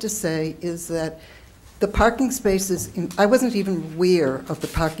I'd like to say is that the parking spaces, I wasn't even aware of the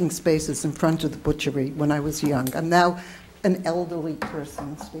parking spaces in front of the butchery when I was young. I'm now an elderly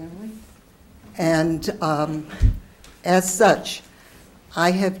person, Stanley. And as such,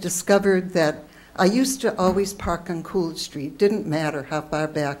 I have discovered that I used to always park on Coolidge Street. Didn't matter how far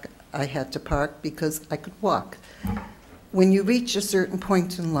back I had to park because I could walk. When you reach a certain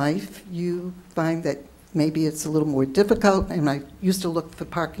point in life, you find that maybe it's a little more difficult, and I used to look for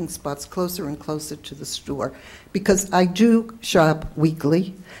parking spots closer and closer to the store because I do shop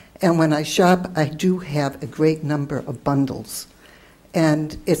weekly, and when I shop, I do have a great number of bundles.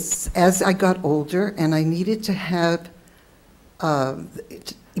 And it's as I got older and I needed to have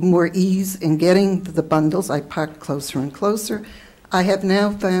more ease in getting the bundles, I parked closer and closer. I have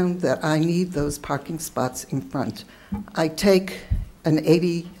now found that I need those parking spots in front. I take an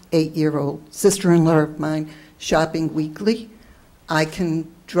 88-year-old sister-in-law of mine shopping weekly. I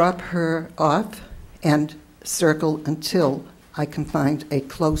can drop her off and circle until I can find a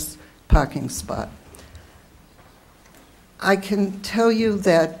close parking spot. I can tell you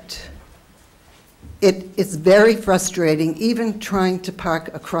that it's very frustrating, even trying to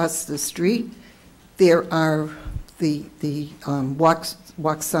park across the street. There are the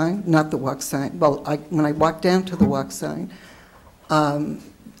walk sign, not the walk sign. Well, when I walk down to the walk sign,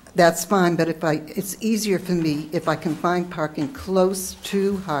 that's fine, but it's easier for me if I can find parking close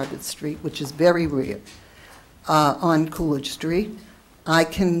to Harvard Street, which is very rare, on Coolidge Street. I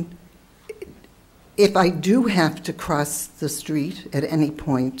can, if I do have to cross the street at any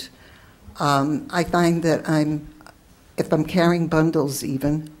point, I find that if I'm carrying bundles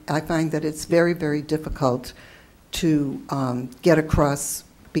even, I find that it's very, very difficult to get across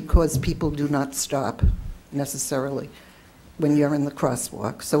because people do not stop necessarily when you're in the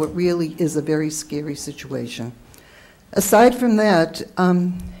crosswalk. So it really is a very scary situation. Aside from that,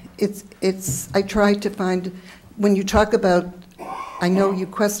 I try to find, when you talk about, I know you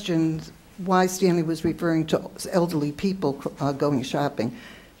questioned why Stanley was referring to elderly people going shopping.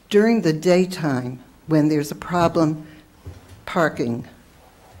 During the daytime, when there's a problem parking,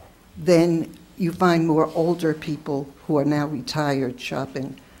 then you find more older people who are now retired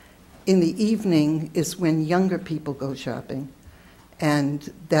shopping. In the evening is when younger people go shopping,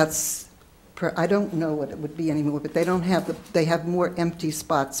 and that's, I don't know what it would be anymore, but they have more empty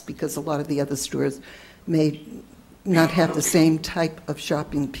spots because a lot of the other stores may not have the same type of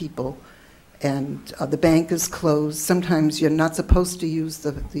shopping people, and the bank is closed. Sometimes you're not supposed to use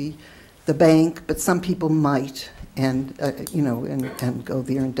the bank, but some people might, and and go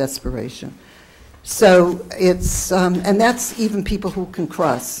there in desperation. So it's, and that's even people who can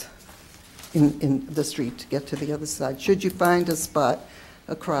cross in the street to get to the other side. Should you find a spot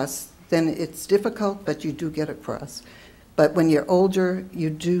across, then it's difficult, but you do get across. But when you're older, you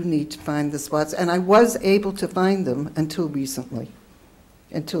do need to find the spots. And I was able to find them until recently,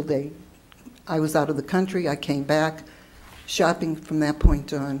 I was out of the country, I came back. Shopping from that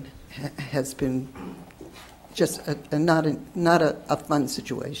point on has been just not a fun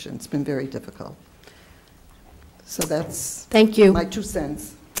situation. It's been very difficult. So that's Thank you. My 2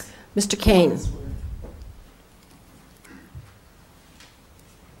 cents. Mr. Kane.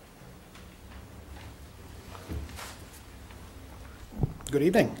 Good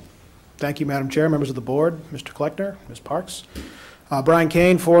evening. Thank you, Madam Chair, members of the board, Mr. Kleckner, Ms. Parks. Brian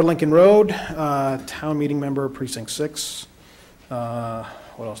Kane, 4 Lincoln Road, town meeting member, Precinct 6. What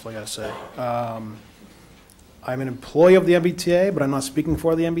else do I got to say? I'm an employee of the MBTA, but I'm not speaking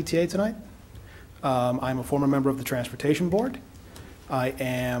for the MBTA tonight. I'm a former member of the Transportation Board. I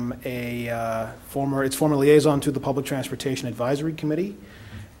am a former liaison to the Public Transportation Advisory Committee,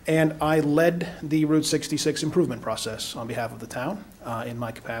 and I led the Route 66 improvement process on behalf of the town in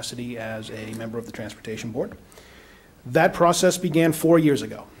my capacity as a member of the Transportation Board. That process began 4 years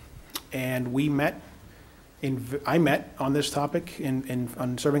ago, and I met on this topic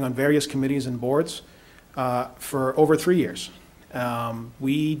on serving on various committees and boards for over 3 years.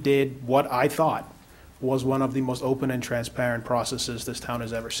 We did what I thought was one of the most open and transparent processes this town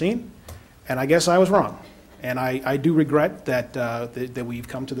has ever seen, and I guess I was wrong. And I do regret that we've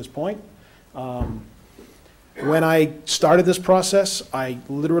come to this point. When I started this process, I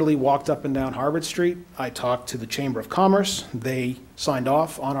literally walked up and down Harvard Street. I talked to the Chamber of Commerce. They signed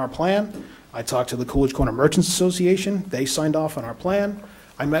off on our plan. I talked to the Coolidge Corner Merchants Association. They signed off on our plan.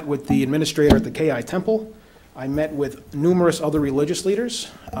 I met with the administrator at the KI Temple. I met with numerous other religious leaders,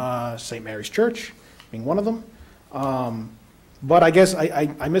 St. Mary's Church being one of them. But I guess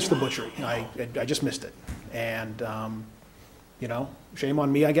I missed the butchery. I just missed it. And, shame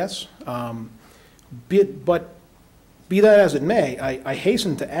on me, I guess. But be that as it may, I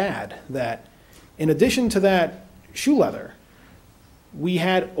hasten to add that in addition to that shoe leather, we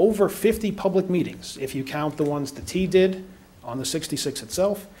had over 50 public meetings, if you count the ones the T did on the 66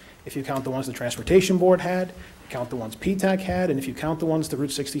 itself, if you count the ones the Transportation Board had, if you count the ones PTAC had, and if you count the ones the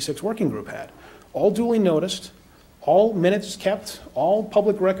Route 66 Working Group had. All duly noticed, all minutes kept, all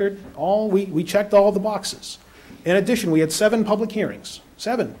public record, we checked all the boxes. In addition, we had 7 public hearings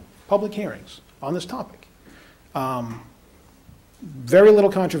on this topic. Very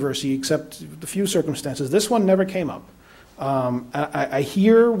little controversy except a few circumstances. This one never came up. I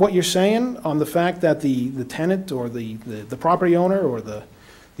hear what you're saying on the fact that the tenant or the property owner or the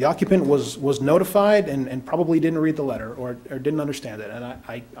occupant was notified and probably didn't read the letter or didn't understand it,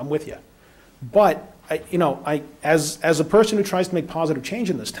 and I'm with you. But as a person who tries to make positive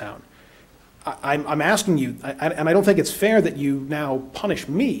change in this town, I'm asking you, and I don't think it's fair that you now punish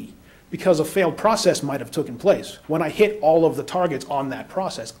me because a failed process might have taken place. When I hit all of the targets on that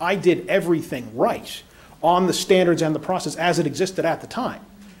process, I did everything right on the standards and the process as it existed at the time.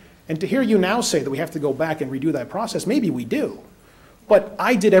 And to hear you now say that we have to go back and redo that process, maybe we do. But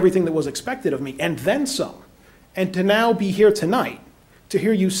I did everything that was expected of me and then some. And to now be here tonight, to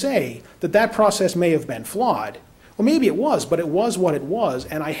hear you say that that process may have been flawed, well, maybe it was, but it was what it was,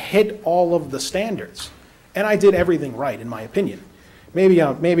 and I hit all of the standards. And I did everything right, in my opinion.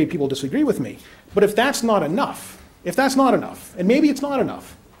 Maybe people disagree with me, but if that's not enough, and maybe it's not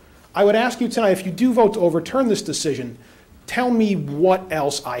enough, I would ask you tonight, if you do vote to overturn this decision, tell me what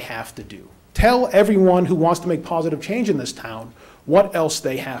else I have to do. Tell everyone who wants to make positive change in this town what else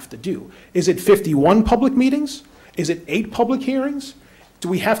they have to do. Is it 51 public meetings? Is it 8 public hearings? Do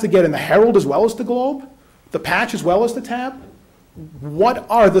we have to get in the Herald as well as the Globe? The Patch as well as the Tab? What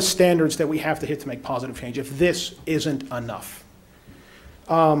are the standards that we have to hit to make positive change if this isn't enough?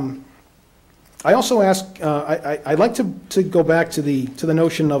 I also ask, I'd like to go back to the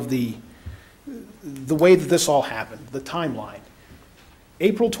notion of the way that this all happened, the timeline.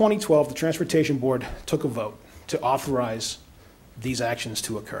 April 2012, the Transportation Board took a vote to authorize these actions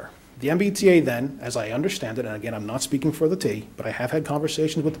to occur. The MBTA then, as I understand it, and again, I'm not speaking for the T, but I have had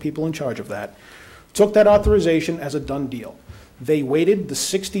conversations with the people in charge of that, took that authorization as a done deal. They waited the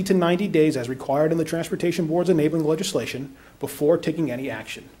 60 to 90 days as required in the Transportation Board's enabling legislation before taking any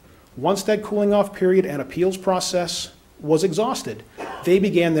action. Once that cooling off period and appeals process was exhausted, they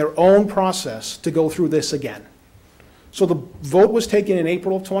began their own process to go through this again. So the vote was taken in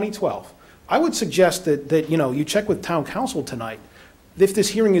April of 2012. I would suggest that you check with town council tonight if this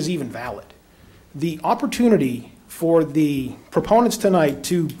hearing is even valid. The opportunity for the proponents tonight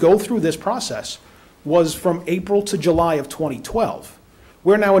to go through this process was from April to July of 2012.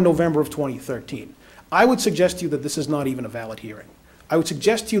 We're now in November of 2013. I would suggest to you that this is not even a valid hearing. I would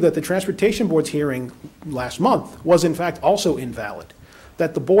suggest to you that the Transportation Board's hearing last month was in fact also invalid.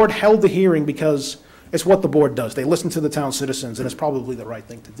 That the board held the hearing because it's what the board does. They listen to the town citizens, and it's probably the right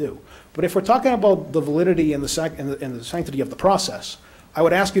thing to do. But if we're talking about the validity and the sanctity of the process, I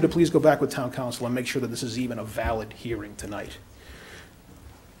would ask you to please go back with town council and make sure that this is even a valid hearing tonight.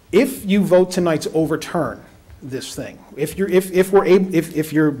 If you vote tonight to overturn this thing, if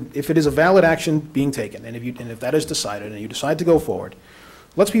it is a valid action being taken, and if that is decided, and you decide to go forward,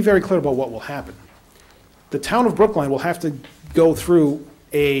 let's be very clear about what will happen. The town of Brookline will have to go through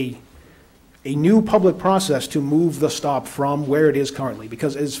a new public process to move the stop from where it is currently.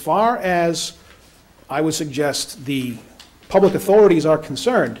 Because as far as I would suggest the public authorities are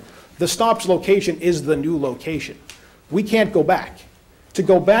concerned, the stop's location is the new location. We can't go back. To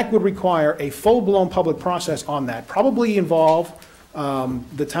go back would require a full-blown public process on that, probably involve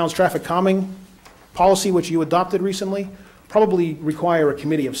the town's traffic calming policy, which you adopted recently, probably require a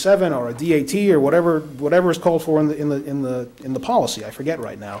committee of 7 or a DAT or whatever is called for in the policy. I forget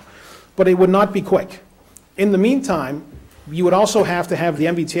right now. But it would not be quick. In the meantime, you would also have to have the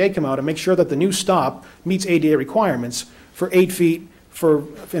MBTA come out and make sure that the new stop meets ADA requirements for 8 feet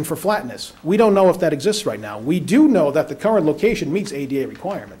and for flatness. We don't know if that exists right now. We do know that the current location meets ADA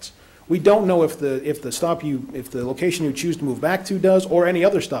requirements. We don't know if the location you choose to move back to does, or any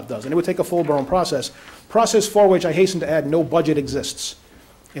other stop does, and it would take a full-blown process for which I hasten to add no budget exists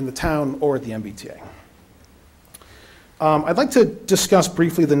in the town or at the MBTA. I'd like to discuss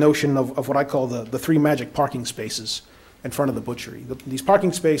briefly the notion of what I call the 3 magic parking spaces in front of the butchery. These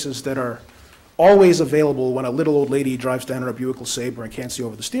parking spaces that are always available when a little old lady drives down in her Buick LeSabre and can't see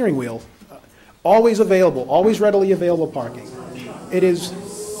over the steering wheel. Always available, always readily available parking. It is...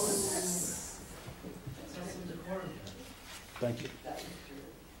 Thank you.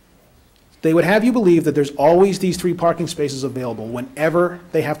 They would have you believe that there's always these 3 parking spaces available whenever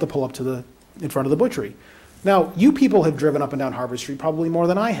they have to pull up in front of the butchery. Now, you people have driven up and down Harvard Street probably more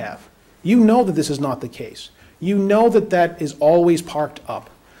than I have. You know that this is not the case. You know that that is always parked up.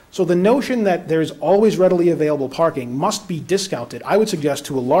 So the notion that there's always readily available parking must be discounted, I would suggest,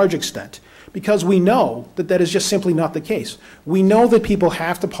 to a large extent, because we know that that is just simply not the case. We know that people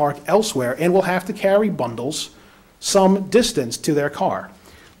have to park elsewhere and will have to carry bundles some distance to their car.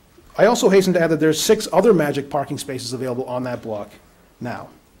 I also hasten to add that there's 6 other magic parking spaces available on that block now.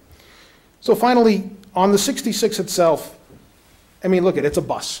 So finally, on the 66 itself, I mean, look, it's a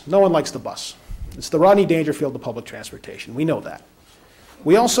bus. No one likes the bus. It's the Rodney Dangerfield of public transportation. We know that.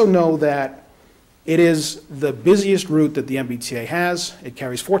 We also know that it is the busiest route that the MBTA has. It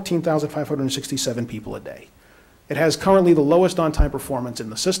carries 14,567 people a day. It has currently the lowest on-time performance in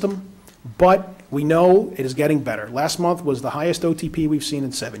the system, but we know it is getting better. Last month was the highest OTP we've seen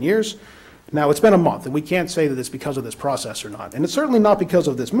in 7 years. Now, it's been a month, and we can't say that it's because of this process or not. And it's certainly not because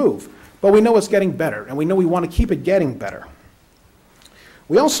of this move, but we know it's getting better, and we know we want to keep it getting better.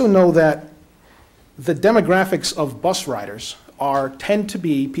 We also know that the demographics of bus riders tend to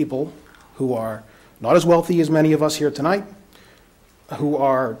be people who are not as wealthy as many of us here tonight, who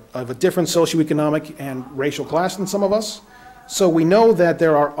are of a different socioeconomic and racial class than some of us. So we know that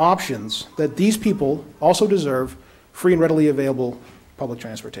there are options that these people also deserve free and readily available public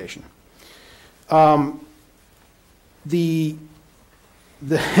transportation. The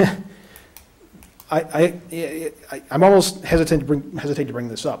I'm almost hesitant to bring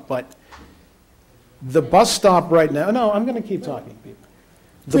this up, but the bus stop right now, no, I'm going to keep talking, people.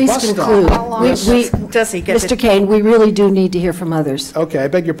 The Please bus stop- conclude. How long does he get to- Mr. Kane, we really do need to hear from others. Okay, I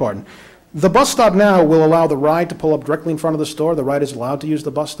beg your pardon. The bus stop now will allow the ride to pull up directly in front of the store. The ride is allowed to use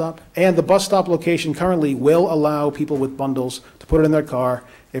the bus stop. And the bus stop location currently will allow people with bundles to put it in their car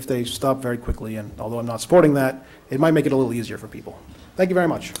if they stop very quickly. And although I'm not supporting that, it might make it a little easier for people. Thank you very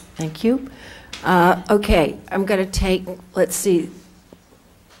much. Thank you. Okay, I'm going to take, let's see,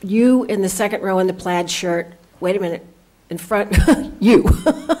 you in the second row in the plaid shirt. Wait a minute, in front, you,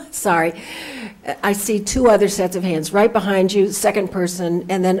 sorry. I see two other sets of hands, right behind you, second person,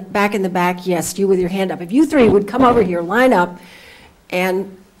 and then back in the back, yes, you with your hand up. If you three would come over here, line up,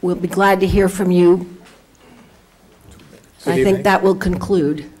 and we'll be glad to hear from you. I think that will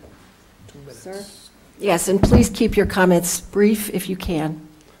conclude. Sir? Yes, and please keep your comments brief if you can.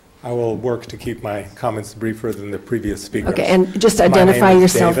 I will work to keep my comments briefer than the previous speakers. Okay, and just identify my name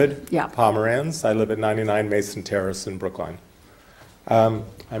is yourself. David Yeah. Pomeranz. I live at 99 Mason Terrace in Brookline.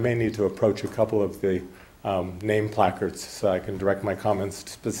 I may need to approach a couple of the name placards so I can direct my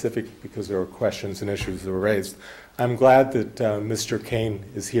comments specific because there were questions and issues that were raised. I'm glad that Mr. Kane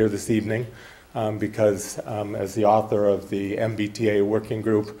is here this evening because as the author of the MBTA working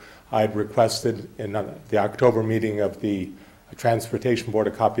group, I'd requested in the October meeting of the Transportation Board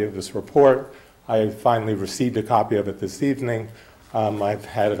a copy of this report. I finally received a copy of it this evening. I've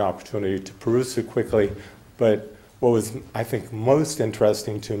had an opportunity to peruse it quickly, but what was, I think, most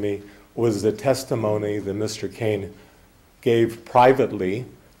interesting to me was the testimony that Mr. Kane gave privately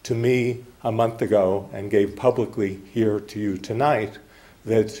to me a month ago and gave publicly here to you tonight,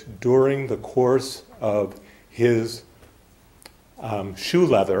 that during the course of his shoe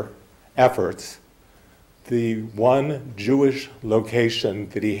leather efforts, the one Jewish location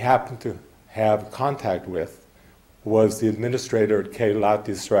that he happened to have contact with was the administrator at Keilat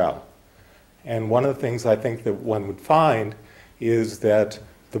Israel. And one of the things I think that one would find is that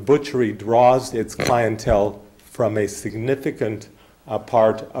the butchery draws its clientele from a significant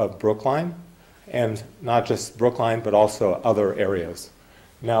part of Brookline, and not just Brookline, but also other areas.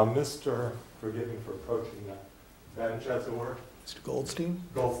 Now, forgive me for approaching that. Van Chesawar? Mr. Goldstein?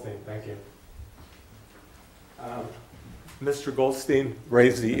 Goldstein, thank you. Mr. Goldstein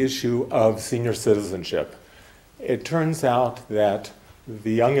raised the issue of senior citizenship. It turns out that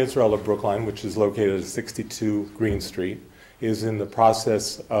the Young Israel of Brookline, which is located at 62 Green Street, is in the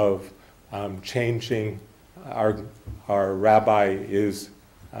process of changing. Our rabbi is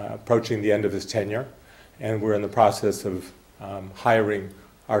approaching the end of his tenure, and we're in the process of hiring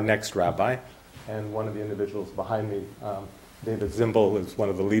our next rabbi. And one of the individuals behind me, David Zimbel, is one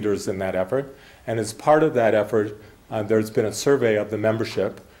of the leaders in that effort. And as part of that effort, there's been a survey of the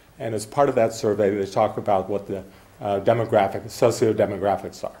membership, and as part of that survey, they talk about what the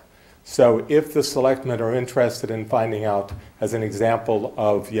socio-demographics are. So if the selectmen are interested in finding out, as an example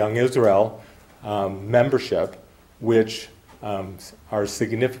of Young Israel membership, which are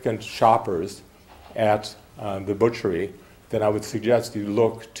significant shoppers at the butchery, then I would suggest you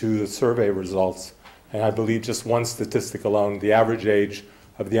look to the survey results. And I believe just one statistic alone, the average age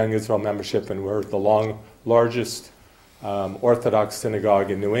of the Young Israel membership, and we're the largest Orthodox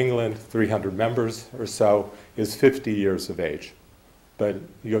synagogue in New England, 300 members or so, is 50 years of age. But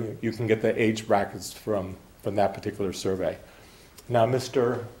you can get the age brackets from that particular survey. Now,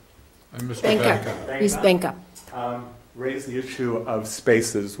 Mr. Benka. He's Benka. Raised the issue of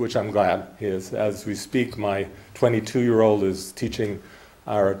spaces, which I'm glad he is. As we speak, my 22-year-old is tutoring my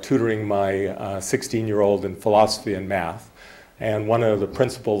 16-year-old in philosophy and math. And one of the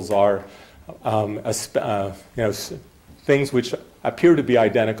principles are, things which appear to be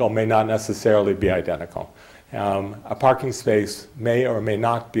identical may not necessarily be identical. A parking space may or may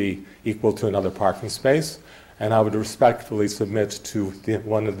not be equal to another parking space, and I would respectfully submit to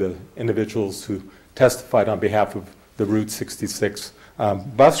one of the individuals who testified on behalf of the Route 66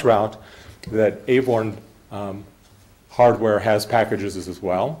 bus route that Avon Hardware has packages as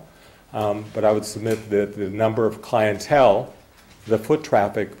well, but I would submit that the number of clientele, the foot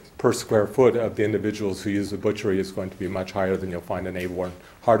traffic per square foot of the individuals who use the butchery is going to be much higher than you'll find in Avon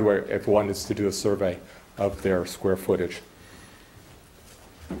Hardware if one is to do a survey of their square footage.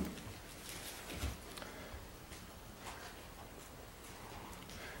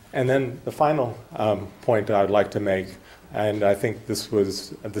 And then the final point I'd like to make, and I think this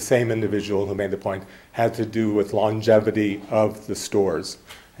was the same individual who made the point, had to do with longevity of the stores,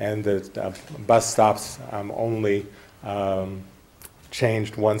 and that bus stops only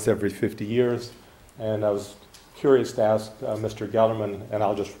changed once every 50 years. And I was curious to ask Mr. Gelderman, and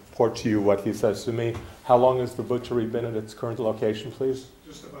I'll just report to you what he says to me. How long has the butchery been at its current location, please?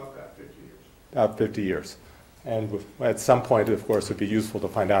 Just about that, 50 years. About 50 years. And at some point, of course, it would be useful to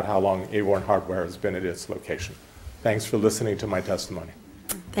find out how long Aborn Hardware has been at its location. Thanks for listening to my testimony.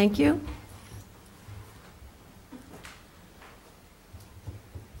 Thank you.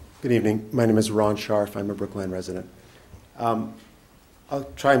 Good evening. My name is Ron Scharf. I'm a Brookline resident. I'll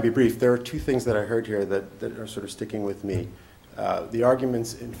try and be brief. There are two things that I heard here that are sort of sticking with me. The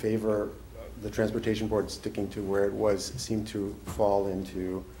arguments in favor of the Transportation Board sticking to where it was seem to fall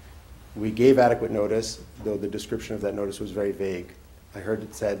into, we gave adequate notice, though the description of that notice was very vague. I heard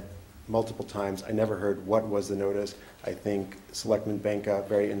it said multiple times. I never heard what was the notice. I think Selectman Benka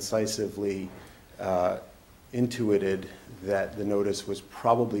very incisively intuited that the notice was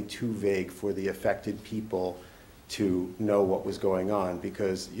probably too vague for the affected people to know what was going on,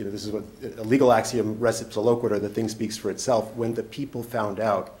 because this is what a legal axiom, res ipsa loquitur, the thing speaks for itself. When the people found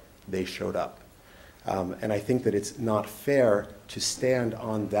out, they showed up. And I think that it's not fair to stand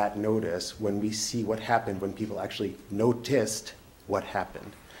on that notice when we see what happened, when people actually noticed what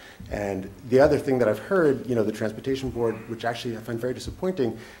happened. And the other thing that I've heard, the Transportation Board, which actually I find very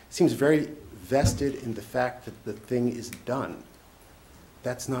disappointing, seems very vested in the fact that the thing is done.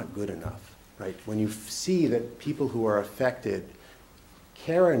 That's not good enough, right? When you see that people who are affected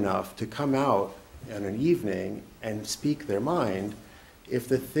care enough to come out on an evening and speak their mind, if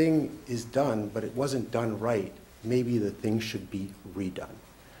the thing is done, but it wasn't done right, maybe the thing should be redone.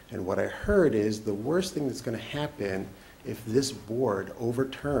 And what I heard is the worst thing that's going to happen if this board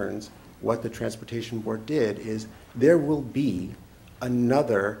overturns what the Transportation Board did is there will be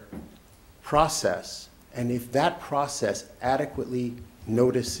another process. And if that process adequately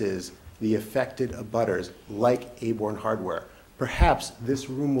notices the affected abutters, like Aborn Hardware, perhaps this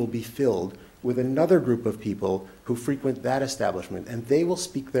room will be filled with another group of people who frequent that establishment, and they will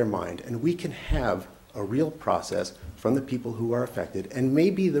speak their mind, and we can have a real process from the people who are affected, and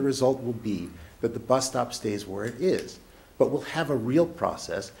maybe the result will be that the bus stop stays where it is. But we'll have a real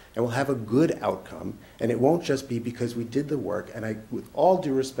process, and we'll have a good outcome, and it won't just be because we did the work, and with all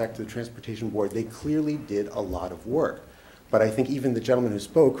due respect to the Transportation Board, they clearly did a lot of work. But I think even the gentleman who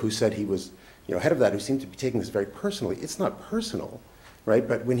spoke, who said he was head of that, who seemed to be taking this very personally, it's not personal, right?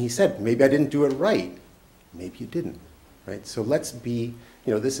 But when he said, maybe I didn't do it right, maybe you didn't, right? So let's be,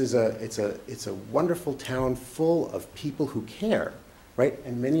 this is it's a wonderful town full of people who care, right?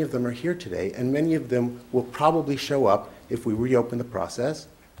 And many of them are here today, and many of them will probably show up if we reopen the process.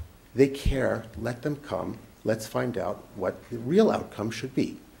 They care, let them come, let's find out what the real outcome should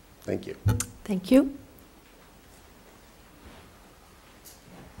be. Thank you. Thank you.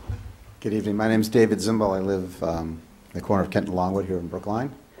 Good evening. My name is David Zimbal. I live in the corner of Kent and Longwood here in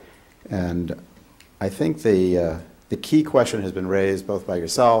Brookline. And I think the key question has been raised both by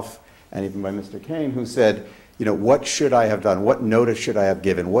yourself and even by Mr. Kane, who said, what should I have done? What notice should I have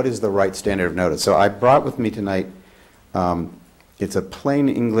given? What is the right standard of notice? So I brought with me tonight, it's a plain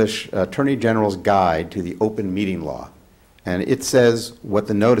English Attorney General's Guide to the Open Meeting Law. And it says what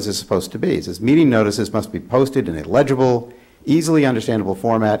the notice is supposed to be. It says meeting notices must be posted in a legible, easily understandable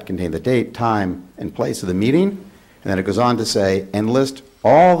format, contain the date, time, and place of the meeting. And then it goes on to say, and list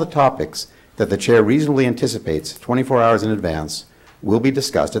all the topics that the chair reasonably anticipates 24 hours in advance will be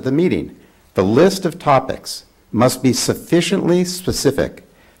discussed at the meeting. The list of topics must be sufficiently specific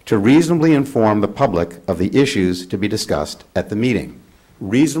to reasonably inform the public of the issues to be discussed at the meeting.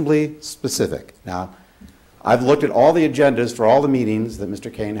 Reasonably specific. Now, I've looked at all the agendas for all the meetings that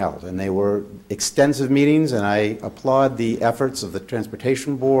Mr. Kane held, and they were extensive meetings, and I applaud the efforts of the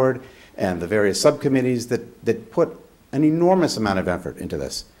Transportation Board and the various subcommittees that put an enormous amount of effort into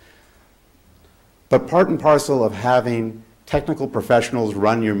this. But part and parcel of having technical professionals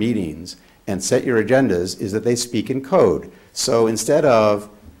run your meetings and set your agendas is that they speak in code. So instead of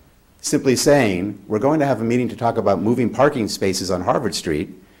simply saying, we're going to have a meeting to talk about moving parking spaces on Harvard Street,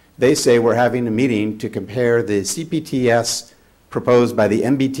 they say we're having a meeting to compare the CPTS proposed by the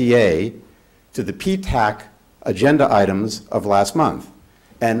MBTA to the PTAC agenda items of last month.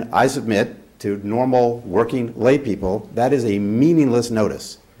 And I submit to normal working lay people, that is a meaningless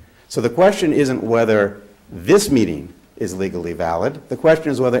notice. So the question isn't whether this meeting is legally valid. The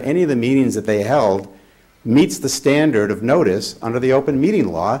question is whether any of the meetings that they held meets the standard of notice under the open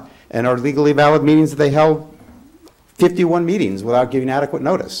meeting law and are legally valid meetings that they held 51 meetings without giving adequate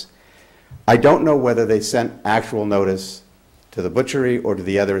notice. I don't know whether they sent actual notice to the butchery or to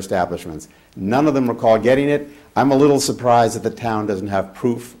the other establishments. None of them recall getting it. I'm a little surprised that the town doesn't have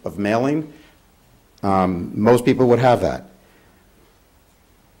proof of mailing. Most people would have that.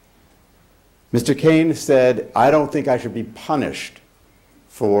 Mr. Kane said, I don't think I should be punished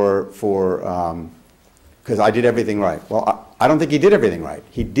because I did everything right. Well, I don't think he did everything right.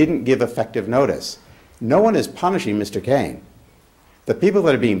 He didn't give effective notice. No one is punishing Mr. Kane. The people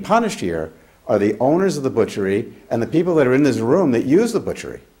that are being punished here are the owners of the butchery and the people that are in this room that use the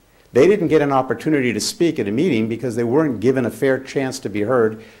butchery. They didn't get an opportunity to speak at a meeting because they weren't given a fair chance to be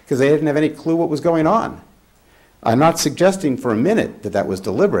heard because they didn't have any clue what was going on. I'm not suggesting for a minute that that was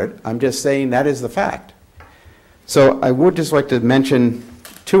deliberate. I'm just saying that is the fact. So I would just like to mention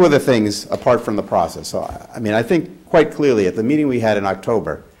two other things apart from the process. So, I mean, I think quite clearly at the meeting we had in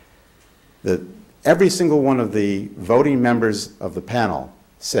October, that every single one of the voting members of the panel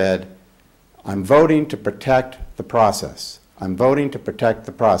said, I'm voting to protect the process. I'm voting to protect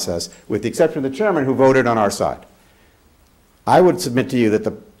the process, with the exception of the chairman who voted on our side. I would submit to you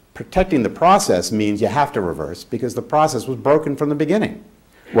that protecting the process means you have to reverse because the process was broken from the beginning.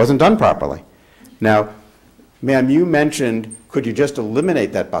 It wasn't done properly. Now, ma'am, you mentioned, could you just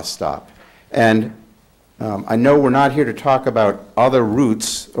eliminate that bus stop? And I know we're not here to talk about other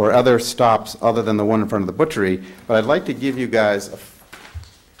routes or other stops other than the one in front of the butchery, but I'd like to give you guys,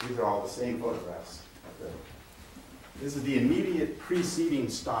 these are all the same photographs. This is the immediate preceding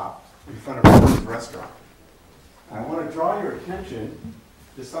stop in front of the restaurant. I want to draw your attention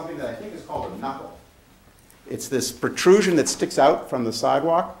to something that I think is called a knuckle. It's this protrusion that sticks out from the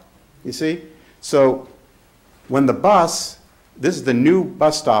sidewalk, you see? So when the bus, this is the new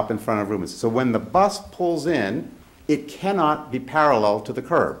bus stop in front of Rubens. So when the bus pulls in, it cannot be parallel to the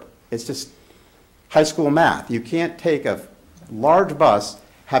curb. It's just high school math. You can't take a large bus,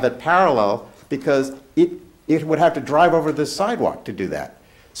 have it parallel, because it would have to drive over this sidewalk to do that.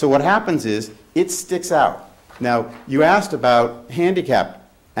 So what happens is it sticks out. Now, you asked about handicap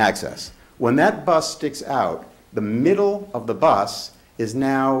access. When that bus sticks out, the middle of the bus is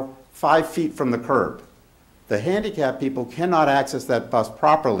now 5 feet from the curb. The handicapped people cannot access that bus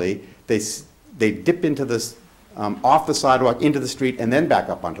properly. They dip into this, off the sidewalk into the street and then back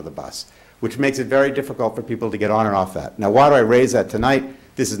up onto the bus, which makes it very difficult for people to get on and off that. Now, why do I raise that tonight?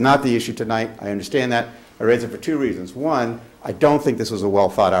 This is not the issue tonight. I understand that. I raise it for two reasons. One, I don't think this was a well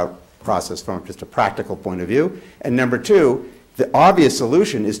thought out process from just a practical point of view. And number two, the obvious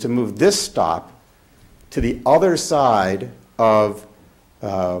solution is to move this stop to the other side of,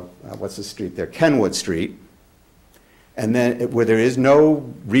 what's the street there? Kenwood Street. And then where there is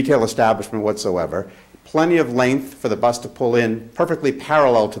no retail establishment whatsoever, plenty of length for the bus to pull in perfectly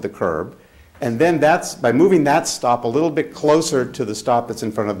parallel to the curb. And then by moving that stop a little bit closer to the stop that's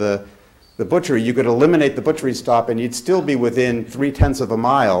in front of the butchery, you could eliminate the butchery stop and you'd still be within 0.3 of a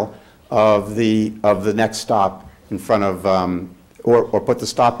mile of the next stop in front of, or put the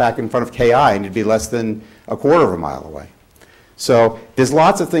stop back in front of KI and you'd be less than 1/4 of a mile away. So there's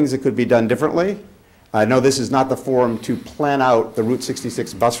lots of things that could be done differently. I know this is not the forum to plan out the Route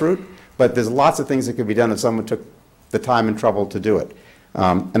 66 bus route, but there's lots of things that could be done if someone took the time and trouble to do it.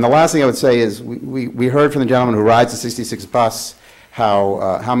 And the last thing I would say is we heard from the gentleman who rides the 66 bus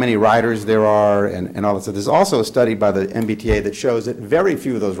how many riders there are and all that stuff. There's also a study by the MBTA that shows that very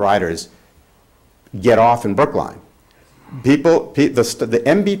few of those riders get off in Brookline. The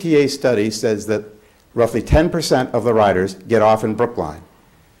MBTA study says that roughly 10% of the riders get off in Brookline.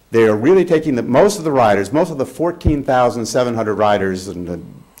 They are really taking most of the riders, most of the 14,700 riders in the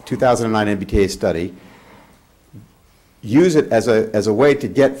 2009 MBTA study, use it as a way to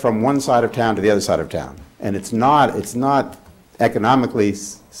get from one side of town to the other side of town. And it's not economically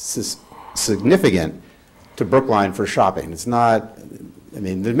significant to Brookline for shopping. It's not, I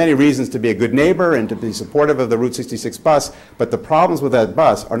mean, there's many reasons to be a good neighbor and to be supportive of the Route 66 bus, but the problems with that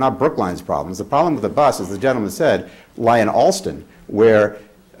bus are not Brookline's problems. The problem with the bus, as the gentleman said, lie in Alston, where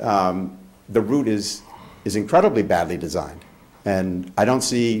the route is incredibly badly designed. And I don't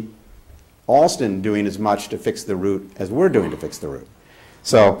see Alston doing as much to fix the route as we're doing to fix the route.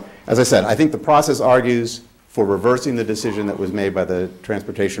 So, as I said, I think the process argues for reversing the decision that was made by the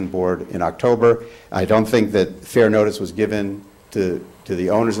Transportation Board in October. I don't think that fair notice was given to the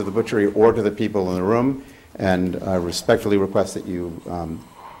owners of the butchery or to the people in the room, and I respectfully request that you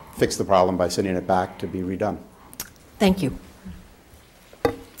fix the problem by sending it back to be redone. Thank you.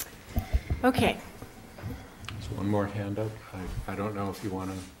 Okay. There's one more hand up. I don't know if you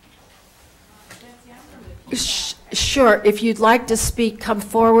want to. Sure. If you'd like to speak, come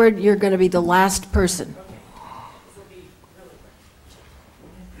forward. You're going to be the last person.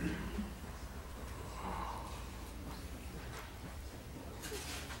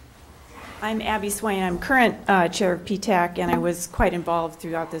 I'm Abby Swain. I'm current chair of PTAC, and I was quite involved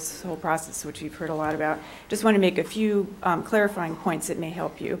throughout this whole process, which you've heard a lot about. Just want to make a few clarifying points that may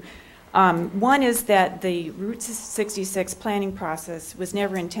help you. One is that the Route 66 planning process was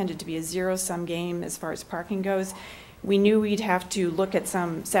never intended to be a zero-sum game as far as parking goes. We knew we'd have to look at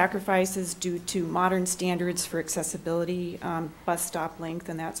some sacrifices due to modern standards for accessibility, bus stop length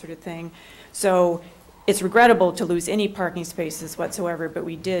and that sort of thing. So it's regrettable to lose any parking spaces whatsoever, but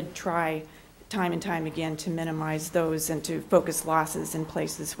we did try time and time again to minimize those and to focus losses in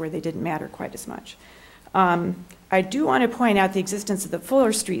places where they didn't matter quite as much. I do want to point out the existence of the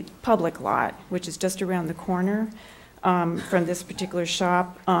Fuller Street public lot, which is just around the corner from this particular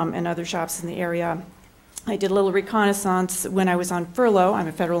shop and other shops in the area. I did a little reconnaissance when I was on furlough. I'm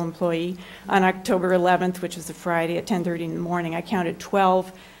a federal employee. On October 11th, which was a Friday at 10:30 in the morning, I counted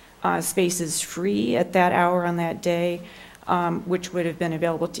 12 spaces free at that hour on that day, which would have been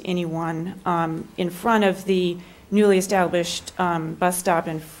available to anyone. In front of the newly established bus stop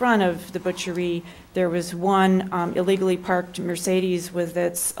in front of the butchery, there was one illegally parked Mercedes with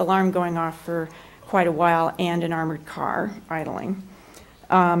its alarm going off for quite a while and an armored car idling.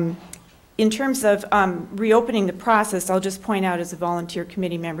 In terms of reopening the process, I'll just point out as a volunteer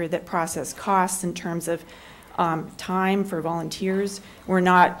committee member that process costs in terms of time for volunteers. We're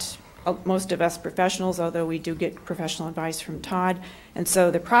not, most of us, professionals, although we do get professional advice from Todd. And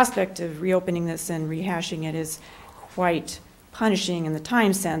so the prospect of reopening this and rehashing it is quite punishing in the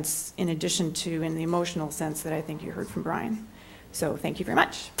time sense, in addition to in the emotional sense that I think you heard from Brian. So thank you very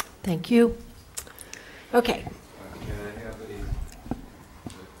much. Thank you. Okay. Can I have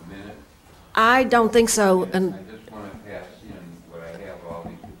a minute? I don't think so. And I just want to pass in what I have, all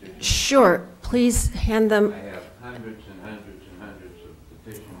these petitions. sure, please hand them. I have hundreds and hundreds and hundreds of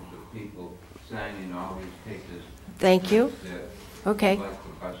petitions of people signing all these cases. Thank you. Okay. Like the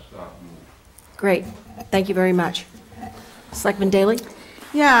bus stop move. Great. Thank you very much. Selectman Daley?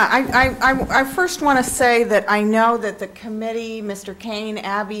 Yeah, I first want to say that I know that the committee, Mr. Kane,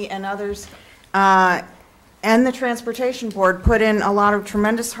 Abby, and others, and the Transportation Board put in a lot of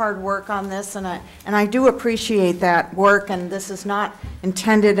tremendous hard work on this, and I do appreciate that work, and this is not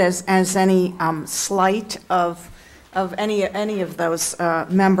intended as any slight of any of those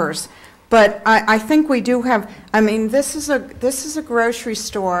members. But I think we do have, I mean, this is a grocery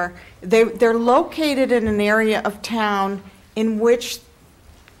store. They're located in an area of town in which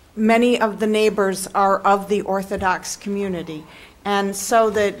many of the neighbors are of the Orthodox community. And so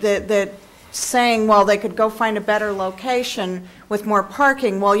that saying, well, they could go find a better location with more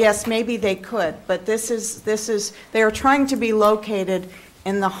parking, well, yes, maybe they could, but they are trying to be located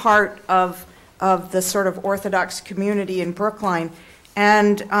in the heart of the sort of Orthodox community in Brookline.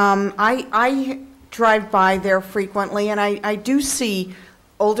 And I drive by there frequently, and I do see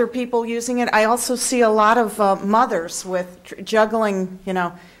older people using it. I also see a lot of mothers with juggling, you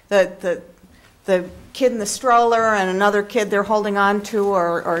know, the kid in the stroller and another kid they're holding on to,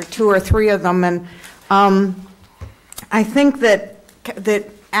 or two or three of them. And I think that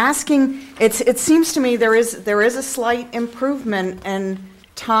asking, it seems to me there is a slight improvement in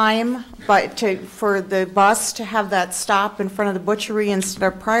time for the bus to have that stop in front of the butchery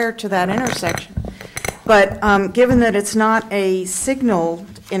instead of prior to that intersection. But given that it's not a signaled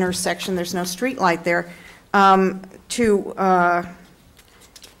intersection, there's no street light there,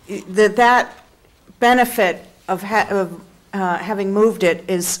 that benefit of having moved it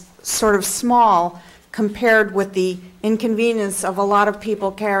is sort of small compared with the inconvenience of a lot of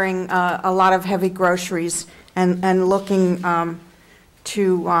people carrying a lot of heavy groceries and looking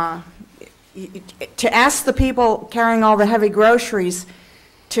to ask the people carrying all the heavy groceries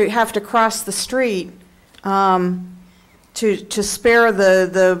to have to cross the street to spare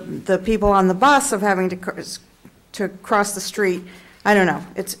the people on the bus of having to cross the street. I don't know.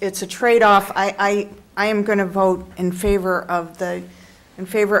 It's a trade-off. I am going to vote in favor of the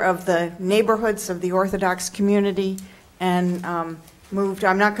neighborhoods of the Orthodox community and moved.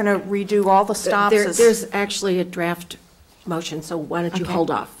 I'm not going to redo all the stops. There's actually a draft motion, so why don't you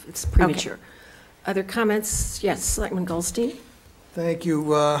hold off? It's premature. Okay. Other comments? Yes, Selectman Goldstein. Thank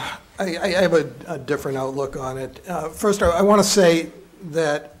you. I have a different outlook on it. First, I want to say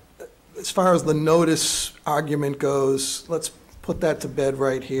that as far as the notice argument goes, let's put that to bed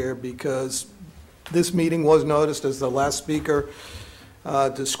right here, because this meeting was noticed, as the last speaker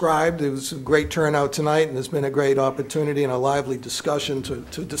described. It was a great turnout tonight, and there's been a great opportunity and a lively discussion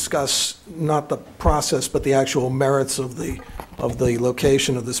to discuss not the process but the actual merits of the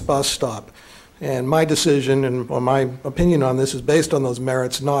location of this bus stop. And my decision and my opinion on this is based on those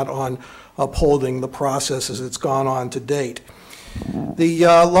merits, not on upholding the process as it's gone on to date. The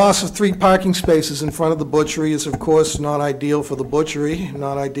loss of 3 parking spaces in front of the butchery is, of course, not ideal for the butchery,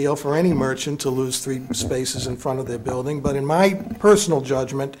 not ideal for any merchant to lose 3 spaces in front of their building. But in my personal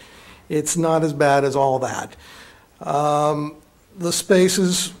judgment, It's not as bad as all that. The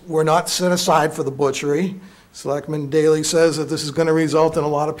spaces were not set aside for the butchery. Selectman Daley says that this is going to result in a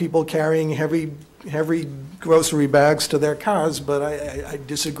lot of people carrying heavy grocery bags to their cars, but I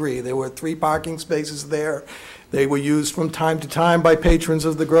disagree. There were 3 parking spaces there. They were used from time to time by patrons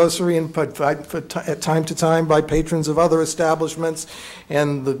of the grocery and at time to time by patrons of other establishments.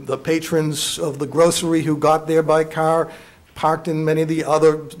 And the patrons of the grocery who got there by car parked in many of the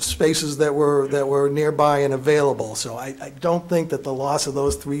other spaces that were nearby and available. So I don't think that the loss of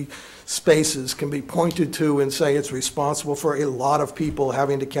those 3 spaces can be pointed to and say it's responsible for a lot of people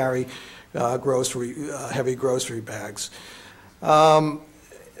having to carry heavy grocery bags.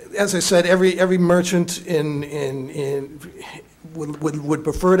 As I said, every merchant would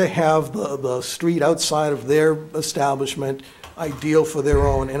prefer to have the street outside of their establishment ideal for their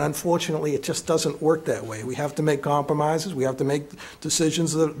own, and unfortunately, it just doesn't work that way. We have to make compromises. We have to make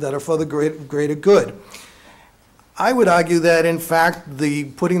decisions that are for the greater good. I would argue that, in fact,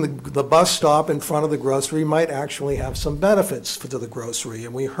 putting the bus stop in front of the grocery might actually have some benefits to the grocery,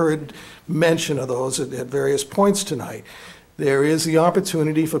 and we heard mention of those at various points tonight. There is the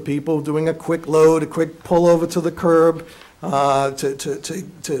opportunity for people doing a quick load, a quick pull over to the curb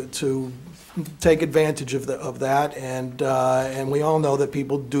to take advantage of that, and we all know that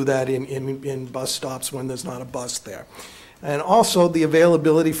people do that in bus stops when there's not a bus there. And also the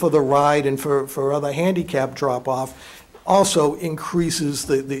availability for the ride and for other handicap drop-off also increases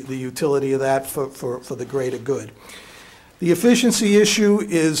the utility of that for the greater good. The efficiency issue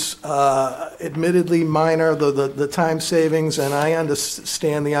is admittedly minor, the time savings, and I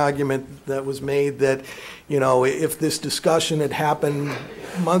understand the argument that was made that, you know, if this discussion had happened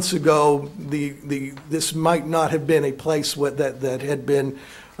months ago, this might not have been a place that had been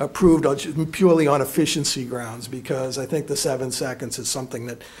approved purely on efficiency grounds, because I think the 7 seconds is something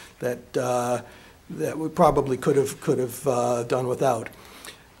that we probably could have done without.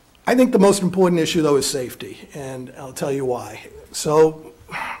 I think the most important issue, though, is safety, and I'll tell you why. So,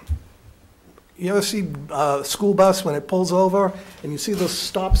 you ever see a school bus when it pulls over, and you see the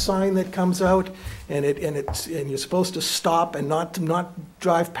stop sign that comes out, and you're supposed to stop and not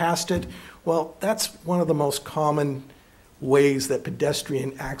drive past it? Well, that's one of the most common ways that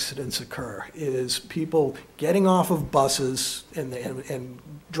pedestrian accidents occur, is people getting off of buses and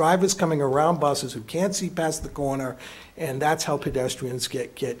drivers coming around buses who can't see past the corner, and that's how pedestrians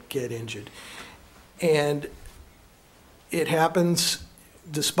get injured. And it happens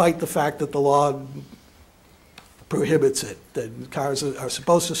despite the fact that the law prohibits it, that cars are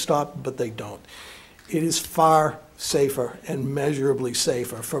supposed to stop, but they don't. It is far safer and measurably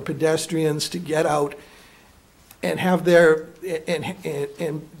safer for pedestrians to get out and have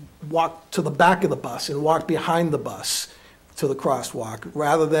and walk to the back of the bus and walk behind the bus to the crosswalk,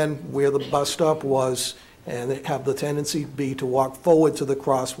 rather than where the bus stop was, and they have the tendency be to walk forward to the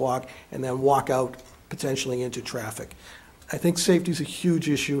crosswalk and then walk out potentially into traffic. I think safety is a huge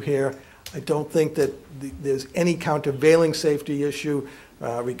issue here. I don't think that there's any countervailing safety issue,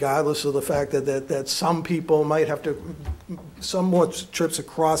 regardless of the fact that some people might have to, some more trips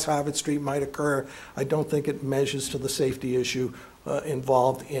across Harvard Street might occur. I don't think it measures to the safety issue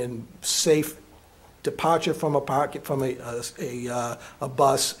involved in safe departure from a bus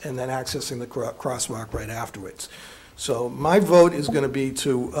and then accessing the crosswalk right afterwards. So my vote is going to be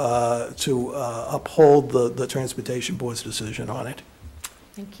to uphold the Transportation Board's decision on it.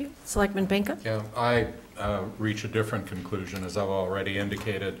 Thank you. Selectman Benka? Yeah, I reach a different conclusion, as I've already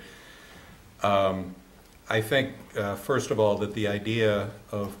indicated. I think, first of all, that the idea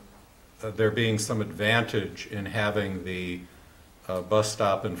of there being some advantage in having the bus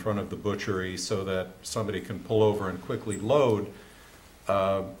stop in front of the butchery so that somebody can pull over and quickly load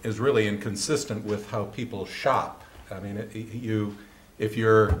is really inconsistent with how people shop. I mean, if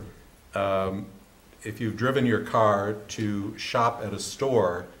you've driven your car to shop at a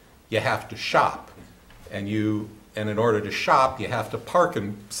store, you have to shop, and in order to shop, you have to park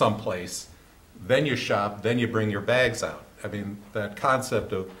in some place. Then you shop, then you bring your bags out. I mean, that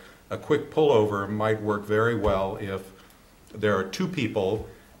concept of a quick pullover might work very well if there are 2 people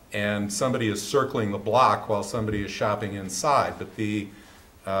and somebody is circling the block while somebody is shopping inside. But the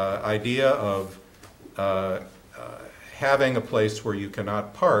idea of having a place where you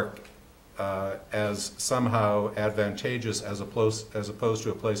cannot park as somehow advantageous as opposed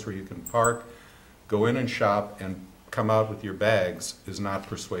to a place where you can park, go in and shop, and come out with your bags is not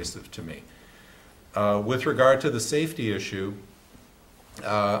persuasive to me. With regard to the safety issue,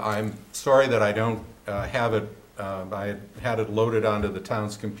 I'm sorry that I don't have it. I had it loaded onto the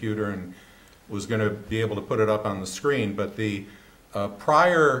town's computer and was going to be able to put it up on the screen, but the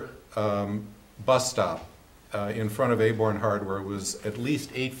prior bus stop in front of Aborn Hardware was at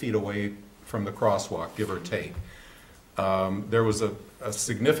least 8 feet away from the crosswalk, give or take. There was a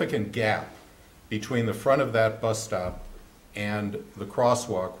significant gap between the front of that bus stop and the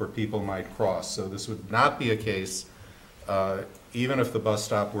crosswalk where people might cross. So this would not be a case, even if the bus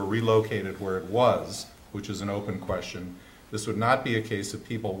stop were relocated where it was, which is an open question, this would not be a case of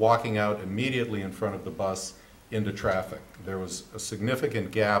people walking out immediately in front of the bus into traffic. There was a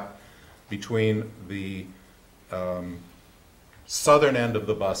significant gap between the southern end of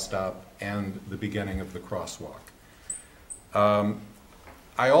the bus stop and the beginning of the crosswalk.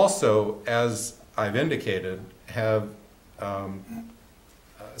 I also, as I've indicated, have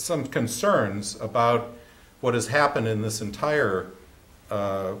some concerns about what has happened in this entire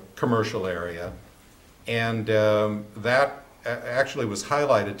commercial area, and that actually was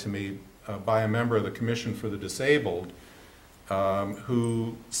highlighted to me by a member of the Commission for the Disabled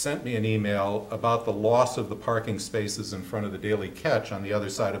who sent me an email about the loss of the parking spaces in front of the Daily Catch on the other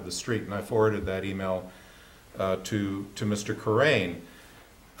side of the street, and I forwarded that email to Mr. Corain.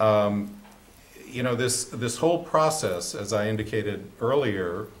 You know, this whole process, as I indicated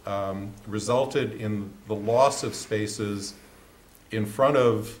earlier, resulted in the loss of spaces in front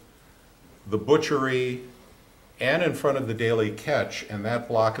of the butchery and in front of the Daily Catch and that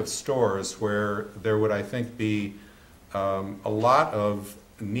block of stores where there would, I think, be a lot of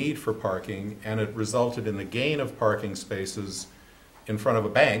need for parking, and it resulted in the gain of parking spaces in front of a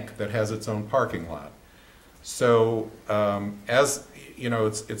bank that has its own parking lot. So as you know,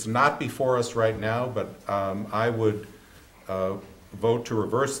 it's not before us right now, but I would vote to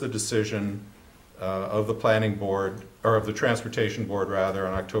reverse the decision of the Planning Board, or of the Transportation Board rather,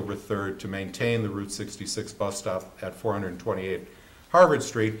 on October 3rd to maintain the Route 66 bus stop at 428 Harvard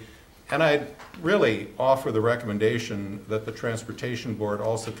Street. And I'd really offer the recommendation that the Transportation Board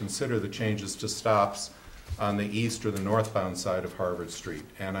also consider the changes to stops on the east or the northbound side of Harvard Street.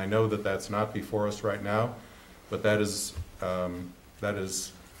 And I know that that's not before us right now, but that is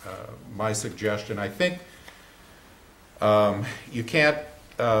my suggestion. I think you can't,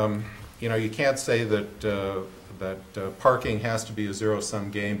 you can't say that parking has to be a zero-sum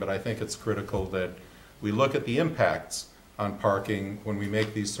game, but I think it's critical that we look at the impacts on parking when we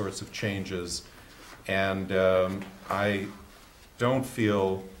make these sorts of changes. And I don't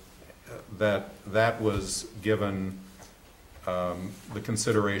feel that that was given the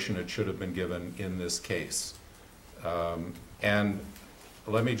consideration it should have been given in this case. And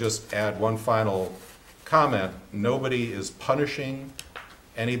let me just add one final comment. Nobody is punishing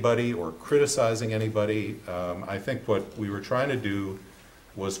anybody or criticizing anybody. I think what we were trying to do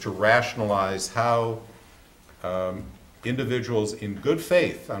was to rationalize how individuals in good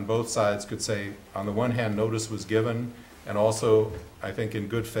faith on both sides could say, on the one hand, notice was given, and also, I think in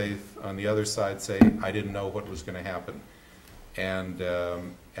good faith on the other side say, I didn't know what was going to happen. And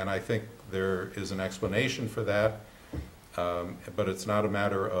I think there is an explanation for that, but it's not a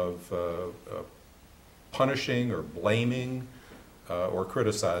matter of punishing or blaming or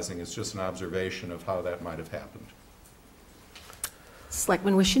criticizing. It's just an observation of how that might have happened.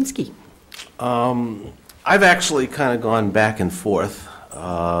 Selectman Wyszynski. I've actually kind of gone back and forth.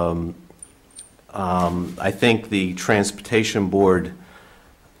 I think the Transportation Board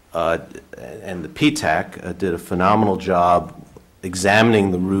and the PTAC did a phenomenal job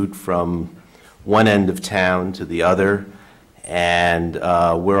examining the route from one end of town to the other, and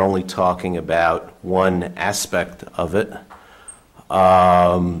we're only talking about one aspect of it.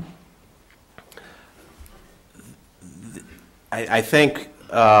 I think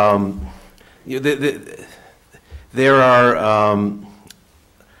there are.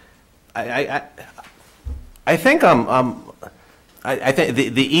 I think I think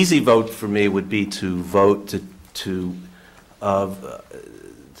the easy vote for me would be to vote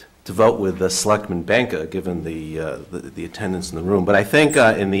to vote with Selectman Benka, given the attendance in the room. But I think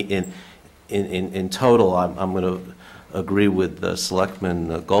in total, I'm going to agree with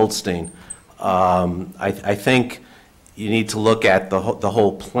Selectman Goldstein. I think you need to look at the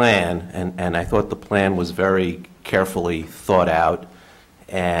whole plan, and I thought the plan was very carefully thought out,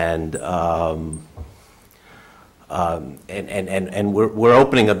 and we're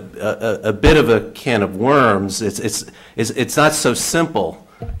opening a bit of a can of worms. It's not so simple.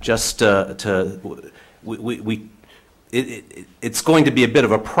 Just it's going to be a bit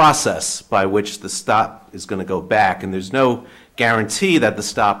of a process by which the stop is going to go back, and there's no guarantee that the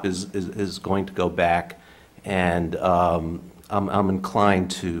stop is going to go back. And I'm inclined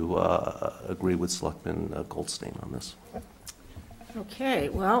to agree with Selectman Goldstein on this. Okay,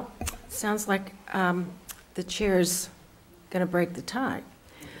 well, sounds like the chair's going to break the tie.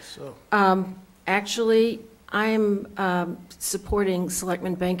 Actually, I'm supporting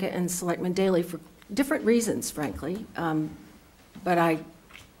Selectman Benka and Selectman Daley for different reasons, frankly, but I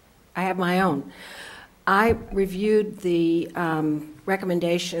have my own. I reviewed the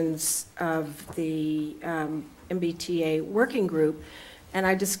recommendations of the MBTA working group, and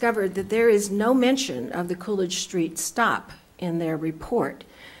I discovered that there is no mention of the Coolidge Street stop in their report.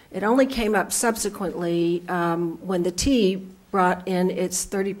 It only came up subsequently when the T brought in its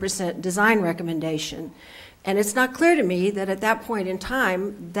 30% design recommendation. And it's not clear to me that at that point in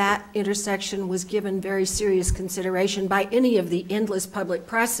time, that intersection was given very serious consideration by any of the endless public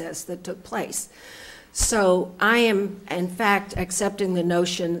process that took place. So I am, in fact, accepting the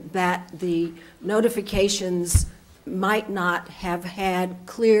notion that the notifications might not have had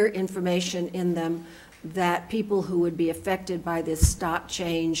clear information in them that people who would be affected by this stop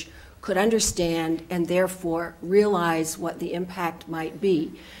change could understand and therefore realize what the impact might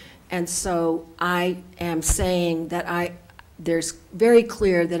be. And so I am saying that there's very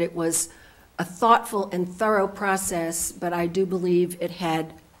clear that it was a thoughtful and thorough process, but I do believe it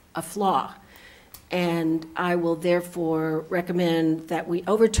had a flaw. And I will therefore recommend that we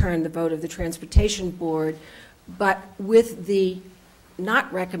overturn the vote of the Transportation Board, but with the,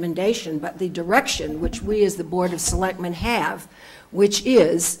 not recommendation, but the direction which we as the Board of Selectmen have, which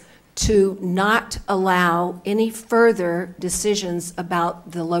is to not allow any further decisions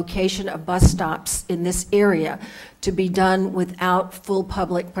about the location of bus stops in this area to be done without full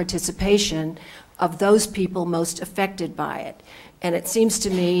public participation of those people most affected by it. And it seems to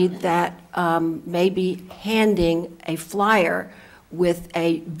me that maybe handing a flyer with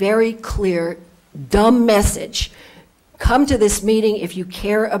a very clear, dumb message, come to this meeting if you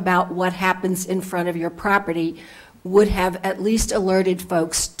care about what happens in front of your property, would have at least alerted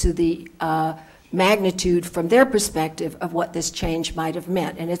folks to the magnitude from their perspective of what this change might have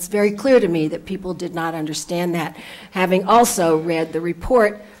meant. And it's very clear to me that people did not understand that. Having also read the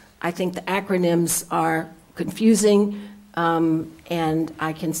report, I think the acronyms are confusing, and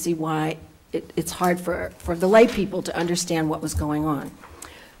I can see why it's hard for the lay people to understand what was going on.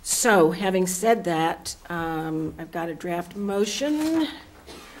 So, having said that, I've got a draft motion,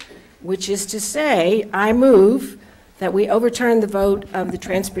 which is to say, I move that we overturn the vote of the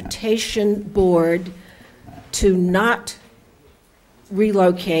Transportation Board to not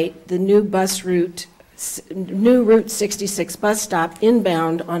relocate the new Route 66 bus stop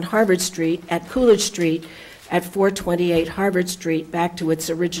inbound on Harvard Street at Coolidge Street at 428 Harvard Street back to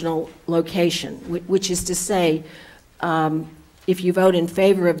its original location, which is to say, if you vote in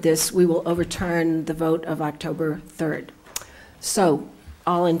favor of this, we will overturn the vote of October 3rd. So,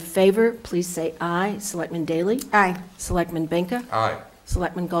 all in favor, please say aye. Selectman Daley? Aye. Selectman Benka? Aye.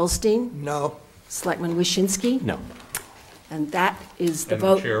 Selectman Goldstein? No. Selectman Wyszynski? No. And that is the And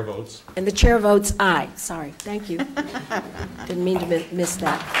vote. the chair votes. And the chair votes aye. Sorry, thank you. Didn't mean to miss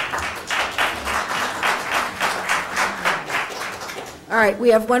that. All right, we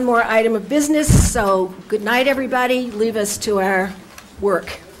have one more item of business, so good night, everybody. Leave us to our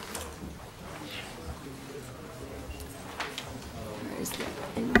work.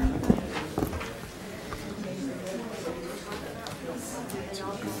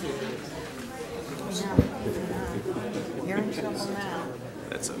 You're in trouble now.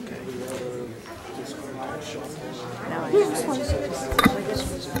 That's okay. No, I don't.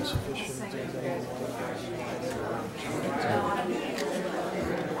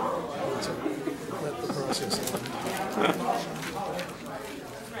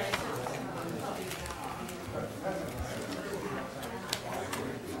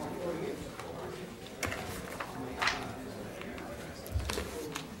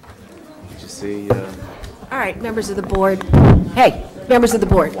 Did you see All right, members of the board. Hey, members of the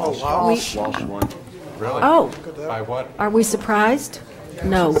board. Walsh one? Really? Oh, By what? are we surprised?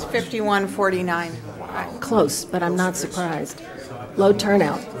 No. 5149. Close, but I'm not surprised. Low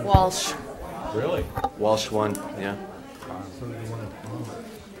turnout. Walsh. Really? Walsh one, yeah.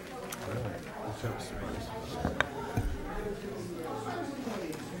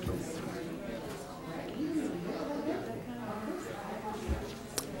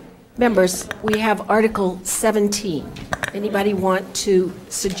 Members, we have Article 17. Anybody want to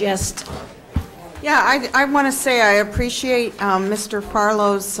suggest? Yeah, I want to say I appreciate Mr.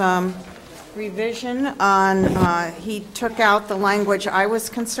 Farlow's revision on, he took out the language I was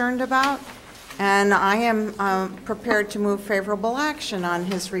concerned about, and I am prepared to move favorable action on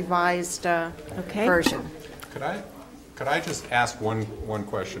his revised version. Could I just ask one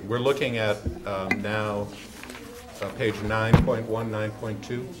question? We're looking at now page 9.1,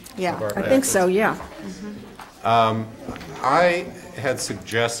 9.2? Yeah. I think so, yeah. I had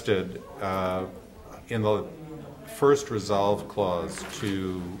suggested in the first resolve clause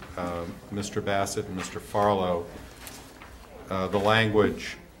to Mr. Bassett and Mr. Farlow, the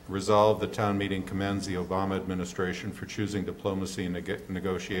language, resolve the town meeting commends the Obama administration for choosing diplomacy and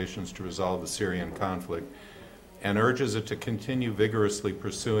negotiations to resolve the Syrian conflict and urges it to continue vigorously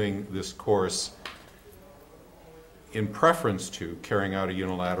pursuing this course in preference to carrying out a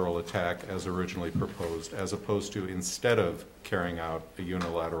unilateral attack as originally proposed, as opposed to instead of carrying out a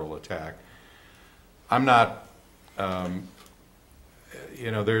unilateral attack. I'm not,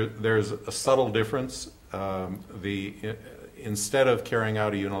 there's a subtle difference. Instead of carrying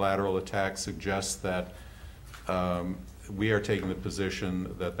out a unilateral attack suggests that we are taking the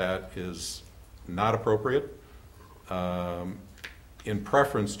position that that is not appropriate. In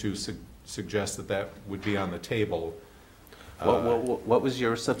preference to suggest that that would be on the table. What was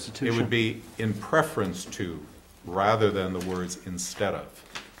your substitution? It would be in preference to, rather than the words instead of.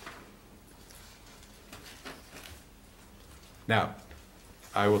 Now,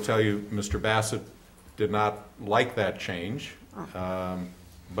 I will tell you, Mr. Bassett did not like that change, but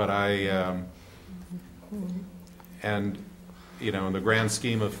and in the grand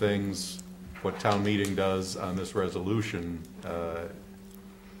scheme of things, what town meeting does on this resolution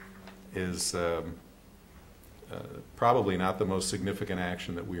is probably not the most significant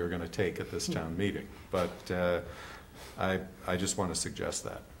action that we are going to take at this town meeting. But I just want to suggest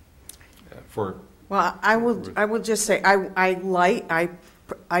that. Well, I will just say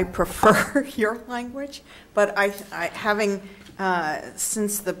I prefer your language, but having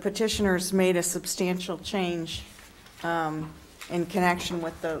since the petitioners made a substantial change in connection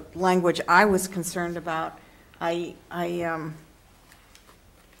with the language I was concerned about, I'm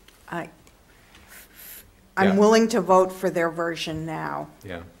willing to vote for their version now.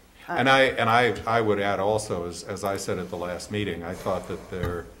 Yeah, and I would add also, as I said at the last meeting, I thought that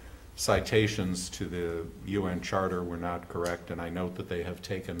their citations to the UN Charter were not correct, and I note that they have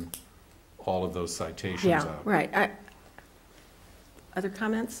taken all of those citations out. Yeah, right. Other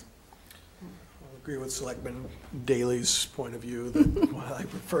comments? I agree with Selectman Daley's point of view that while I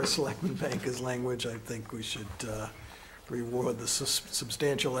prefer Selectman Banker's language, I think we should reward the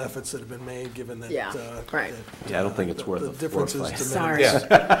substantial efforts that have been made, given that. Right. Yeah, I don't think it's worth the differences to Sorry.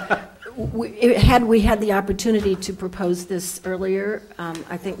 Had we had the opportunity to propose this earlier,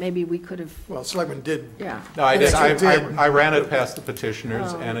 I think maybe we could have. Well, Selectman did. Yeah. No, I did. I ran it past the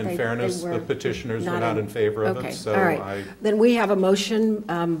petitioners, and in fairness, the petitioners were not in favor of it. So all right. Then we have a motion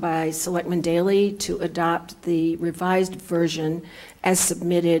by Selectman Daley to adopt the revised version as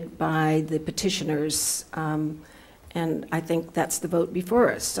submitted by the petitioners. And I think that's the vote before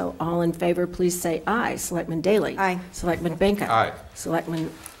us. So all in favor, please say aye. Selectman Daley. Aye. Selectman Benka. Aye.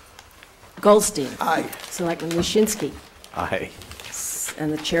 Selectman Goldstein. Aye. Selectman Waschinsky. Aye.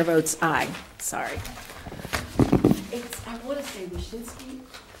 And the chair votes aye. Sorry. I want to say Waschinsky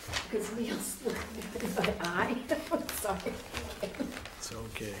because Neil's but aye. Sorry. It's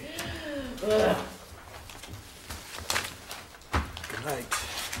okay. Ugh. Good night.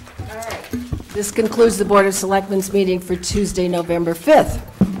 All right. This concludes the Board of Selectmen's meeting for Tuesday, November 5th.